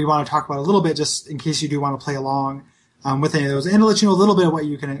that we want to talk about a little bit, just in case you do want to play along with any of those, and to let you know a little bit of what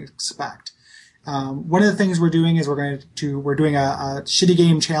you can expect. One of the things we're doing is we're doing a shitty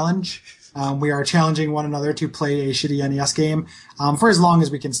game challenge. We are challenging one another to play a shitty NES game for as long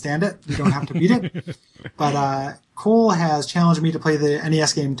as we can stand it. We don't have to beat it. But Cole has challenged me to play the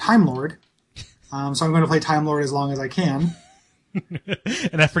NES game Time Lord. So I'm going to play Time Lord as long as I can.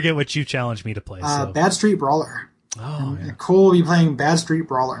 And I forget what you challenged me to play. So. Bad Street Brawler. Oh, yeah. Cole will be playing Bad Street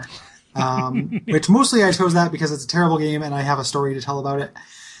Brawler. Which mostly I chose that because it's a terrible game and I have a story to tell about it.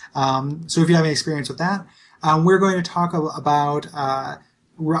 So if you have any experience with that, we're going to talk about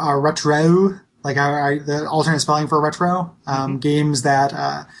retro, like the alternate spelling for retro, games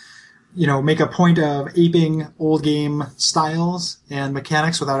that make a point of aping old game styles and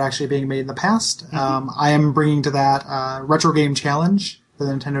mechanics without actually being made in the past. I am bringing to that retro game challenge for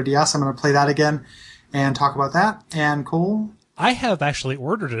the Nintendo DS. I'm going to play that again and talk about that. And Cole? I have actually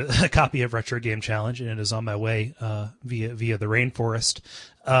ordered a copy of Retro Game Challenge, and it is on my way via the rainforest.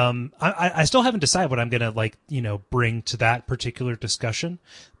 I still haven't decided what I'm gonna bring to that particular discussion,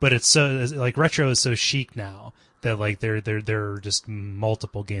 but it's so retro is so chic now that there are just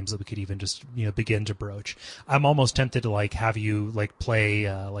multiple games that we could even just begin to broach. I'm almost tempted to have you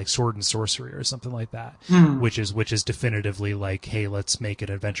play Sword and Sorcery or something like that, which is definitively hey, let's make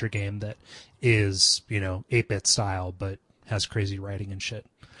an adventure game that is 8-bit style but has crazy writing and shit.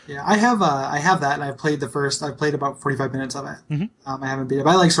 Yeah, I have that, and I've played about 45 minutes of it. I haven't beat it,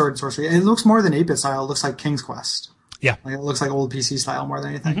 but I like Sword and Sorcery. It looks more than 8-bit style. It looks like King's Quest. Yeah. It looks like old PC style more than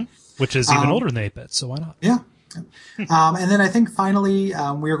anything. Which is even older than 8-bit, so why not? Yeah. And then I think finally,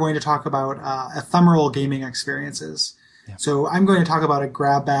 we are going to talk about ephemeral gaming experiences. Yeah. So I'm going to talk about a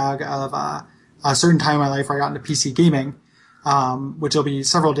grab bag of a certain time in my life where I got into PC gaming, which will be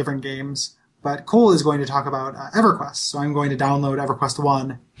several different games. But Cole is going to talk about EverQuest. So I'm going to download EverQuest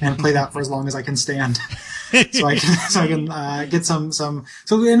 1 and play that for as long as I can stand. so I can get some. So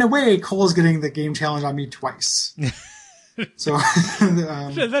in a way, Cole's getting the game challenge on me twice. So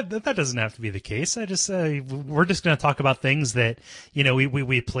that doesn't have to be the case. I just we're just going to talk about things that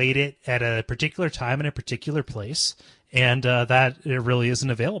we played it at a particular time in a particular place, and that it really isn't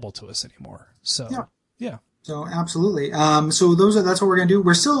available to us anymore. So yeah. So absolutely. So that's what we're going to do.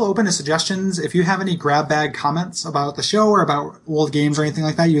 We're still open to suggestions. If you have any grab bag comments about the show or about old games or anything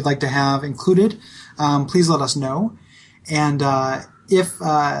like that you'd like to have included, please let us know. And if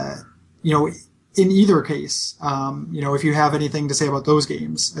in either case, if you have anything to say about those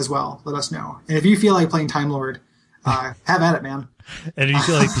games as well, let us know. And if you feel like playing Time Lord, have at it, man. And if you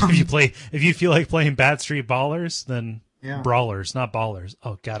feel like if you feel like playing Bad Street Ballers, then Brawlers, not Ballers.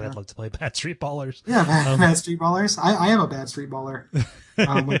 Oh God, I'd love to play Bad Street Ballers. Yeah, Bad Street Ballers. I am a bad street baller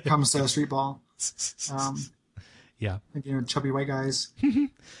when it comes to street ball. Yeah, chubby white guys.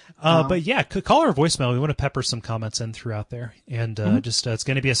 But yeah, call our voicemail. We want to pepper some comments in throughout there, and just it's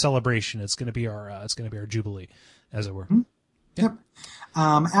going to be a celebration. It's going to be our jubilee, as it were. Yep.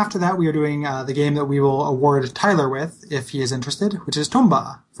 After that, we are doing the game that we will award Tyler with, if he is interested, which is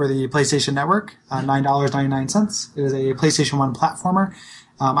Tomba for the PlayStation Network, $9.99. It is a PlayStation 1 platformer.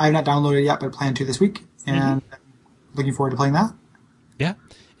 I have not downloaded it yet, but plan to this week, and looking forward to playing that. Yeah.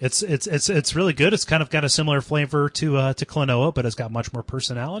 It's really good. It's kind of got a similar flavor to Klonoa, but it's got much more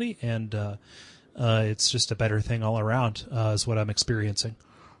personality, and it's just a better thing all around, is what I'm experiencing.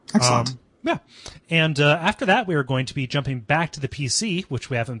 Excellent. Yeah. And after that, we are going to be jumping back to the PC,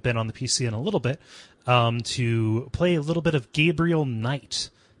 which we haven't been on the PC in a little bit, to play a little bit of Gabriel Knight,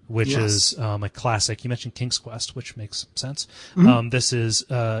 which is a classic. You mentioned King's Quest, which makes sense. This is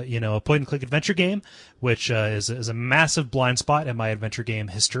a point-and-click adventure game, which is a massive blind spot in my adventure game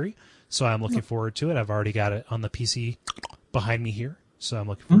history. So I'm looking forward to it. I've already got it on the PC behind me here, so I'm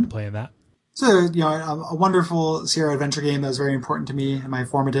looking forward to playing that. So, a wonderful Sierra adventure game that was very important to me in my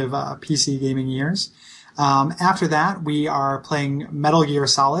formative PC gaming years. After that, we are playing Metal Gear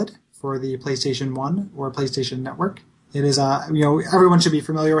Solid for the PlayStation 1 or PlayStation Network. It is, everyone should be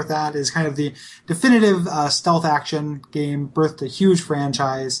familiar with that. It is kind of the definitive stealth action game, birthed a huge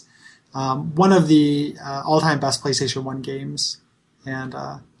franchise. One of the all-time best PlayStation 1 games. And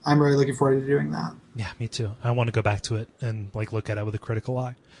I'm really looking forward to doing that. Yeah, me too. I want to go back to it and look at it with a critical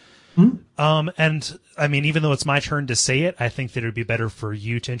eye. And I mean, even though it's my turn to say it, I think that it would be better for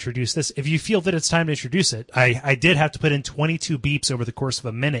you to introduce this. If you feel that it's time to introduce it, I did have to put in 22 beeps over the course of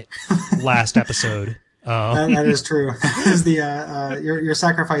a minute last episode. That is true. Is your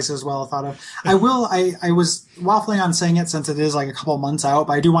sacrifice is well thought of. I was waffling on saying it since it is a couple months out,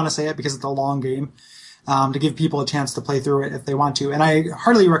 but I do want to say it because it's a long game, to give people a chance to play through it if they want to. And I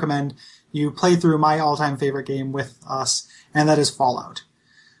heartily recommend you play through my all-time favorite game with us, and that is Fallout.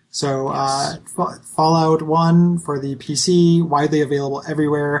 So, Fallout 1 for the PC, widely available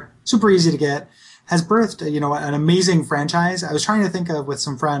everywhere, super easy to get, has birthed, an amazing franchise. I was trying to think of with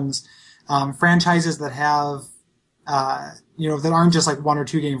some friends, franchises that have, that aren't just like 1 or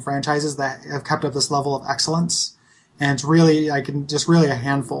 2 game franchises that have kept up this level of excellence. And it's really, really a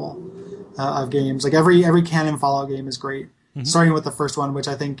handful of games. Like every canon Fallout game is great. Starting with the first one, which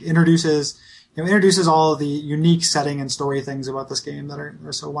I think introduces all of the unique setting and story things about this game that are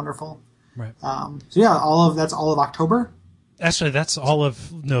so wonderful. Right. That's all of October. Actually, that's all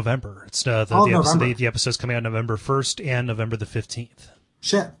of November. It's the episode's coming out November 1st and November the 15th.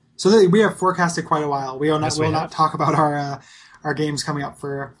 Shit. So we have forecasted quite a while. We will not talk about our games coming up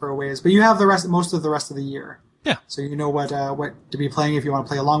for a ways, but you have most of the rest of the year. Yeah. So you know what to be playing if you want to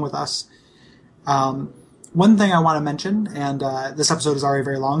play along with us. One thing I want to mention, and this episode is already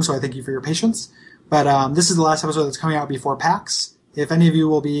very long, so I thank you for your patience, but this is the last episode that's coming out before PAX. If any of you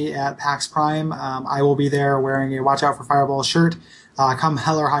will be at PAX Prime, I will be there wearing a Watch Out for Fireball shirt, come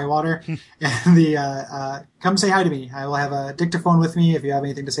hell or high water, and come say hi to me. I will have a dictaphone with me if you have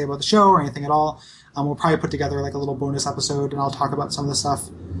anything to say about the show or anything at all. We'll probably put together like a little bonus episode, and I'll talk about some of the stuff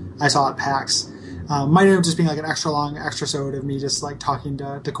I saw at PAX. Might end up just being like an extra long extra-sode of me just like talking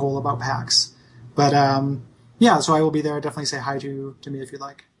to Cole about PAX. But so I will be there. Definitely say hi to me if you'd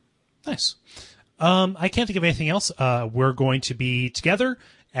like. Nice. I can't think of anything else. We're going to be together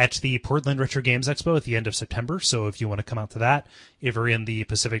at the Portland Retro Games Expo at the end of September. So if you want to come out to that, if you're in the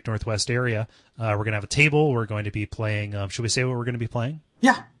Pacific Northwest area, we're going to have a table. We're going to be playing. Should we say what we're going to be playing?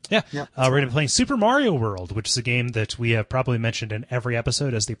 Yeah. Yeah. We're going to be playing Super Mario World, which is a game that we have probably mentioned in every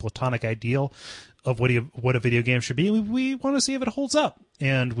episode as the platonic ideal of what a video game should be. We want to see if it holds up.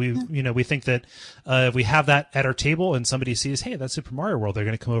 And we think that if we have that at our table and somebody sees, hey, that's Super Mario World, they're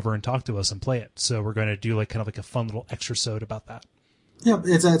going to come over and talk to us and play it. So we're going to do like a fun little extra-sode about that. Yeah,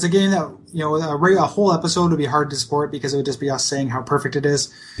 it's a game that, a whole episode would be hard to support because it would just be us saying how perfect it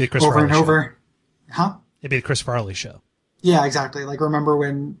is over and over. Huh? It'd be the Chris Farley show. Yeah, exactly. Like, remember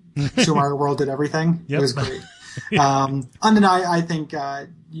when Super Mario World did everything? Yep. It was great. I think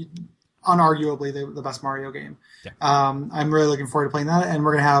unarguably the best Mario game. Yeah. I'm really looking forward to playing that, and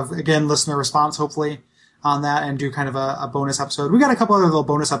we're going to have, again, listener response, hopefully, on that, and do kind of a bonus episode. We got a couple other little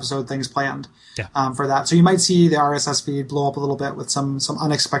bonus episode things planned for that. So you might see the RSS feed blow up a little bit with some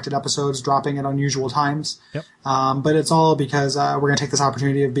unexpected episodes dropping at unusual times. Yep. But it's all because we're going to take this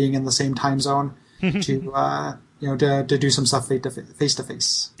opportunity of being in the same time zone to do some stuff face to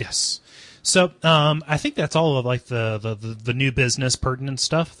face. Yes. So I think that's all of like the new business pertinent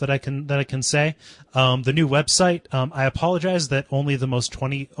stuff that I can say. The new website. I apologize that only the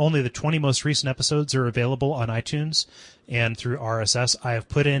 20 most recent episodes are available on iTunes and through RSS. I have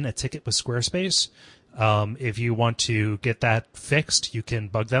put in a ticket with Squarespace. If you want to get that fixed, you can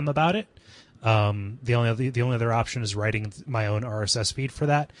bug them about it. The only other option is writing my own RSS feed for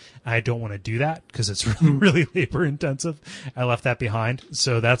that. I don't want to do that because it's really labor intensive. I left that behind,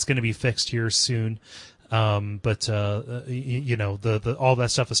 so that's going to be fixed here soon. But all that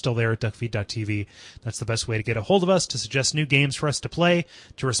stuff is still there at duckfeed.tv. That's the best way to get a hold of us, to suggest new games for us to play,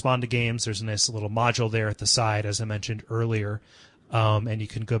 to respond to games. There's a nice little module there at the side, as I mentioned earlier. And you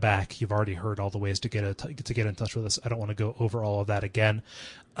can go back. You've already heard all the ways to get in touch with us. I don't want to go over all of that again.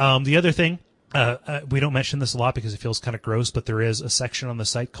 The other thing, we don't mention this a lot because it feels kind of gross, but there is a section on the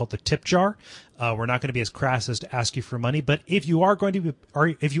site called the tip jar. We're not going to be as crass as to ask you for money, but if you are going to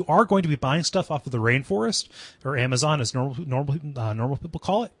be buying stuff off of the rainforest or Amazon, as normal people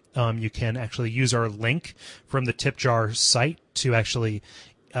call it, you can actually use our link from the tip jar site to actually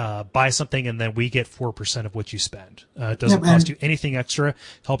buy something, and then we get 4% of what you spend. It doesn't cost you anything extra.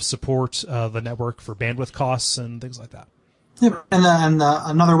 Helps support the network for bandwidth costs and things like that. Yeah, and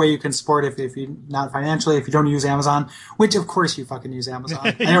another way you can support if you not financially, if you don't use Amazon, which of course you fucking use Amazon.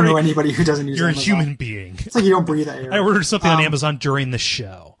 I don't know anybody who doesn't use Amazon. You're a human being. It's like you don't breathe air. I ordered something on Amazon during the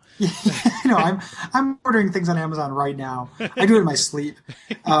show. I'm ordering things on Amazon right now. I do it in my sleep.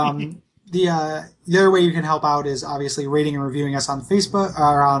 The other way you can help out is obviously rating and reviewing us on Facebook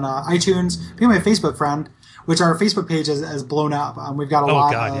or on iTunes. Become my Facebook friend, which our Facebook page has blown up. We've got a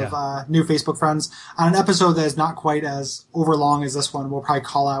lot of new Facebook friends. On an episode that is not quite as overlong as this one, we'll probably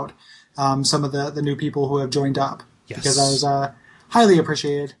call out some of the new people who have joined up. Yes. Because that was highly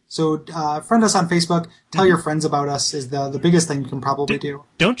appreciated. So friend us on Facebook. Tell your friends about us is the biggest thing you can probably do.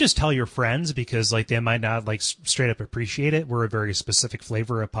 Don't just tell your friends because they might not straight up appreciate it. We're a very specific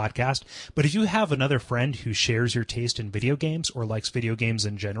flavor of podcast. But if you have another friend who shares your taste in video games or likes video games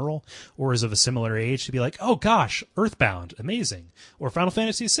in general or is of a similar age, to be like, oh gosh, Earthbound, amazing. Or Final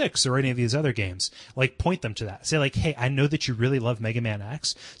Fantasy VI or any of these other games, point them to that. Say hey, I know that you really love Mega Man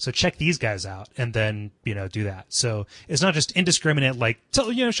X, so check these guys out, and then, do that. So it's not just indiscriminate,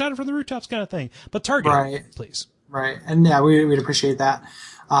 shout it from the rooftops kind of thing, but target. Right. Please. Right. And yeah, we'd appreciate that.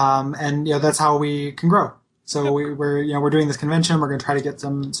 And that's how we can grow. So we're doing this convention. We're going to try to get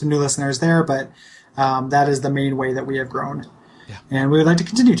some new listeners there, but that is the main way that we have grown. Yeah. And we would like to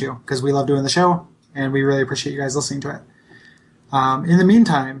continue to, because we love doing the show and we really appreciate you guys listening to it. In the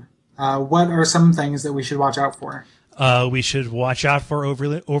meantime, what are some things that we should watch out for? We should watch out for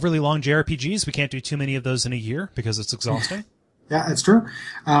overly long JRPGs. We can't do too many of those in a year because it's exhausting. Yeah, it's true.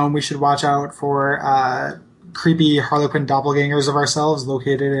 We should watch out for creepy Harlequin doppelgangers of ourselves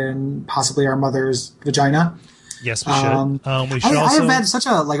located in possibly our mother's vagina. Yes, we should. We should I also have had such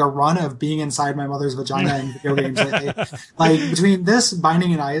a run of being inside my mother's vagina in video games lately. Like between this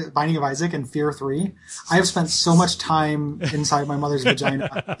Binding of Isaac and Fear 3, I have spent so much time inside my mother's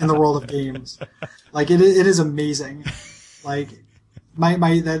vagina in the world of games. Like it is amazing. Like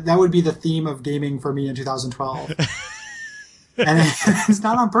that would be the theme of gaming for me in 2012. And it's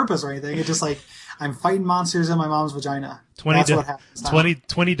not on purpose or anything. It's just like I'm fighting monsters in my mom's vagina. 20 what happens.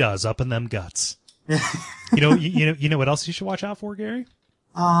 20 does up in them guts. You know what else you should watch out for, Gary?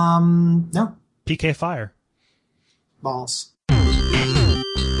 No. PK Fire. Balls.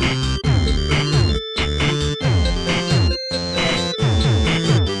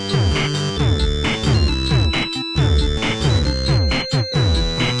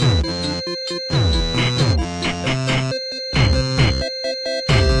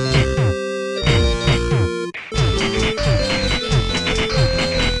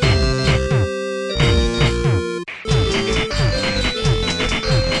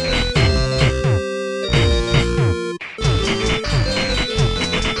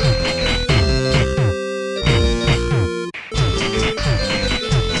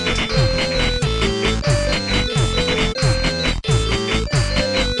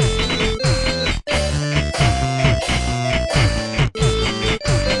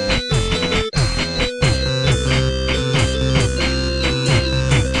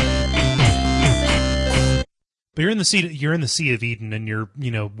 But you're in the Sea of Eden, and you're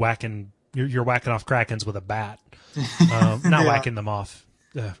whacking off krakens with a bat, not whacking them off.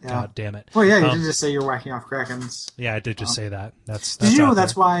 God damn it! Well, yeah, you did just say you're whacking off krakens. Yeah, I did just say that. That's did you know out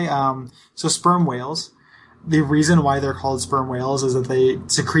that's there. why? So sperm whales. The reason why they're called sperm whales is that they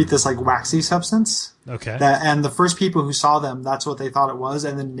secrete this like waxy substance. Okay. And the first people who saw them, that's what they thought it was,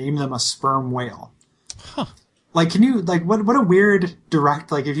 and then named them a sperm whale. Huh. Like, can you, like, what a weird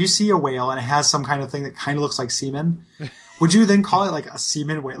direct, like, if you see a whale and it has some kind of thing that kind of looks like semen, would you then call it, like, a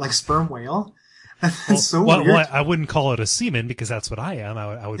semen whale, like sperm whale? That's so weird. Well, I wouldn't call it a semen because that's what I am.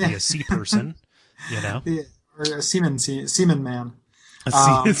 I would be a sea person, Yeah, or a semen man.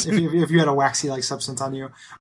 A If you had a waxy, like, substance on you.